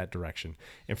that direction,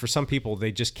 and for some people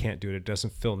they just can't do it. It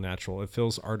doesn't feel natural. It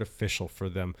feels artificial for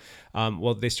them.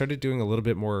 Well, they started doing a little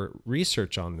bit more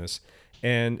research on this,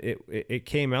 and it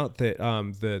came out that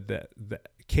the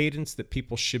cadence that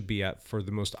people should be at for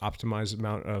the most optimized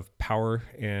amount of power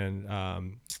and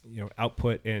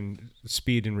output and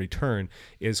speed and return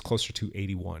is closer to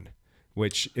 81,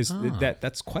 which is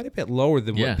that's quite a bit lower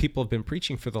than what people have been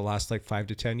preaching for the last like 5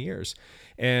 to 10 years.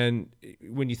 And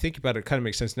when you think about it, it kind of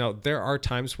makes sense. Now, there are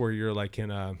times where you're like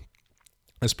in a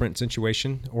sprint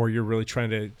situation, or you're really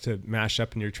trying to mash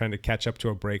up and you're trying to catch up to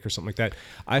a break or something like that.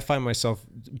 I find myself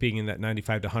being in that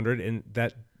 95 to 100, and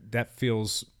that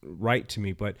feels right to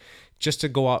me. But just to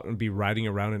go out and be riding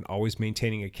around and always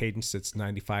maintaining a cadence that's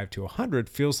 95 to 100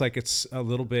 feels like it's a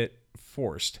little bit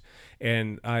forced.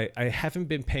 And I haven't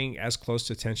been paying as close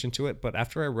attention to it, but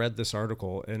after I read this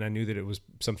article and I knew that it was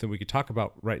something we could talk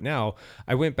about right now,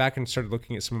 I went back and started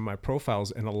looking at some of my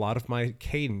profiles, and a lot of my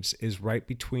cadence is right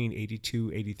between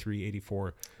 82, 83,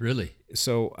 84. Really?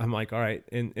 So I'm like, all right.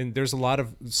 And there's a lot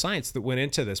of science that went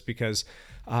into this because,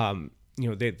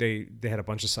 they had a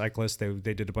bunch of cyclists.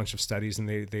 They did a bunch of studies, and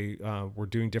they were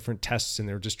doing different tests, and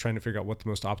they were just trying to figure out what the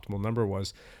most optimal number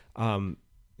was.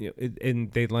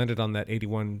 And they landed on that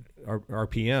 81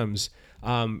 RPMs.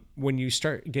 When you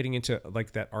start getting into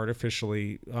like that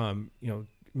artificially,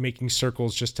 making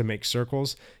circles just to make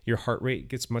circles, your heart rate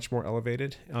gets much more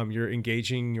elevated. You're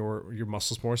engaging your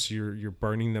muscles more, so you're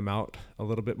burning them out a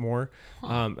little bit more.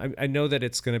 I know that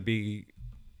it's going to be,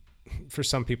 for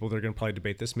some people, they're going to probably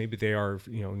debate this. Maybe they are,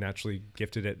 naturally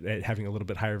gifted at having a little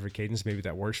bit higher of a cadence. Maybe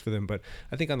that works for them. But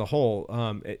I think on the whole,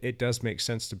 it does make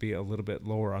sense to be a little bit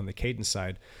lower on the cadence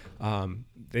side.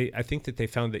 I think that they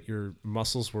found that your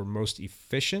muscles were most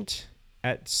efficient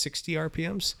at 60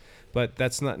 RPMs, but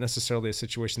that's not necessarily a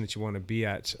situation that you want to be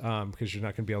at, because you're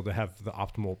not going to be able to have the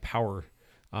optimal power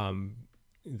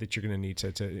that you're going to need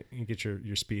to get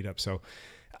your speed up. So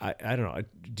I don't know.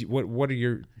 What are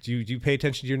your, do you pay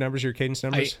attention to your numbers, your cadence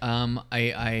numbers?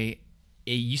 It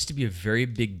used to be a very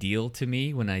big deal to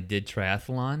me when I did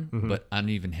triathlon, but I don't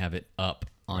even have it up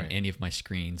on any of my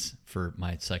screens for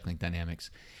my cycling dynamics.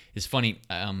 It's funny.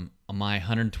 On my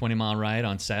 120 mile ride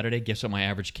on Saturday, guess what my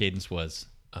average cadence was?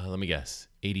 Let me guess.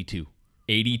 82.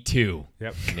 82.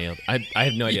 Yep. Nailed. I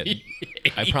have no idea.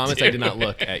 I promise I did not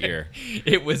look at your.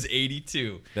 It was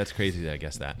 82. That's crazy that I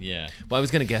guessed that. Yeah. Well, I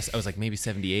was gonna guess. I was like maybe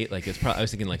 78. Like it's probably. I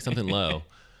was thinking like something low.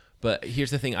 But here's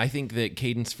the thing. I think that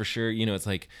cadence for sure. It's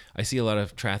like I see a lot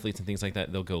of triathletes and things like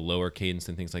that. They'll go lower cadence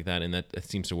and things like that, and that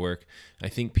seems to work. I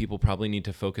think people probably need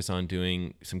to focus on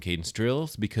doing some cadence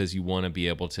drills, because you want to be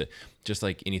able to, just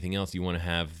like anything else, you want to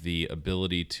have the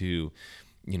ability to,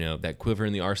 that quiver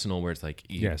in the arsenal where it's like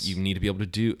you need to be able to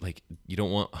do, like, you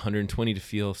don't want 120 to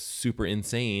feel super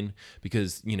insane,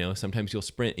 because sometimes you'll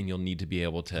sprint and you'll need to be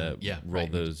able to roll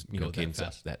those cadence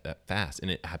that fast,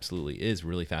 and it absolutely is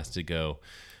really fast to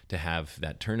have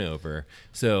that turnover.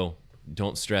 So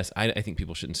don't stress. I think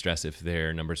people shouldn't stress if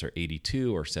their numbers are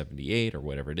 82 or 78 or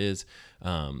whatever it is,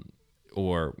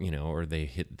 or they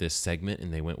hit this segment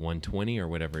and they went 120 or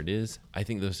whatever it is. I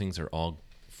think those things are all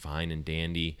fine and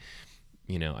dandy.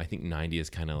 I think 90 is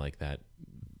kind of like that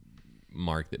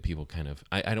mark that people kind of,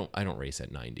 I don't race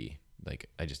at 90. Like,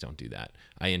 I just don't do that.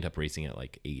 I end up racing at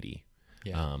like 80.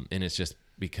 Yeah. And it's just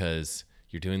because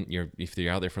if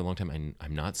you're out there for a long time,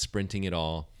 I'm not sprinting at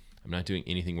all. I'm not doing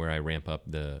anything where I ramp up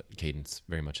the cadence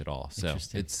very much at all. So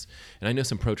and I know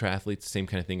some pro triathletes, same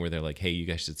kind of thing, where they're like, hey, you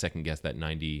guys should second guess that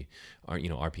 90,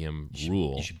 RPM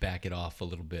rule. You should back it off a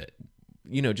little bit.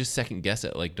 Just second guess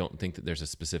it. Like, don't think that there's a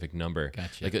specific number.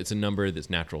 Gotcha. Like, it's a number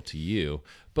that's natural to you,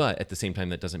 but at the same time,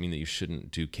 that doesn't mean that you shouldn't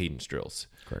do cadence drills.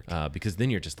 Correct. Because then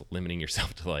you're just limiting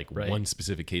yourself to like one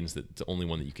specific cadence that's the only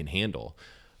one that you can handle.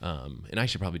 And I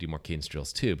should probably do more cadence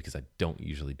drills too, because I don't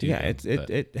usually do them.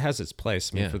 It has its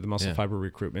place. I mean, for the muscle fiber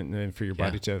recruitment and for your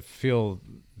body to feel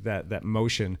that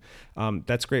motion,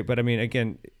 that's great. But I mean,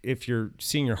 again, if you're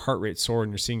seeing your heart rate soar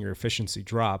and you're seeing your efficiency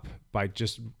drop by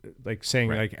just like saying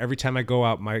like every time I go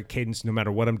out, my cadence, no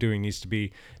matter what I'm doing, needs to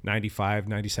be 95,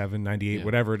 97, 98,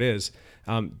 whatever it is,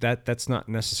 that's not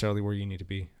necessarily where you need to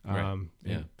be.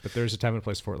 But there's a time and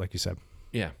place for it, like you said.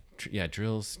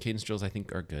 Drills, cadence drills, I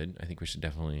think are good. I think we should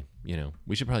definitely,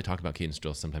 we should probably talk about cadence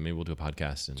drills sometime. Maybe we'll do a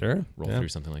podcast and roll through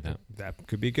something like that. That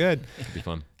could be good. Could be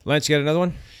fun. Lance, you got another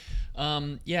one?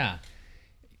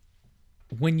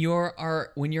 When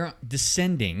you're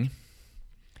descending,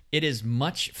 it is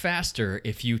much faster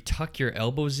if you tuck your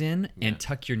elbows in and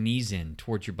tuck your knees in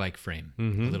towards your bike frame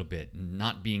a little bit,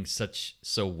 not being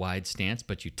so wide stance,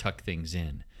 but you tuck things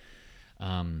in.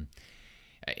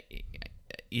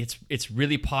 It's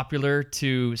really popular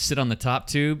to sit on the top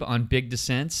tube on big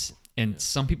descents, and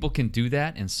some people can do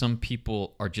that, and some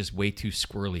people are just way too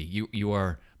squirrely. You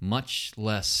are much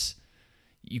less.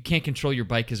 You can't control your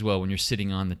bike as well when you're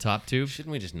sitting on the top tube.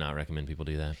 Shouldn't we just not recommend people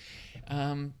do that?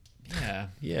 Yeah.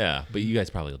 Yeah, but you guys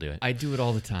probably will do it. I do it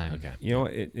all the time. Okay. You know,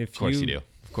 if Of course you do.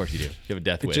 Of course you do. You have a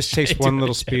death It wish. just takes one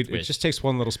little speed. It wish. just takes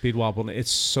one little speed wobble, and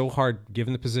it's so hard,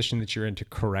 given the position that you're in, to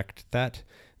correct that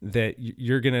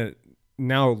you're gonna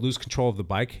now lose control of the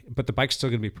bike, but the bike's still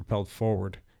gonna be propelled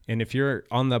forward. And if you're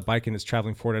on that bike and it's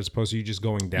traveling forward as opposed to you just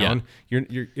going down, you're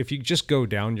if you just go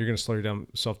down, you're gonna slow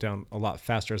yourself down a lot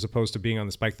faster, as opposed to being on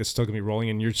this bike that's still gonna be rolling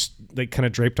and you're just like kind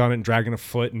of draped on it and dragging a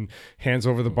foot and hands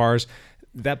over the bars.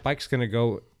 That bike's gonna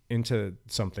go into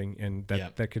something, and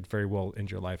that could very well end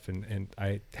your life. And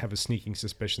I have a sneaking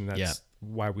suspicion that's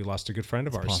why we lost a good friend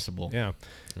of ours. Possible. Yeah.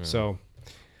 So,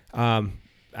 I'm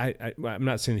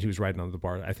not saying that he was riding on the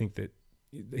bar. I think that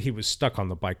he was stuck on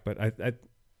the bike, but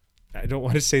I don't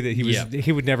want to say that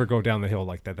he would never go down the hill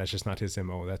like that. That's just not his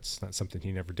MO. That's not something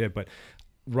he never did. But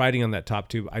riding on that top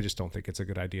tube, I just don't think it's a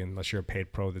good idea unless you're a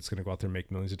paid pro that's going to go out there and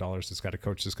make millions of dollars. That's got a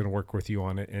coach that's going to work with you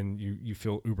on it, and you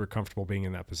feel uber comfortable being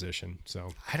in that position. So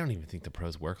I don't even think the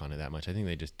pros work on it that much. I think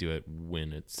they just do it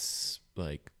when it's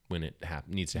like when it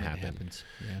needs to happen. happens.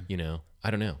 Yeah. You know,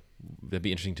 I don't know. That'd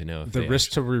be interesting to know. If the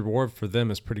risk to reward for them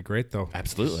is pretty great, though.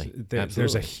 Absolutely.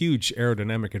 There's a huge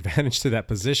aerodynamic advantage to that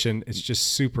position. It's just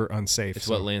super unsafe. It's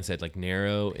what Lance said, like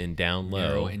narrow and down low.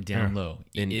 Narrow and down low.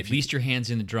 And at least your hand's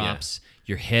in the drops.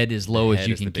 Your head as low as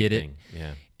you can get it.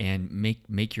 Yeah. And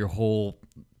make your whole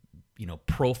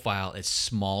profile as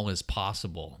small as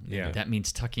possible. Yeah. That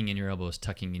means tucking in your elbows,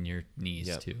 tucking in your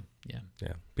knees too. Yeah.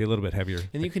 Yeah. Be a little bit heavier.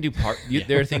 And you can do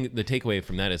the takeaway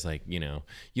from that is like, you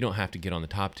don't have to get on the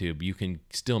top tube. You can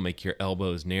still make your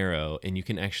elbows narrow, and you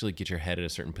can actually get your head at a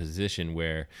certain position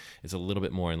where it's a little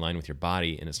bit more in line with your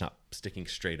body and it's not sticking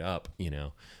straight up,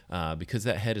 because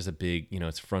that head is a big,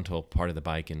 it's frontal part of the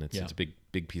bike, and it's a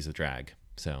big piece of drag.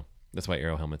 So that's why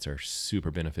aero helmets are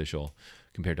super beneficial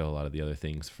compared to a lot of the other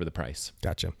things for the price.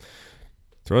 Gotcha.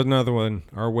 Throw another one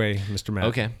our way, Mr. Matt.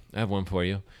 Okay, I have one for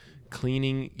you.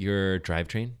 Cleaning your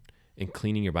drivetrain and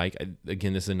cleaning your bike.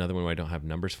 Again, this is another one where I don't have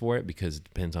numbers for it because it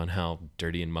depends on how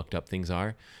dirty and mucked up things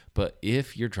are. But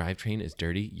if your drivetrain is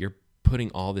dirty, you're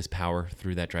putting all this power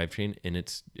through that drivetrain, and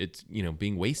it's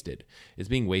being wasted. It's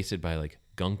being wasted by like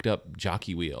gunked up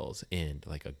jockey wheels and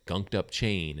like a gunked up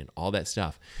chain and all that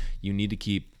stuff. You need to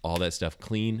keep all that stuff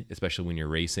clean, especially when you're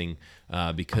racing,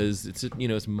 because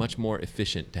it's much more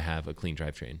efficient to have a clean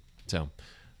drivetrain. So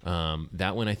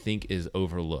that one I think is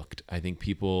overlooked. I think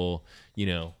people,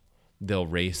 they'll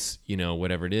race,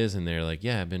 whatever it is, and they're like,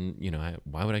 yeah, I've been,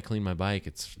 why would I clean my bike?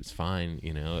 It's fine.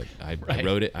 I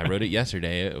rode it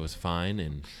yesterday. It was fine.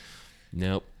 And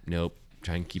nope.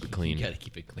 Try and keep it clean. You got to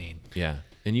keep it clean. Yeah.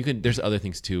 And there's other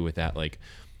things too with that. Like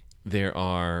there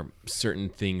are certain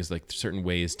things, like certain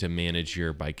ways to manage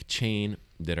your bike chain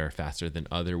that are faster than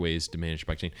other ways to manage your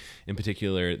bike chain. In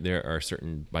particular, there are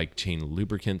certain bike chain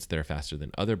lubricants that are faster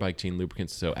than other bike chain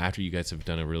lubricants. So after you guys have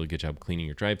done a really good job cleaning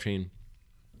your drivetrain,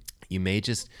 you may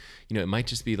just, it might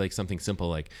just be like something simple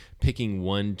like picking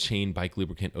one chain bike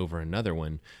lubricant over another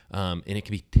one, and it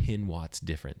can be 10 watts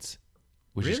difference,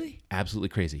 which is absolutely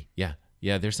crazy. Yeah.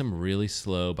 Yeah, there's some really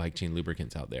slow bike chain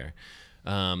lubricants out there.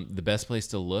 The best place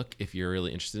to look if you're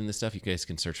really interested in this stuff, you guys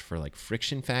can search for like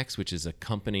Friction Facts, which is a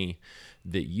company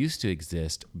that used to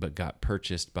exist but got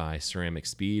purchased by Ceramic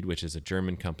Speed, which is a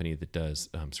German company that does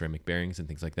ceramic bearings and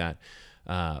things like that.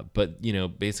 But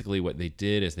basically what they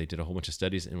did is they did a whole bunch of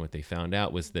studies, and what they found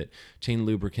out was that chain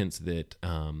lubricants that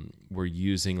were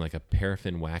using like a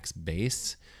paraffin wax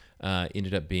base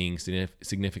ended up being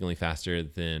significantly faster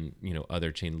than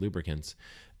other chain lubricants,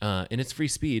 and it's free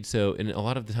speed. So, and a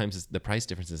lot of the times the price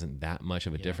difference isn't that much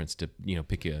of a difference to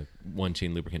pick one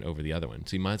chain lubricant over the other one.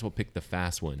 So you might as well pick the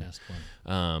fast one.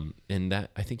 And that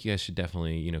I think you guys should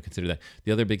definitely consider that.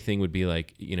 The other big thing would be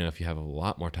like if you have a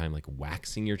lot more time, like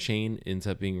waxing your chain ends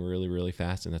up being really, really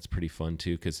fast, and that's pretty fun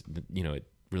too because it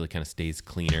really kind of stays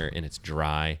cleaner and it's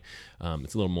dry.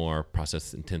 It's a little more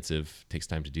process intensive, takes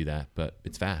time to do that, but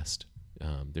it's fast.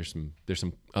 There's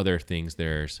some other things.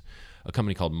 There's a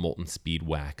company called Molten Speed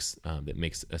Wax that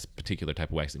makes a particular type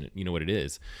of wax, and you know what it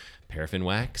is? Paraffin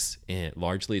wax, and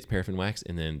largely it's paraffin wax,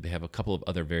 and then they have a couple of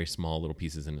other very small little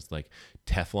pieces, and it's like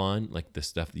Teflon, like the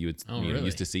stuff that you would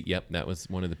used to see. Yep, that was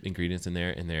one of the ingredients in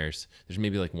there, and there's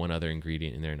maybe like one other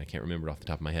ingredient in there, and I can't remember it off the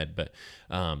top of my head, but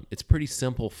it's a pretty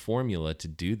simple formula to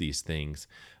do these things,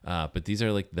 but these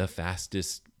are like the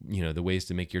fastest, the ways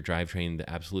to make your drivetrain the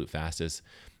absolute fastest.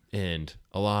 And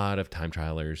a lot of time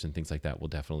trialers and things like that will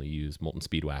definitely use Molten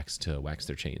Speed Wax to wax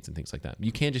their chains and things like that.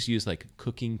 You can just use like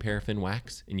cooking paraffin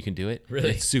wax, and you can do it.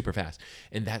 Really? It's super fast,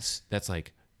 and that's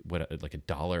like like $1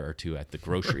 or $2 at the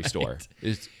grocery store.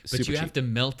 It's but you cheap. have to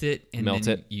melt it, and melt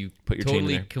then it. you put your chain in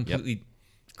there. completely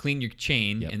clean your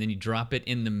chain, Yep. and then you drop it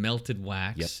in the melted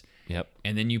wax. Yep.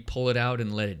 And then you pull it out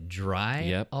and let it dry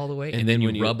Yep. all the way. And And, then then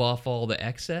when you you- rub off all the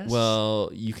excess.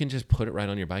 Well, you can just put it right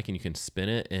on your bike and you can spin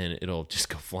it and it'll just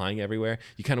go flying everywhere.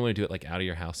 You kind of want to do it like out of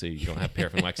your house so you don't have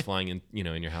paraffin wax flying in,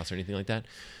 in your house or anything like that.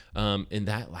 And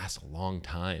that lasts a long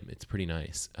time. It's pretty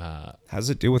nice. How does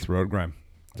it do with road grime?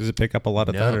 Does it pick up a lot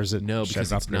of that, or is it no, shed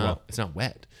because off it's pretty not well? it's not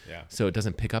wet. Yeah. So it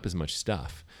doesn't pick up as much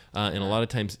stuff. And a lot of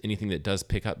times anything that does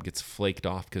pick up gets flaked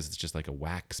off because it's just like a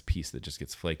wax piece that just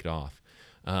gets flaked off.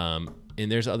 And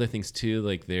there's other things too.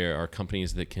 Like there are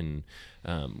companies that can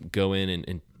go in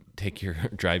and take your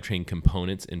drivetrain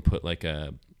components and put like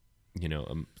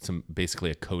some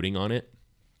basically a coating on it.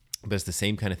 But it's the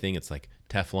same kind of thing. It's like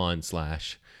Teflon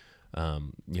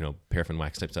 / paraffin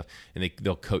wax type stuff, and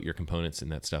they'll coat your components, and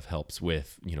that stuff helps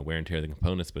with wear and tear of the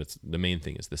components. But it's the main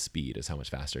thing is the speed, is how much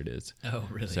faster it is. Oh,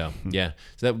 really? So yeah,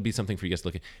 so that would be something for you guys to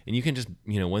look at. And you can just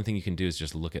one thing you can do is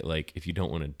just look at, like, if you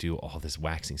don't want to do all this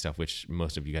waxing stuff, which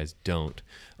most of you guys don't,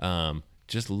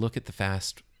 just look at the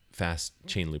fast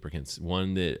chain lubricants.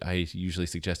 One that I usually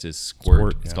suggest is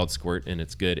Squirt. It's called Squirt, and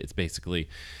it's good. It's basically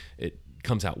it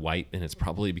comes out white, and it's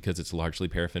probably because it's largely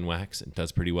paraffin wax. It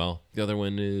does pretty well. The other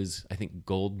one is, I think,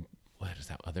 Gold. What is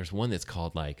that? There's one that's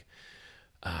called like,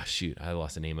 I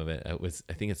lost the name of it.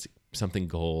 I think it's something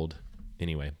Gold.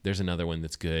 Anyway, there's another one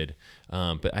that's good,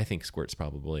 but I think Squirt's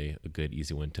probably a good,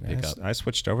 easy one to pick up. I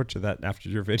switched over to that after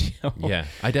your video. Yeah,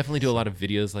 I definitely do a lot of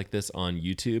videos like this on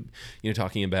YouTube,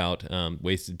 talking about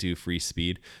ways to do free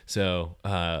speed. So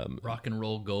Rock and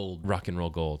Roll Gold. Rock and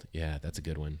Roll Gold. Yeah, that's a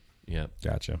good one. Yeah.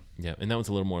 Gotcha. Yeah, and that one's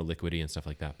a little more liquidy and stuff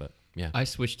like that, but yeah. I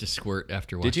switched to Squirt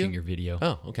after Did you? watching your video.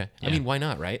 Oh, okay. Yeah. I mean, why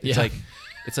not, right? Yeah.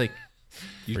 It's like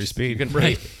Free speed.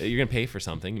 You're gonna pay for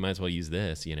something. You might as well use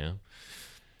this,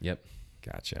 Yep.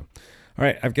 Gotcha. All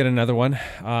right, I've got another one.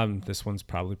 This one's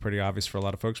probably pretty obvious for a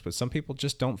lot of folks, but some people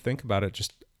just don't think about it.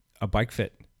 Just a bike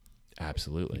fit.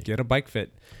 Absolutely. Get a bike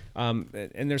fit.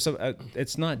 And there's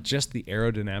it's not just the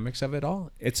aerodynamics of it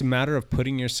all. It's a matter of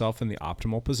putting yourself in the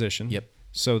optimal position. Yep.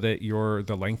 So that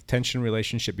the length tension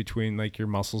relationship between like your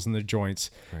muscles and the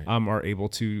joints are able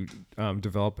to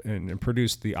develop and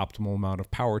produce the optimal amount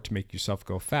of power to make yourself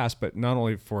go fast, but not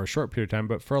only for a short period of time,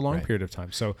 but for a long period of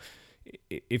time. So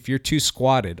if you're too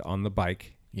squatted on the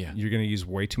bike, you're going to use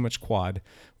way too much quad,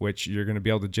 which you're going to be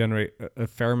able to generate a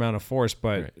fair amount of force,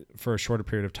 but for a shorter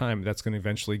period of time, that's going to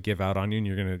eventually give out on you, and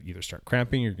you're going to either start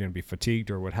cramping, you're going to be fatigued,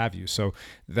 or what have you. So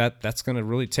that's going to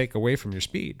really take away from your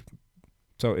speed.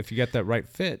 So if you get that right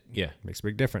fit, it makes a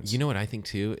big difference. You know what I think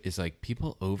too is, like,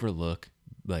 people overlook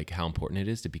like how important it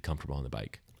is to be comfortable on the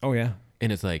bike. Oh yeah.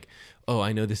 And it's like, oh,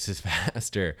 I know this is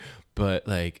faster, but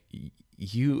like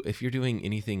if you're doing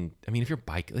anything, I mean, if you're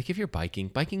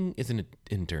biking is an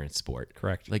endurance sport.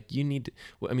 Correct. Like you need to,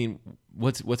 I mean,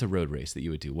 what's a road race that you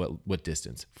would do? What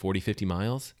distance? 40, 50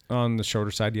 miles? On the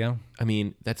shorter side, yeah. I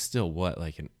mean, that's still what,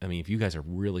 like, if you guys are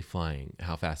really flying,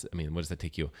 how fast, what does that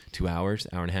take you? 2 hours,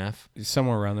 hour and a half?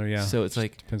 Somewhere around there, yeah. So it's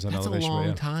like, depends on that's elevation, a long but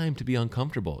yeah. time to be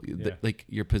uncomfortable. Yeah. Like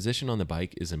your position on the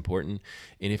bike is important.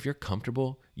 And if you're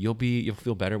comfortable, you'll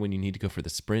feel better when you need to go for the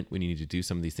sprint, when you need to do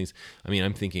some of these things. I mean,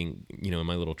 I'm thinking, in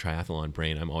my little triathlon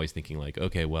brain, I'm always thinking like,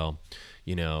 okay, well,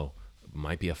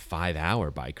 might be a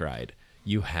 5-hour bike ride.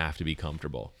 You have to be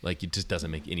comfortable. Like, it just doesn't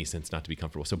make any sense not to be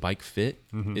comfortable. So bike fit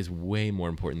is way more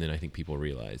important than I think people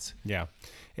realize. Yeah.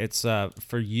 It's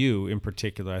for you in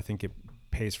particular, I think it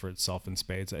pays for itself in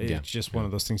spades. It's just one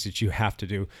of those things that you have to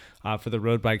do. For the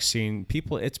road bike scene,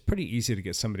 it's pretty easy to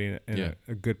get somebody in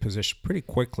a good position pretty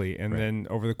quickly. And then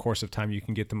over the course of time, you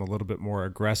can get them a little bit more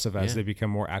aggressive as they become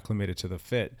more acclimated to the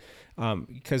fit.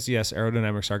 Because yes,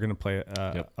 aerodynamics are going to play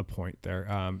a point there.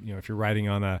 If you're riding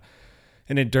on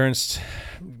an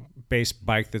endurance-based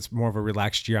bike that's more of a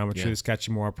relaxed geometry that's got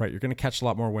you more upright, you're going to catch a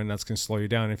lot more wind. That's going to slow you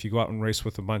down. If you go out and race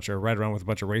with ride around with a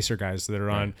bunch of racer guys that are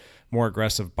on more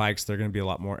aggressive bikes, they're going to be a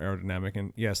lot more aerodynamic.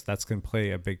 And yes, that's going to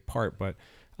play a big part. But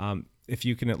if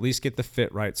you can at least get the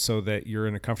fit right so that you're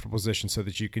in a comfortable position so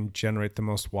that you can generate the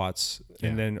most watts,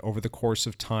 and then over the course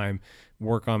of time,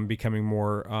 work on becoming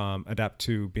more adapt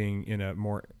to being in a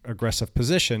more aggressive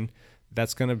position,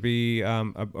 that's going to be a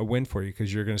win for you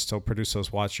because you're going to still produce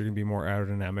those watts. You're going to be more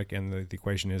aerodynamic, and the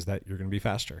equation is that you're going to be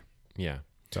faster. Yeah.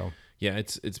 So yeah,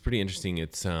 it's pretty interesting.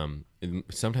 It's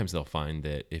sometimes they'll find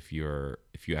that if you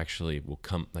actually will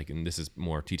come, like, and this is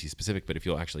more TT specific, but if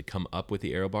you'll actually come up with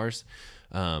the aero bars,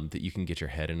 that you can get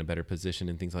your head in a better position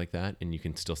and things like that, and you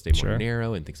can still stay more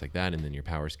narrow and things like that, and then your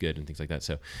power's good and things like that.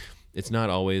 So it's not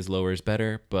always lower is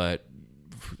better, but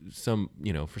for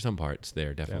some parts,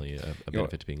 they're definitely a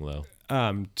benefit to being low.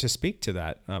 To speak to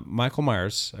that, Michael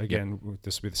Myers, again,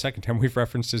 this will be the second time we've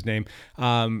referenced his name.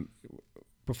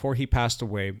 before he passed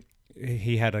away,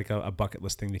 he had like a bucket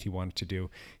list thing that he wanted to do.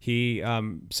 He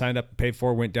signed up, paid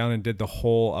for, went down and did the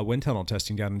whole wind tunnel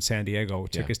testing down in San Diego.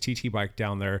 Took his TT bike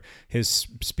down there, his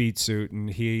speed suit, and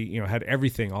he had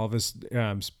everything, all of his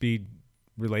speed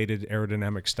related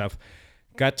aerodynamic stuff.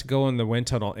 Got to go in the wind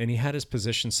tunnel, and he had his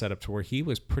position set up to where he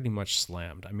was pretty much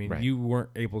slammed. I mean, you weren't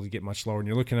able to get much lower, and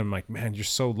you're looking at him like, man, you're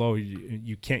so low,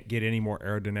 you can't get any more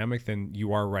aerodynamic than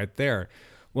you are right there.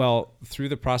 Well, through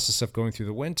the process of going through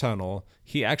the wind tunnel,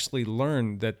 he actually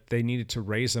learned that they needed to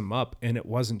raise him up, and it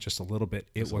wasn't just a little bit,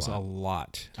 it was a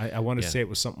lot. I want to say it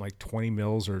was something like 20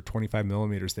 mils or 25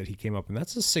 millimeters that he came up, and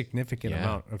that's a significant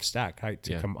amount of stack height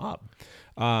to come up.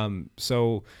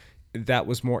 So that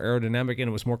was more aerodynamic, and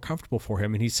it was more comfortable for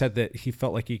him, and he said that he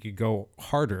felt like he could go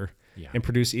harder and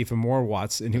produce even more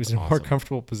watts, and he was in a more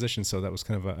comfortable position, so that was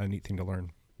kind of a neat thing to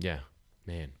learn. Yeah,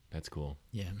 man, that's cool.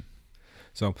 Yeah.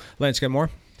 So, Lance, got more?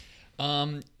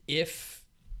 If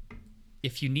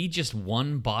you need just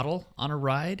one bottle on a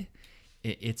ride,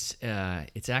 it's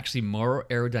actually more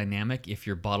aerodynamic if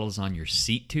your bottle's on your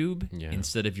seat tube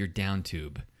instead of your down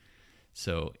tube.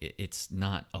 So it's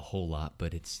not a whole lot,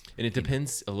 but it's... And it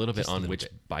depends a little bit on which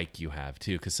bike you have,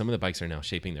 too, because some of the bikes are now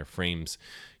shaping their frames,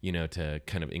 to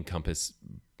kind of encompass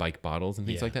bike bottles and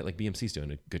things like that. Like BMC's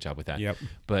doing a good job with that. Yep.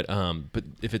 But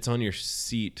if it's on your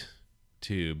seat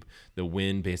tube, the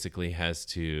wind basically has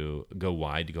to go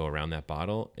wide to go around that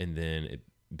bottle, and then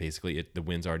the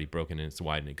wind's already broken and it's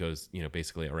wide, and it goes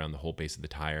basically around the whole base of the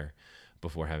tire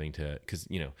before having to, because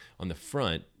on the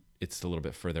front it's a little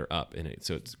bit further up, and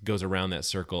so it goes around that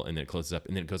circle and then it closes up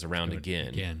and then it goes around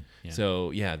again.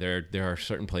 So there are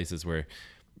certain places where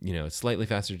it's slightly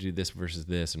faster to do this versus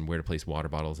this, and where to place water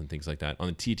bottles and things like that. On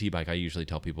the TT bike, I usually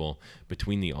tell people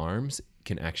between the arms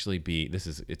can actually be,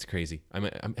 it's crazy. Have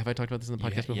I talked about this in the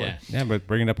podcast before? Yeah, but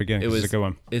bring it up again. It's a good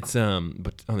one. It's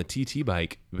but on the TT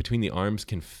bike, between the arms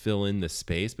can fill in the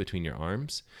space between your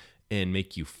arms and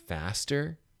make you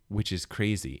faster, which is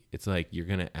crazy. It's like you're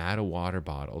gonna add a water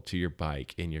bottle to your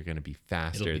bike and you're gonna be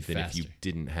faster than if you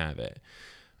didn't have it.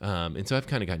 And so I've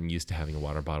kind of gotten used to having a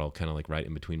water bottle kind of like right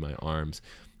in between my arms.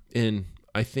 And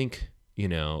I think,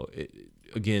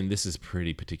 again, this is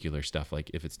pretty particular stuff. Like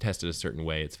if it's tested a certain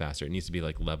way, it's faster. It needs to be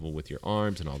like level with your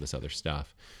arms and all this other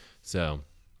stuff. So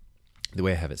the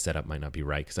way I have it set up might not be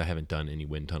right, because I haven't done any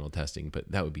wind tunnel testing,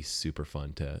 but that would be super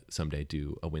fun to someday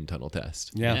do a wind tunnel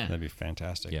test. Yeah. That'd be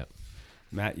fantastic. Yeah.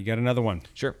 Matt, you got another one?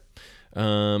 Sure.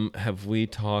 Have we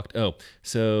talked? I'll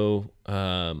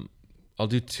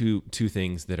do two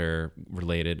things that are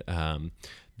related.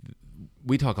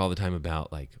 We talk all the time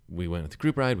about, like, we went with the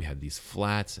group ride, we had these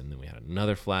flats, and then we had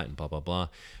another flat, and blah, blah, blah.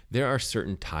 There are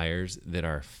certain tires that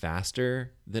are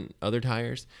faster than other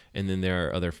tires, and then there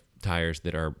are other tires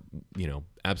that are,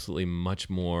 absolutely much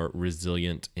more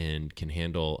resilient and can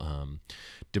handle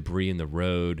debris in the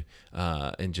road,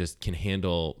 and just can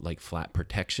handle, like, flat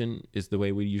protection is the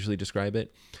way we usually describe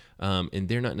it. And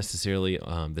they're not necessarily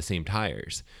the same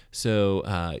tires.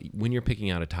 So when you're picking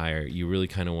out a tire, you really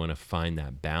kind of want to find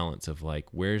that balance of, like,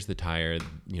 where's the tire,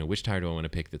 which tire do I want to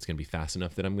pick that's going to be fast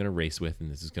enough that I'm going to race with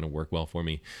and this is going to work well for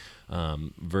me,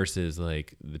 versus,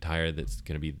 like, the tire that's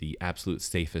going to be the absolute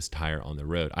safest tire on the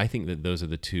road. I think that those are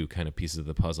the two kind of pieces of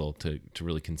the puzzle to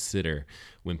really consider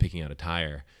when picking out a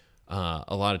tire.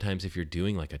 A lot of times if you're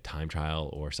doing like a time trial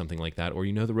or something like that, or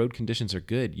the road conditions are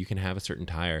good, you can have a certain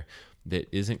tire that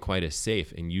isn't quite as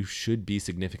safe, and you should be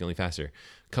significantly faster.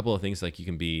 A couple of things, like you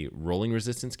can be rolling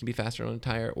resistance can be faster on a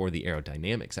tire, or the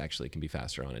aerodynamics actually can be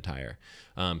faster on a tire.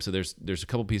 So there's a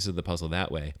couple pieces of the puzzle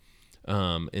that way.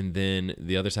 And then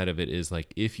the other side of it is,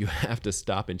 like, if you have to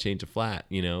stop and change a flat,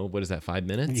 what is that, 5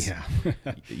 minutes?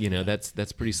 Yeah.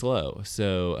 That's pretty slow.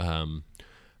 So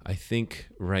I think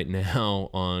right now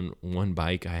on one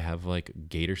bike, I have like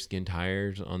gator skin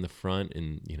tires on the front,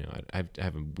 and I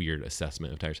have a weird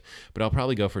assessment of tires, but I'll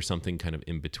probably go for something kind of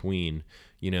in between,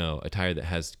 a tire that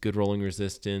has good rolling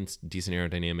resistance, decent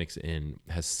aerodynamics, and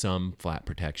has some flat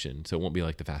protection. So it won't be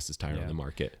like the fastest tire on the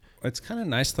market. It's kind of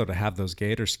nice, though, to have those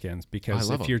gator skins, because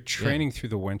if you're training through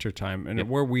the wintertime, and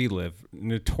where we live,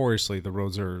 notoriously, the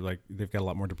roads are like, they've got a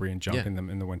lot more debris and junk in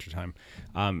them in the wintertime.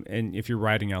 And if you're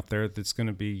riding out there, that's going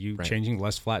to be you changing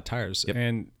less flat tires.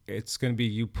 And it's going to be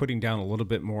you putting down a little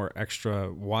bit more extra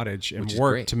wattage and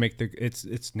work to make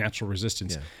its natural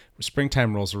resistance.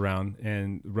 Springtime rolls around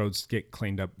and roads get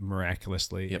cleaned up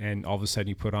miraculously. And all of a sudden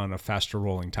you put on a faster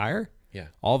rolling tire.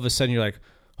 All of a sudden you're like,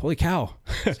 holy cow,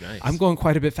 nice. I'm going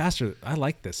quite a bit faster. I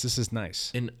like this. This is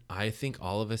nice. And I think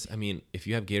all of us, I mean, if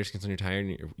you have gator skins on your tire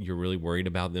and you're really worried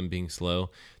about them being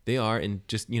slow, they are. And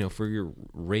just, for your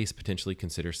race, potentially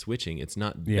consider switching. It's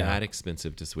not that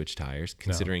expensive to switch tires,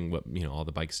 considering what, all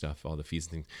the bike stuff, all the fees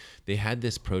and things. They had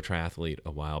this pro triathlete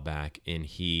a while back, and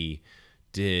he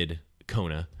did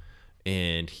Kona,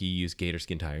 and he used gator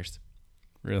skin tires.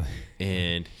 Really?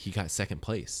 And he got second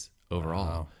place overall.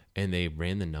 Wow. And they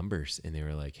ran the numbers, and they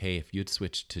were like, hey, if you had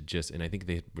switched to and I think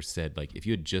they were said, like, if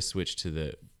you had just switched to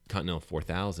the Continental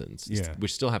 4000s,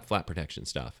 which still have flat protection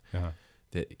stuff,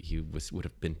 that he would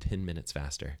have been 10 minutes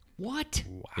faster. What?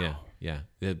 Wow. Yeah.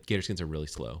 The gator skins are really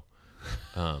slow.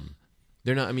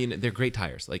 They're not, they're great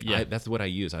tires. Like, that's what I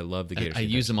use. I love the gator skins. I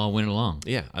use them all winter long.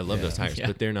 Yeah, I love those tires,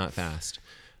 but they're not fast.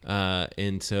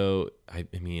 And so, I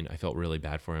felt really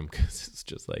bad for him, because it's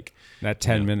just like... That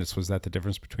 10 minutes, was that the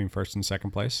difference between first and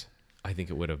second place? I think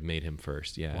it would have made him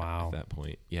first, Wow. at that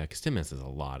point. Yeah, because 10 minutes is a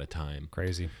lot of time.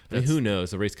 Crazy. Who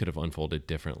knows? The race could have unfolded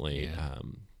differently.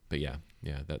 But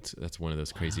that's one of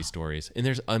those crazy stories. And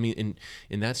there's, and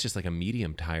that's just like a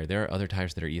medium tire. There are other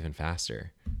tires that are even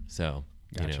faster. So,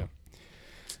 Gotcha.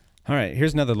 All right,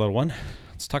 here's another little one.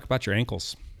 Let's talk about your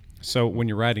ankles. So when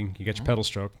you're riding, you get your pedal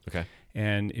stroke. Okay.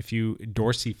 And if you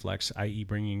dorsiflex, i.e.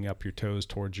 bringing up your toes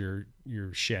towards your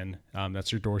shin,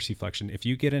 that's your dorsiflexion. If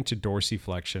you get into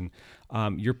dorsiflexion,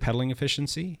 your pedaling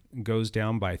efficiency goes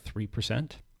down by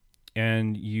 3%,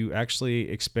 and you actually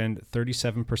expend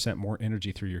 37% more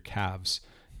energy through your calves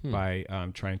by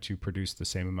trying to produce the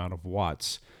same amount of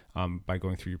watts by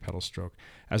going through your pedal stroke,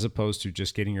 as opposed to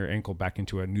just getting your ankle back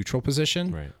into a neutral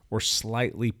position or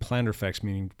slightly plantar flex,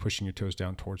 meaning pushing your toes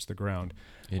down towards the ground.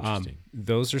 Interesting.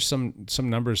 Those are some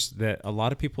numbers that a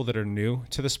lot of people that are new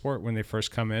to the sport, when they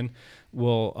first come in,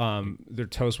 will their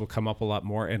toes will come up a lot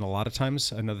more. And a lot of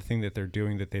times, another thing that they're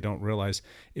doing that they don't realize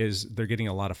is they're getting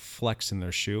a lot of flex in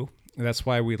their shoe. And that's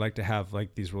why we like to have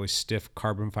like these really stiff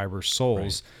carbon fiber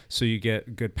soles, so you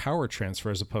get good power transfer,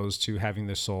 as opposed to having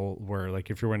the sole where, like,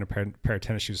 if you're wearing a pair of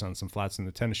tennis shoes on some flats and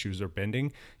the tennis shoes are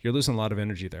bending, you're losing a lot of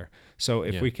energy there. So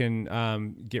if we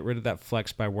can get rid of that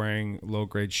flex by wearing low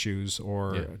grade shoes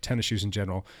or tennis shoes in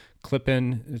general, clip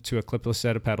in to a clipless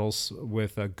set of pedals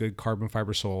with a good carbon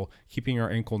fiber sole, keeping our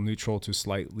ankle neutral to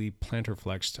slightly plantar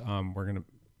flexed, we're going to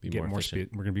get more speed.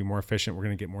 We're going to be more efficient. We're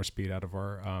going to get more speed out of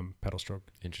our pedal stroke.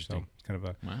 Interesting. So kind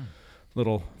of a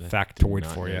little factoid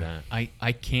for you.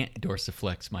 I can't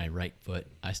dorsiflex my right foot.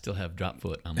 I still have drop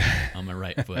foot on my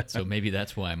right foot. So maybe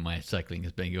that's why my cycling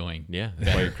has been going. Yeah,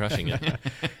 that's why you're crushing it.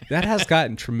 That has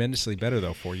gotten tremendously better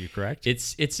though for you, correct?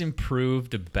 It's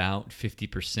improved about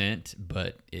 50%,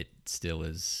 but it still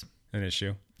is an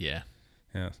issue. Yeah.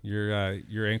 Yeah,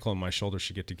 your ankle and my shoulder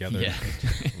should get together. Yeah.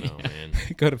 Oh man.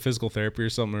 Go to physical therapy or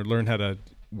something, or learn how to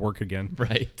work again.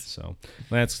 Right. So,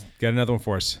 Lance, get another one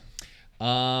for us.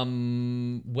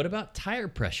 What about tire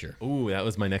pressure? Ooh, that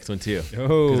was my next one too.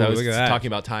 Oh, because I was look at that. talking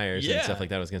about tires and stuff like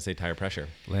that. I was going to say tire pressure.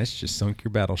 Lance just sunk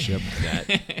your battleship.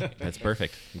 That's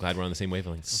perfect. I'm glad we're on the same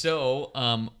wavelength. So,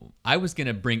 I was going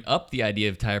to bring up the idea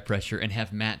of tire pressure and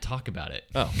have Matt talk about it.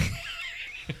 Oh.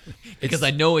 Because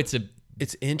I know it's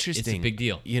interesting. It's a big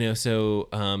deal. So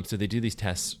they do these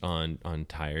tests on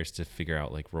tires to figure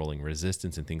out like rolling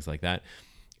resistance and things like that.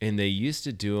 And they used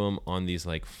to do them on these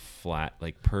like flat,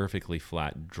 like perfectly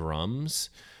flat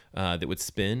drums that would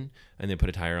spin, and they put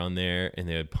a tire on there and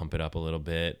they would pump it up a little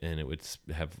bit, and it would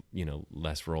have,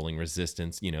 less rolling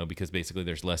resistance, because basically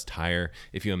there's less tire.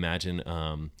 If you imagine,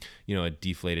 a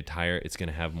deflated tire, it's going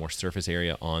to have more surface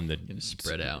area on the... It's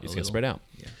spread out. It's going to spread out.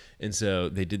 Yeah. And so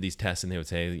they did these tests, and they would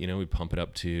say, we pump it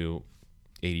up to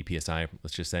 80 PSI,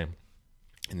 let's just say.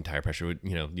 And the tire pressure would,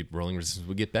 the rolling resistance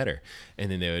would get better.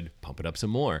 And then they would pump it up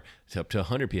some more, up to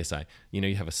 100 PSI.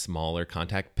 You have a smaller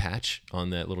contact patch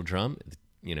on that little drum.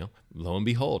 Lo and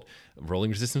behold,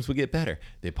 rolling resistance would get better.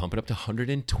 They pump it up to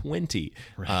 120.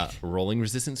 Right. Rolling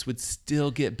resistance would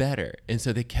still get better. And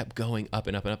so they kept going up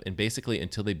and up and up. And basically,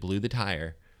 until they blew the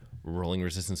tire, rolling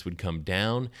resistance would come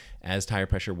down as tire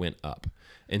pressure went up.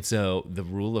 And so the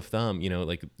rule of thumb,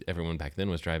 like everyone back then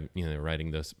was driving, they're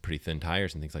riding those pretty thin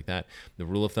tires and things like that. The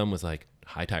rule of thumb was like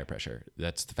high tire pressure.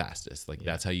 That's the fastest. Like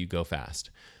that's how you go fast.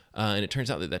 And it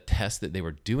turns out that the test that they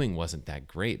were doing wasn't that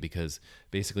great, because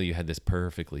basically you had this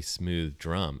perfectly smooth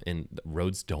drum, and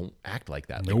roads don't act like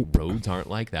that. Nope. Like roads aren't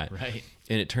like that. Right.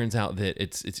 And it turns out that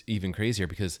it's even crazier,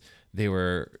 because they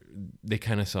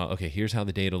kind of saw, okay, here's how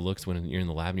the data looks when you're in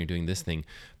the lab and you're doing this thing,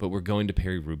 but we're going to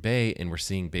Paris-Roubaix and we're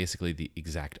seeing basically the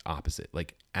exact opposite,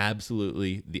 like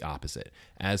absolutely the opposite.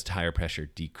 As tire pressure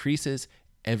decreases,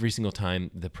 every single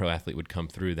time the pro athlete would come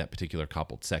through that particular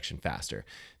cobbled section faster.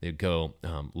 They'd go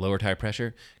lower tire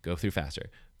pressure, go through faster.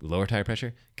 Lower tire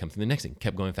pressure, come through the next thing,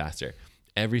 kept going faster.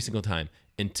 Every single time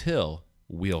until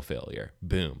wheel failure.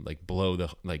 Boom, like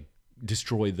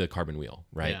destroy the carbon wheel,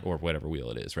 right? Yeah. Or whatever wheel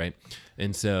it is, right?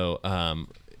 And so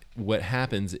what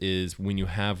happens is when you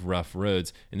have rough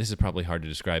roads, and this is probably hard to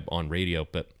describe on radio,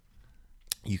 but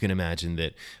you can imagine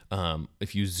that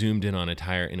if you zoomed in on a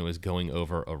tire and it was going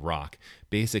over a rock,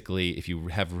 basically if you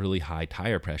have really high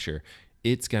tire pressure,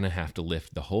 it's going to have to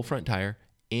lift the whole front tire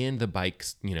and the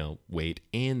bike's, weight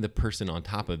and the person on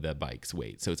top of the bike's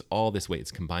weight. So it's all this weight,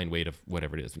 it's combined weight of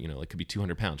whatever it is, it could be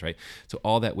 200 pounds, right? So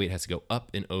all that weight has to go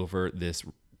up and over this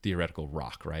theoretical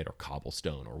rock, right? Or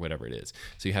cobblestone or whatever it is.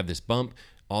 So you have this bump,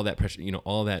 all that pressure,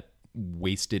 all that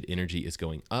wasted energy is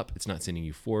going up. It's not sending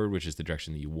you forward, which is the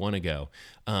direction that you want to go.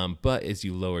 But as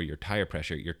you lower your tire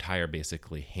pressure, your tire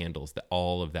basically handles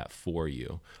all of that for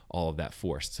you, all of that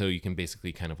force. So you can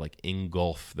basically kind of like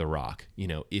engulf the rock,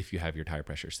 if you have your tire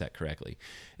pressure set correctly.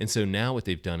 And so now what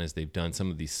they've done is they've done some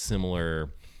of these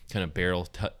similar kind of barrel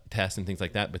tests and things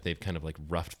like that, but they've kind of like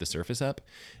roughed the surface up.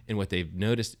 And what they've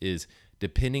noticed is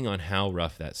depending on how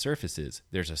rough that surface is,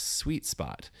 there's a sweet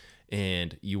spot.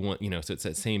 And you want, so it's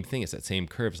that same thing. It's that same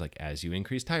curve. It's like as you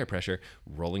increase tire pressure,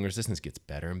 rolling resistance gets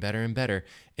better and better and better.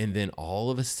 And then all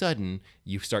of a sudden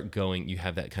you start going, you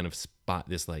have that kind of spot,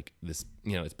 this,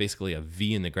 it's basically a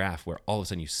V in the graph where all of a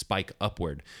sudden you spike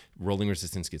upward. Rolling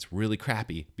resistance gets really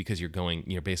crappy because you're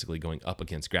basically going up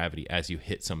against gravity as you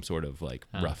hit some sort of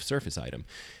rough surface item.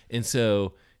 And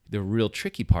so the real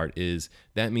tricky part is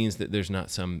that means that there's not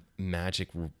some magic,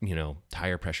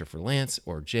 tire pressure for Lance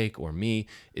or Jake or me.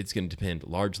 It's going to depend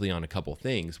largely on a couple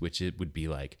things, which it would be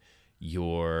like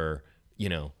your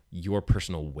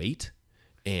personal weight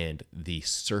and the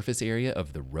surface area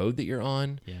of the road that you're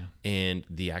on, and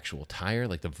the actual tire,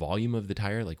 like the volume of the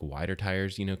tire. Like wider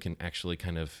tires, can actually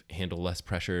kind of handle less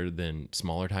pressure than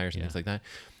smaller tires and things like that.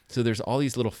 So there's all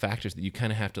these little factors that you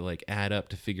kind of have to add up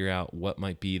to figure out what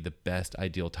might be the best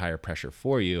ideal tire pressure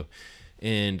for you.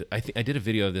 And I did a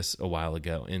video of this a while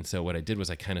ago. And so what I did was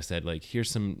I kind of said, here's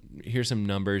some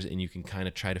numbers and you can kind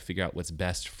of try to figure out what's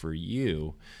best for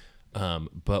you.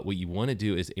 But what you want to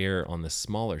do is err on the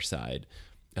smaller side.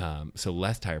 So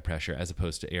less tire pressure as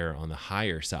opposed to err on the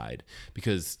higher side,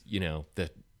 because,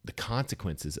 the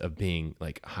consequences of being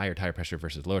higher tire pressure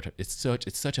versus lower tire, it's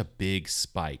such a big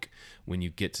spike when you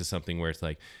get to something where it's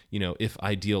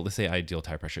let's say ideal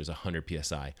tire pressure is 100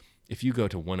 PSI. If you go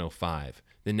to 105,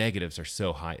 the negatives are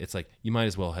so high. It's you might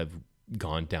as well have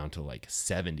gone down to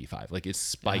 75. It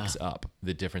spikes up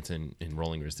the difference in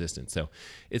rolling resistance. So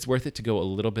it's worth it to go a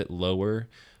little bit lower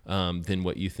than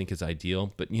what you think is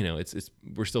ideal. But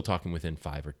we're still talking within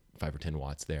 5 or 10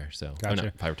 watts there. So Gotcha.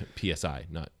 Not 5 or 10 PSI,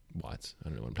 not watts. I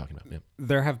don't know what I'm talking about. Yeah.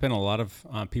 There have been a lot of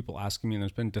people asking me, and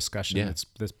there's been discussion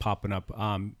that's popping up,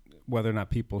 whether or not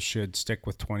people should stick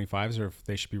with 25s or if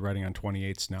they should be riding on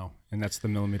 28s now. And that's the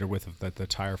millimeter width of the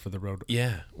tire for the road.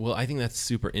 Yeah. Well, I think that's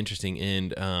super interesting.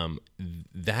 And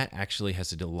that actually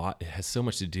has it has so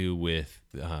much to do with,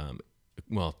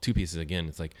 two pieces. Again,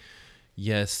 it's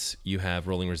yes, you have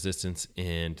rolling resistance,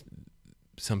 and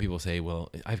some people say,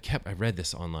 well, I read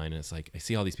this online, and it's I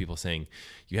see all these people saying,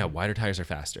 wider tires are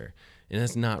faster. And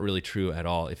that's not really true at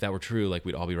all. If that were true,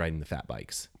 we'd all be riding the fat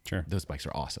bikes. Sure. Those bikes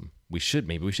are awesome.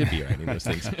 Maybe we should be riding those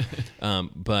things.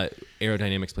 But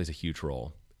aerodynamics plays a huge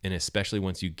role. And especially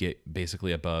once you get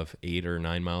basically above 8 or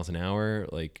 9 miles an hour,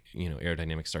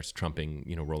 aerodynamics starts trumping,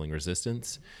 rolling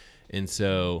resistance. And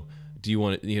so do you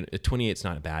want to, a 28 is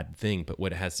not a bad thing, but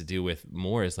what it has to do with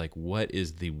more is what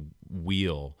is the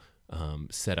wheel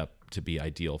set up to be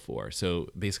ideal for. So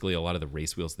basically a lot of the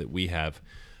race wheels that we have,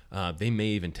 they may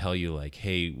even tell you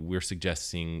hey, we're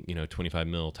suggesting 25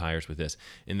 mil tires with this,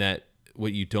 and that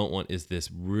what you don't want is this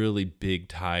really big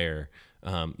tire.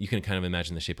 You can kind of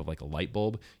imagine the shape of a light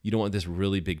bulb. You don't want this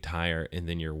really big tire and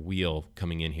then your wheel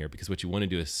coming in here, because what you want to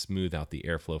do is smooth out the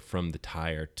airflow from the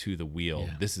tire to the wheel.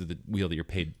 Yeah. This is the wheel that you're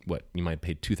paid, you might have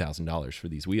paid $2,000 for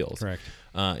these wheels. Correct.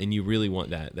 And you really want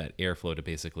that airflow to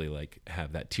basically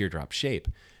have that teardrop shape.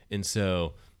 And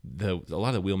so a lot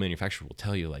of the wheel manufacturers will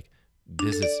tell you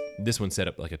this one's set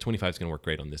up a 25 is going to work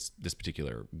great on this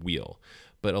particular wheel.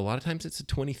 But a lot of times it's a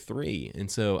 23.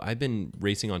 And so I've been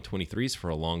racing on 23s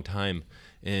for a long time.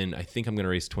 And I think I'm going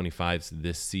to race 25s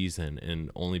this season.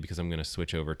 And only because I'm going to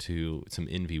switch over to some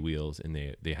Envy wheels, and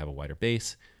they have a wider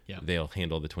base. Yeah. They'll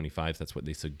handle the 25s. That's what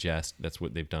they suggest. That's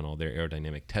what they've done all their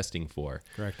aerodynamic testing for.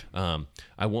 Correct.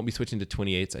 I won't be switching to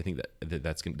 28s. I think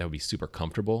that would be super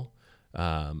comfortable.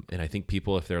 And I think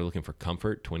people, if they're looking for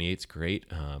comfort, 28's great.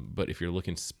 But if you're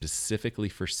looking specifically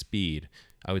for speed,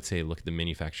 I would say look at the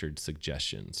manufactured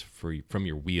suggestions from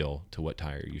your wheel to what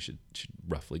tire you should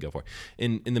roughly go for.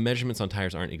 And the measurements on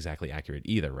tires aren't exactly accurate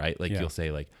either, right? Like you'll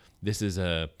say like this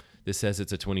says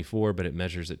it's a 24, but it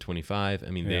measures at 25. I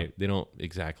mean, they don't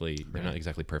exactly, they're not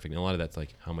exactly perfect. And a lot of that's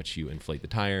like how much you inflate the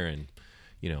tire and,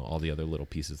 you know, all the other little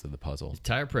pieces of the puzzle.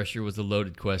 Tire pressure was a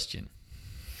loaded question.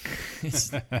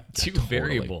 It's too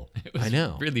variable. It was I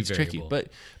know. Really it's variable. tricky.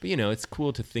 But you know, it's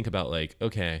cool to think about like,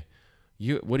 okay,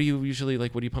 what do you usually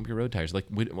like? What do you pump your road tires? Like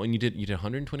when you did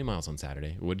 120 miles on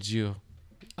Saturday. What did you?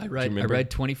 I ride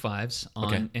 25s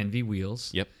on NV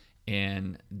wheels. Yep.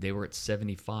 And they were at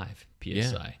 75 psi.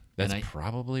 Yeah, that's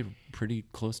probably pretty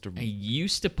close to. I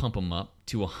used to pump them up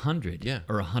to 100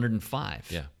 or 105.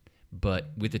 Yeah.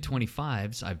 But with the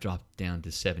 25s, I've dropped down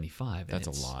to 75. That's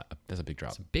a lot. That's a big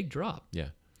drop. It's a big drop. Yeah.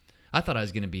 I thought I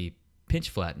was going to be pinch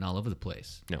flat and all over the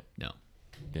place. No.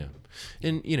 Yeah.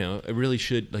 And, you know, it really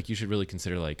should, like, you should really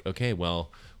consider, like, okay,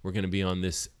 well, we're going to be on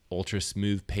this ultra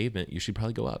smooth pavement. You should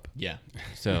probably go up. Yeah.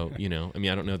 So, you know, I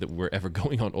mean, I don't know that we're ever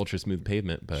going on ultra smooth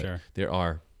pavement, but there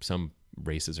are some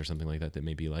races or something like that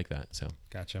may be like that. So,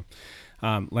 gotcha.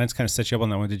 Lance kind of set you up on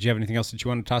that one. Did you have anything else that you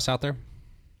want to toss out there?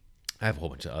 I have a whole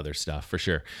bunch of other stuff for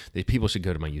sure. People should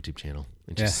go to my YouTube channel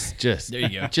and just there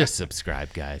you go. Just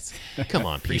subscribe, guys. Come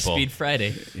on, Free people. Speed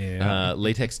Friday. Yeah.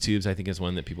 Latex tubes, I think, is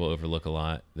one that people overlook a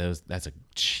lot. That's a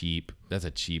cheap,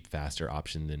 faster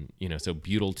option than, you know. So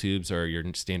butyl tubes are your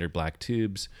standard black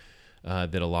tubes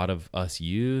that a lot of us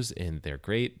use, and they're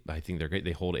great. I think they're great.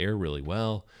 They hold air really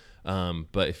well.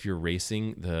 But if you're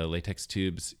racing, the latex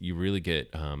tubes, you really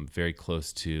get very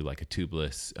close to like a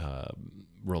tubeless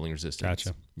rolling resistance.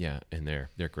 Gotcha. Yeah, and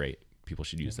they're great. People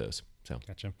should use those. So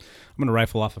gotcha. I'm going to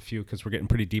rifle off a few because we're getting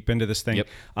pretty deep into this thing.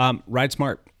 Yep. Ride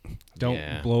smart.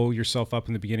 Don't blow yourself up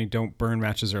in the beginning. Don't burn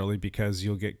matches early because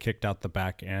you'll get kicked out the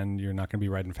back and you're not going to be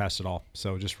riding fast at all.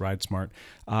 So just ride smart.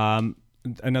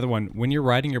 Another one, when you're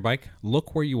riding your bike,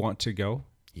 look where you want to go.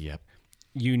 Yep.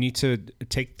 You need to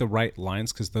take the right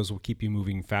lines because those will keep you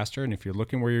moving faster. And if you're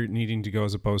looking where you're needing to go,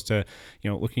 as opposed to, you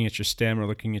know, looking at your stem or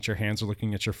looking at your hands or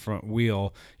looking at your front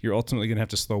wheel, you're ultimately going to have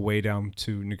to slow way down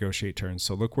to negotiate turns.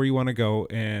 So look where you want to go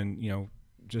and, you know,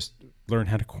 just learn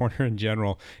how to corner in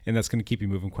general. And that's going to keep you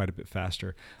moving quite a bit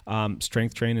faster.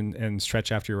 Strength train and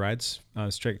stretch after your rides.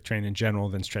 Strength train in general,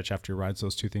 then stretch after your rides.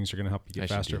 Those two things are going to help you get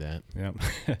faster. I should do that.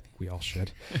 Yeah, we all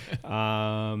should.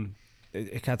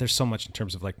 God, there's so much in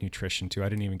terms of like nutrition too. I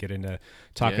didn't even get into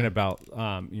talking about,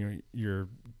 you know, you're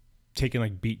taking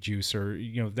like beet juice or,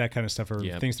 you know, that kind of stuff, or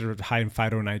things that are high in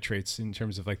phytonitrates in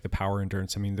terms of like the power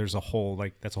endurance. I mean, there's that's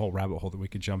a whole rabbit hole that we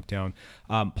could jump down.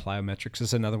 Plyometrics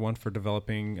is another one for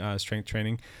developing strength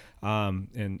training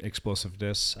and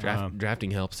explosiveness.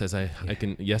 Drafting helps.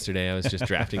 Yesterday I was just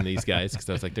drafting these guys because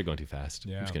I was like, they're going too fast.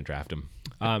 I'm just going to draft them.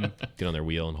 Get on their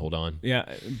wheel and hold on.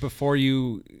 Yeah. Before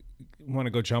you want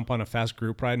to go jump on a fast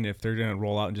group ride, and if they're going to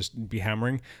roll out and just be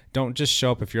hammering, don't just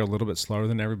show up if you're a little bit slower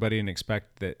than everybody and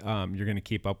expect that you're going to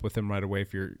keep up with them right away.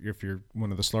 If you're one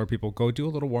of the slower people, go do a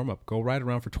little warm up, go ride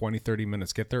around for 20-30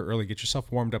 minutes, get there early, get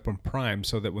yourself warmed up and primed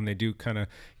so that when they do kind of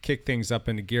kick things up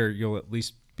into gear, you'll at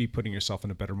least be putting yourself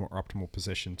in a better, more optimal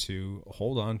position to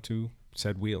hold on to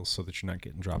said wheels so that you're not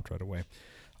getting dropped right away.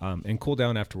 And cool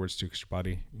down afterwards too, because your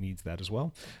body needs that as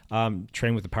well.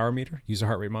 Train with the power meter. Use a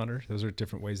heart rate monitor. Those are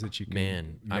different ways that you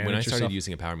can. When I started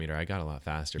using a power meter, I got a lot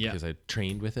faster because I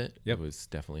trained with it. It was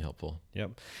definitely helpful.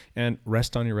 Yep. And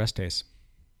rest on your rest days.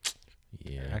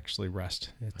 Yeah. Actually rest.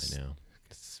 I know.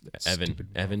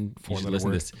 Evan,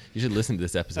 you should listen to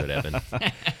this episode, Evan.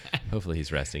 Hopefully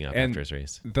he's resting up after his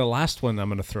race. The last one I'm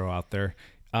going to throw out there,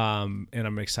 and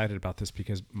I'm excited about this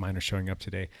because mine are showing up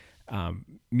today.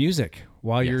 Music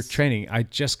while you're training. I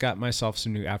just got myself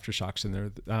some new Aftershocks in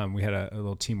there. We had a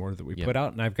little team order that we put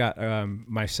out, and I've got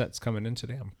my sets coming in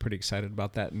today. I'm pretty excited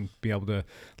about that and be able to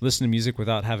listen to music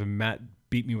without having Matt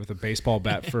beat me with a baseball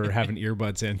bat for having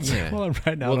earbuds in while I'm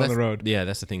riding out on the road. Yeah,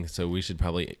 that's the thing. So we should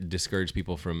probably discourage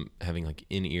people from having like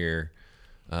in-ear.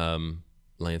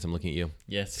 Lance, I'm looking at you.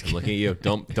 Yes, I'm looking at you.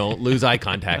 Don't lose eye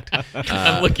contact.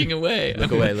 I'm looking away.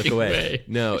 Look away.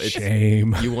 No, it's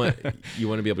shame. You want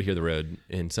to be able to hear the road,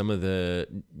 and some of the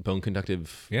bone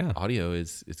conductive audio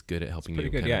is good at helping you.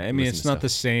 Pretty good. I mean, it's not the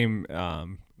same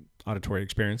auditory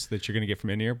experience that you're going to get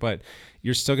from in-ear, but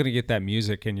you're still going to get that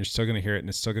music, and you're still going to hear it, and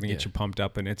it's still going to get you pumped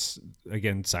up, and it's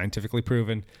again scientifically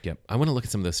proven. Yep. I want to look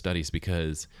at some of those studies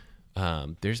because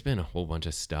there's been a whole bunch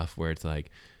of stuff where it's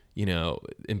like, you know,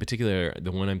 in particular,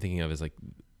 the one I'm thinking of is like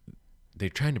they're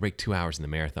trying to break 2 hours in the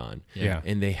marathon. Yeah.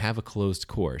 And they have a closed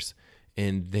course,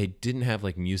 and they didn't have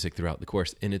like music throughout the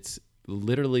course. And it's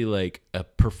literally like a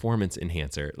performance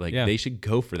enhancer. Like they should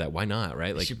go for that. Why not?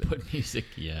 Right? Like, you should put music.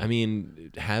 Yeah. I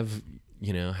mean, have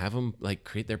them like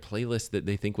create their playlist that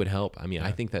they think would help. I mean,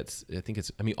 I think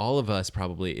all of us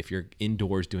probably, if you're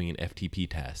indoors doing an FTP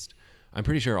test, I'm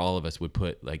pretty sure all of us would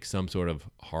put like some sort of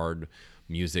hard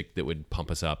music that would pump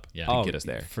us up to get us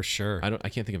there. For sure. I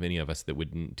can't think of any of us that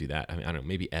wouldn't do that. I mean, I don't know,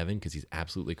 maybe Evan, because he's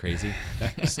absolutely crazy,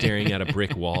 staring at a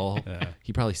brick wall.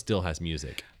 He probably still has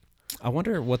music. I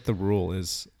wonder what the rule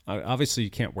is. Obviously, you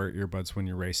can't wear earbuds when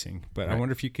you're racing, but I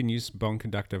wonder if you can use bone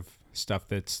conductive stuff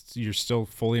that's you're still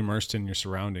fully immersed in your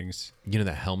surroundings. You know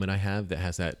that helmet I have that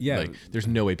has that? Yeah. Like, there's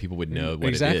no way people would know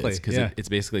what it is because it's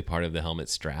basically part of the helmet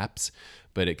straps,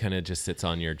 but it kind of just sits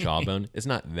on your jawbone. It's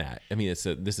not that. I mean, this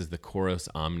is the Coros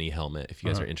Omni helmet. If you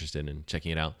guys are interested in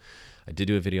checking it out, I did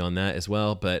do a video on that as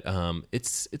well, but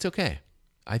it's okay.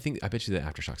 I bet you the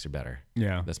aftershocks are better.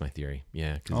 Yeah, that's my theory.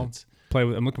 Yeah, because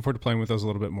I'm looking forward to playing with those a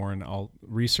little bit more, and I'll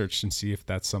research and see if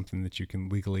that's something that you can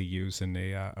legally use in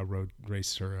a road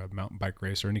race or a mountain bike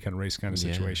race or any kind of race kind of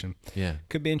situation. Yeah.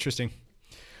 Could be interesting.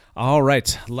 All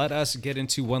right, let us get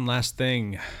into one last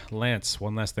thing. Lance,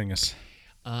 one last thing is...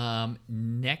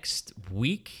 next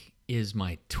week is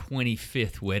my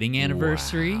 25th wedding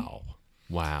anniversary.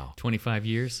 Wow. 25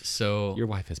 years. So your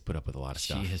wife has put up with a lot of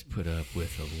stuff. She has put up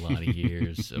with a lot of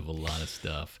years of a lot of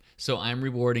stuff. So I'm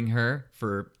rewarding her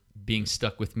for being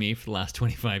stuck with me for the last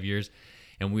 25 years.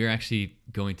 And we're actually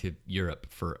going to Europe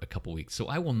for a couple weeks. So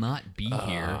I will not be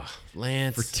here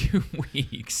Lance, for 2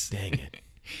 weeks. Dang it.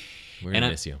 We're going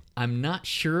to miss you. I'm not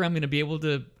sure I'm going to be able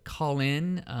to call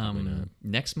in.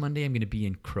 Next Monday, I'm going to be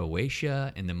in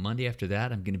Croatia. And the Monday after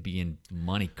that, I'm going to be in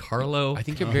Monte Carlo. I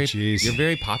think you're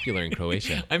very popular in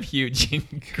Croatia. I'm huge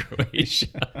in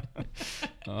Croatia.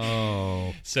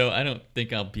 So I don't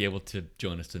think I'll be able to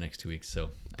join us the next 2 weeks.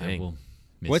 So I will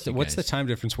miss you guys. What's the time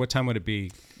difference? What time would it be?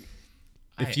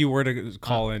 If you were to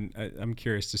call in, I'm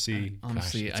curious to see.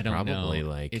 Honestly, I don't probably know.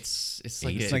 Like it's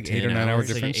like 8 or 9 hour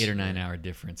difference. Like an 8 or 9 hour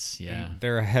difference. Yeah,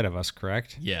 they're ahead of us,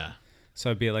 correct? Yeah. So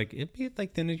it'd be like the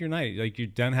end of your night. Like you're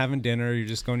done having dinner, you're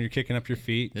just you're kicking up your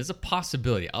feet. There's a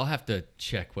possibility. I'll have to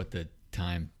check what the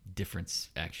time difference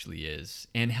actually is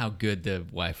and how good the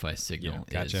Wi-Fi signal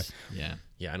is. Yeah.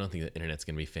 I don't think the internet's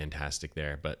going to be fantastic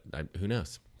there, but who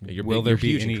knows? Will there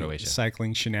be any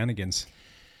cycling shenanigans?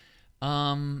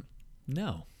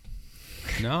 No.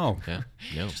 No. Yeah.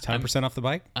 No. Just 10% off the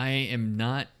bike? I am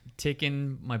not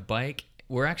taking my bike.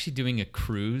 We're actually doing a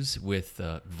cruise with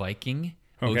Viking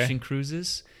Ocean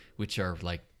Cruises, which are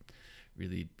like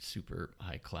really super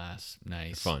high class,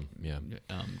 nice, fun,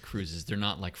 cruises. They're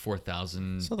not like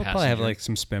 4,000. So they'll probably have like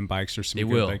some spin bikes or some. They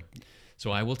will. So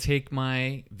I will take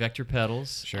my Vector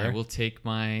pedals. Sure. I will take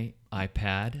my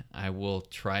iPad. I will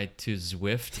try to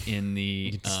Zwift in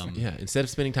the instead of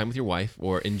spending time with your wife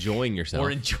or enjoying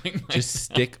yourself,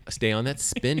 just stay on that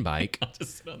spin bike. I'll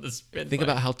just sit on the spin Think bike.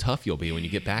 about how tough you'll be when you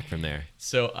get back from there.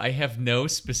 So I have no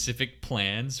specific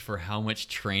plans for how much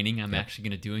training I'm actually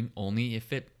going to doing, only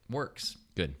if it works.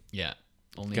 Good. Yeah.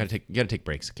 Only you got to take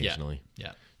breaks occasionally.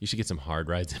 Yeah. You should get some hard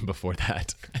rides in before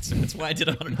that. That's why I did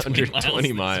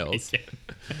 120 miles.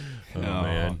 Oh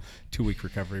man, 2 week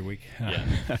recovery week.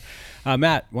 Yeah.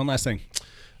 Matt, one last thing.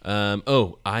 I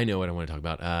know what I want to talk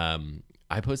about.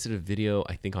 I posted a video,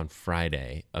 I think on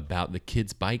Friday, about the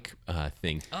kids' bike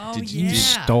thing. Oh, You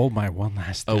stole my one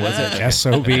last thing. Oh, was it?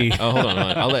 SOB. Hold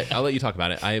on. I'll let you talk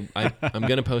about it. I'm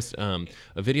gonna post a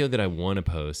video that I want to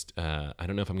post. I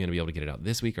don't know if I'm gonna be able to get it out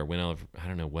this week or when I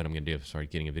don't know what I'm gonna do as far as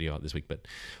getting a video out this week. But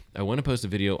I want to post a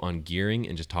video on gearing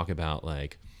and just talk about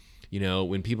like, you know,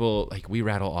 when people like we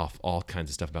rattle off all kinds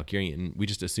of stuff about gearing and we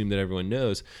just assume that everyone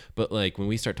knows. But like when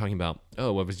we start talking about, I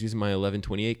was using my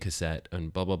 1128 cassette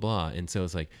and blah, blah, blah. And so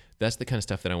it's like, that's the kind of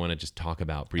stuff that I want to just talk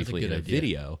about briefly in a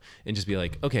video and just be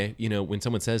like, okay, you know, when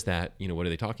someone says that, you know, what are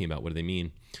they talking about? What do they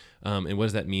mean? And what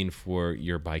does that mean for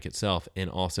your bike itself? And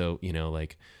also, you know,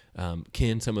 like,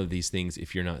 can some of these things,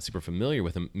 if you're not super familiar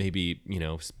with them, maybe, you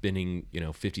know, spending, you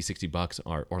know,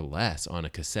 $50-$60 or less on a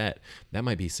cassette, that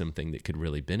might be something that could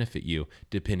really benefit you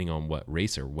depending on what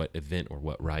race or what event or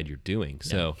what ride you're doing.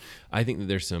 Yeah. So I think that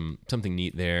there's something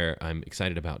neat there. I'm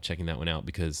excited about checking that one out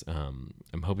because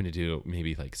I'm hoping to do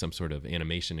maybe like some sort of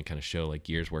animation and kind of show like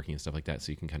gears working and stuff like that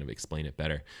so you can kind of explain it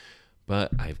better.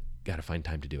 But I've got to find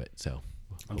time to do it. So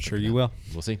I'm sure you will.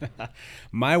 We'll see.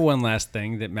 My one last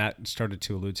thing that Matt started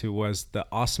to allude to was the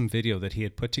awesome video that he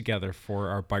had put together for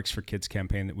our Bikes for Kids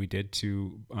campaign that we did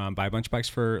to buy a bunch of bikes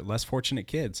for less fortunate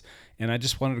kids. And I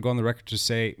just wanted to go on the record to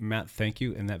say, Matt, thank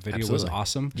you. And that video was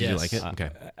awesome. Did you like it? Okay.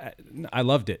 I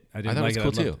loved it. I thought it was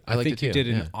cool too. I think you did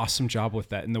an awesome job with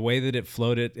that. And the way that it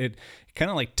flowed, it kind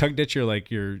of like tugged at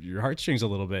your heartstrings a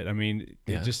little bit. I mean,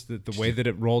 Yeah. just the way that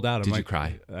it rolled out. Did you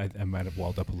cry? I might have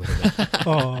welled up a little bit.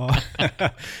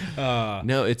 Oh.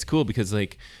 No, it's cool because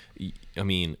like, I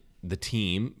mean, the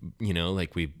team, you know,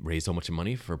 like we raised so much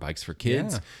money for Bikes for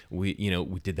Kids. Yeah.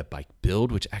 We did the bike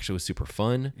build, which actually was super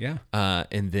fun. Yeah.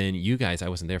 And then you guys, I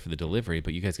wasn't there for the delivery,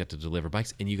 but you guys got to deliver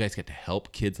bikes, and you guys got to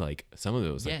help kids. Like some of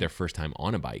it was like Yeah. their first time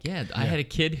on a bike. Yeah, I had a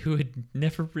kid who had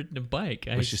never ridden a bike.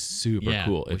 Which is super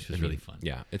cool. Which was really fun.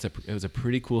 Yeah, it was a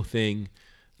pretty cool thing.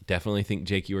 Definitely think,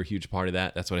 Jake, you were a huge part of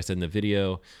that. That's what I said in the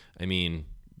video. I mean,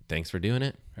 thanks for doing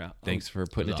it. Yeah. Thanks for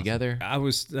putting it awesome. together. I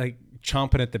was like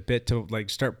chomping at the bit to like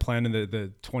start planning the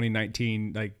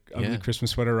 2019 like ugly Yeah.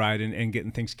 Christmas sweater ride and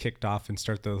getting things kicked off and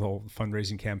start the whole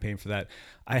fundraising campaign for that.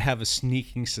 I have a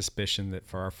sneaking suspicion that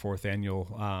for our 4th annual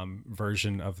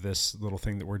version of this little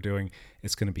thing that we're doing,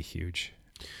 it's going to be huge.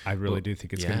 I really do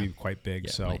think it's going to be quite big.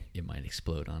 Yeah, so it might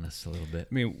explode on us a little bit.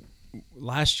 I mean,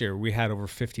 last year we had over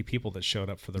 50 people that showed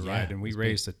up for the ride, and we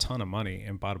raised a ton of money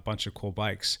and bought a bunch of cool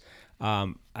bikes.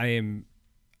 I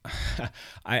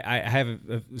have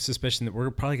a suspicion that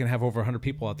we're probably going to have over 100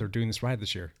 people out there doing this ride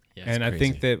this year. Yeah, and I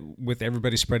think that with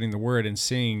everybody spreading the word and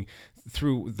seeing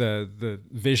through the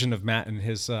vision of Matt and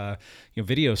his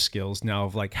video skills now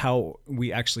of like how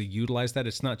we actually utilize that,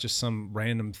 it's not just some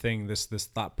random thing, this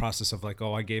thought process of like,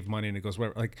 oh, I gave money and it goes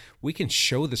wherever. Like we can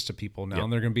show this to people now,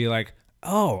 and they're going to be like,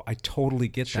 oh, I totally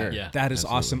get that. Yeah, that is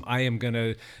awesome. I am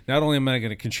gonna not only am I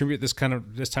gonna contribute this time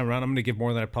around, I'm gonna give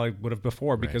more than I probably would have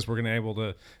before because we're gonna able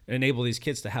to enable these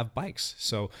kids to have bikes.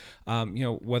 So,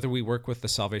 whether we work with the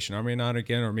Salvation Army or not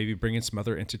again, or maybe bring in some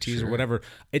other entities or whatever,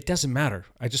 it doesn't matter.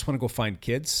 I just want to go find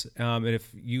kids. And if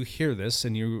you hear this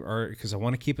and you are, because I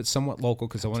want to keep it somewhat local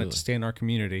because I want it to stay in our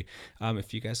community.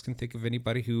 If you guys can think of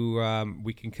anybody who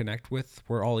we can connect with,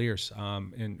 we're all ears.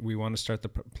 And we want to start the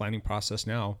planning process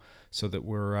now, so that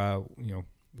we're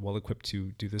well equipped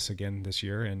to do this again this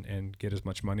year and get as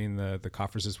much money in the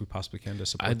coffers as we possibly can to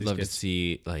support I'd these love kids. to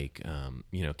see like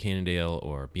Cannondale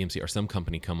or BMC or some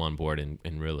company come on board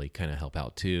and really kind of help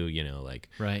out too.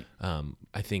 Right.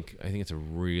 I think it's a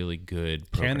really good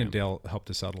program. Cannondale helped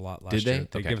us out a lot last Did they? year.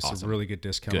 They Okay, gave us awesome. a really good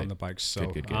discount Good. on the bikes. So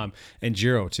Good. and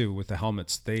Giro too with the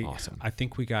helmets. Awesome. I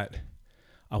think we got,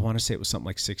 I want to say it was something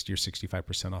like 60 or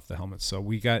 65% off the helmets. So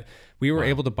we were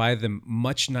able to buy them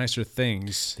much nicer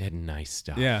things. They had nice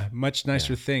stuff. Yeah, much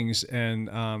nicer things, and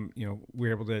we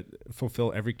were able to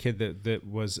fulfill every kid that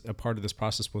was a part of this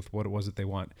process with what it was that they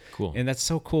want. Cool. And that's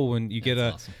so cool when you get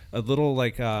a little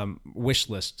like wish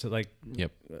list to like,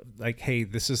 like, hey,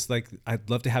 this is like, I'd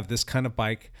love to have this kind of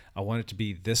bike. I want it to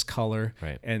be this color,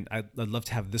 Right. and I'd love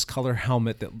to have this color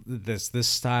helmet that's this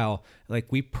style. Like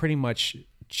we pretty much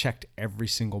checked every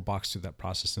single box through that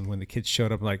process, and when the kids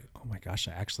showed up, I'm like, oh my gosh,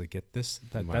 I actually get this.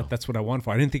 That's what I wanted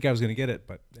for. I didn't think I was going to get it,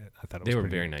 but I thought it was They were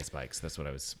pretty very neat. nice bikes. That's what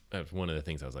that was one of the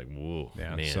things I was like, whoa,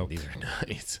 Yeah, man, so- these are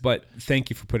nice. But thank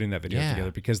you for putting that video Yeah,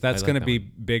 together, because that's I like going to that be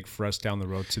one. big for us down the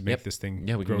road to make this thing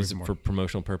we grow can use even it more. for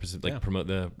promotional purposes, like Yeah. promote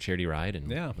the charity ride, and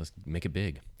Yeah. let's make it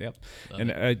big. Yep.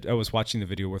 And I was watching the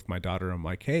video with my daughter. I'm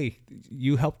like, hey,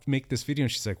 you helped make this video.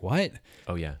 And she's like, what?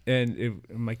 Oh yeah. And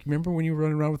I'm like, remember when you were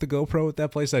running around with the GoPro at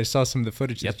that place? I saw some of the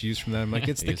footage Yep. that you used from that. I'm like,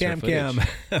 it's I the used her cam.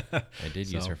 I did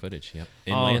use So- her footage. Yep.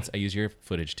 And Lance, I use your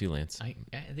footage too, Lance. I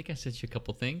think I sent you a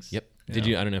couple things. Yep. Did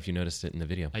you? I don't know if you noticed it in the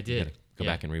video. I You did. gotta Go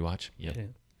Yeah. back and rewatch. Yep.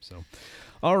 So,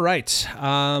 all right.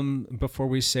 Before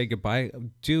we say goodbye,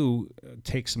 do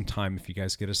take some time, if you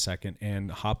guys get a second, and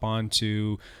hop on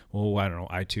to,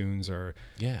 iTunes or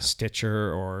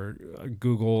Stitcher or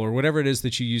Google or whatever it is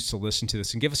that you use to listen to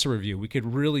this, and give us a review. We could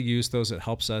really use those. It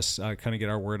helps us kind of get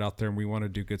our word out there, and we want to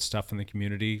do good stuff in the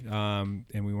community, and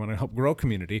we want to help grow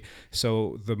community.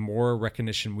 So the more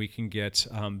recognition we can get,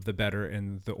 the better.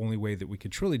 And the only way that we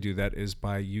could truly do that is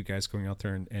by you guys going out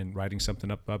there and writing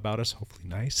something up about us, hopefully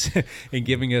nice, and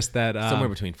giving us that Somewhere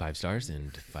between 5 stars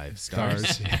and 5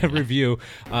 stars. review.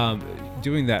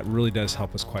 Doing that really does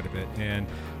help us quite a bit. And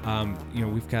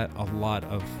we've got a lot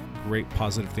of great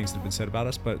positive things that have been said about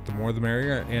us, but the more the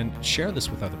merrier. And share this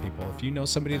with other people. If you know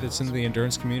somebody that's in the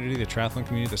endurance community, the triathlon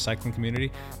community, the cycling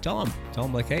community, tell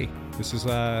them like, hey, this is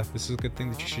a good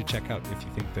thing that you should check out if you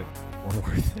think that we're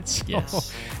worth it. So,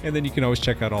 Yes. And then you can always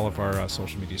check out all of our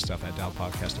social media stuff at Dial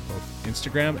Podcast on both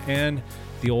Instagram and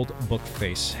the old book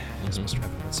face, as Mr.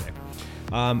 Evan would say.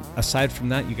 Aside from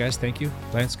that, you guys, thank you.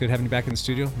 Lance, good having you back in the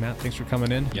studio. Matt, thanks for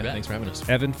coming in. Yeah, thanks for having us.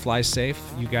 Evan, fly safe.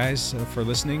 You guys, for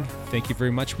listening. Thank you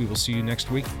very much. We will see you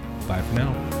next week. Bye for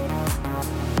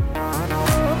now.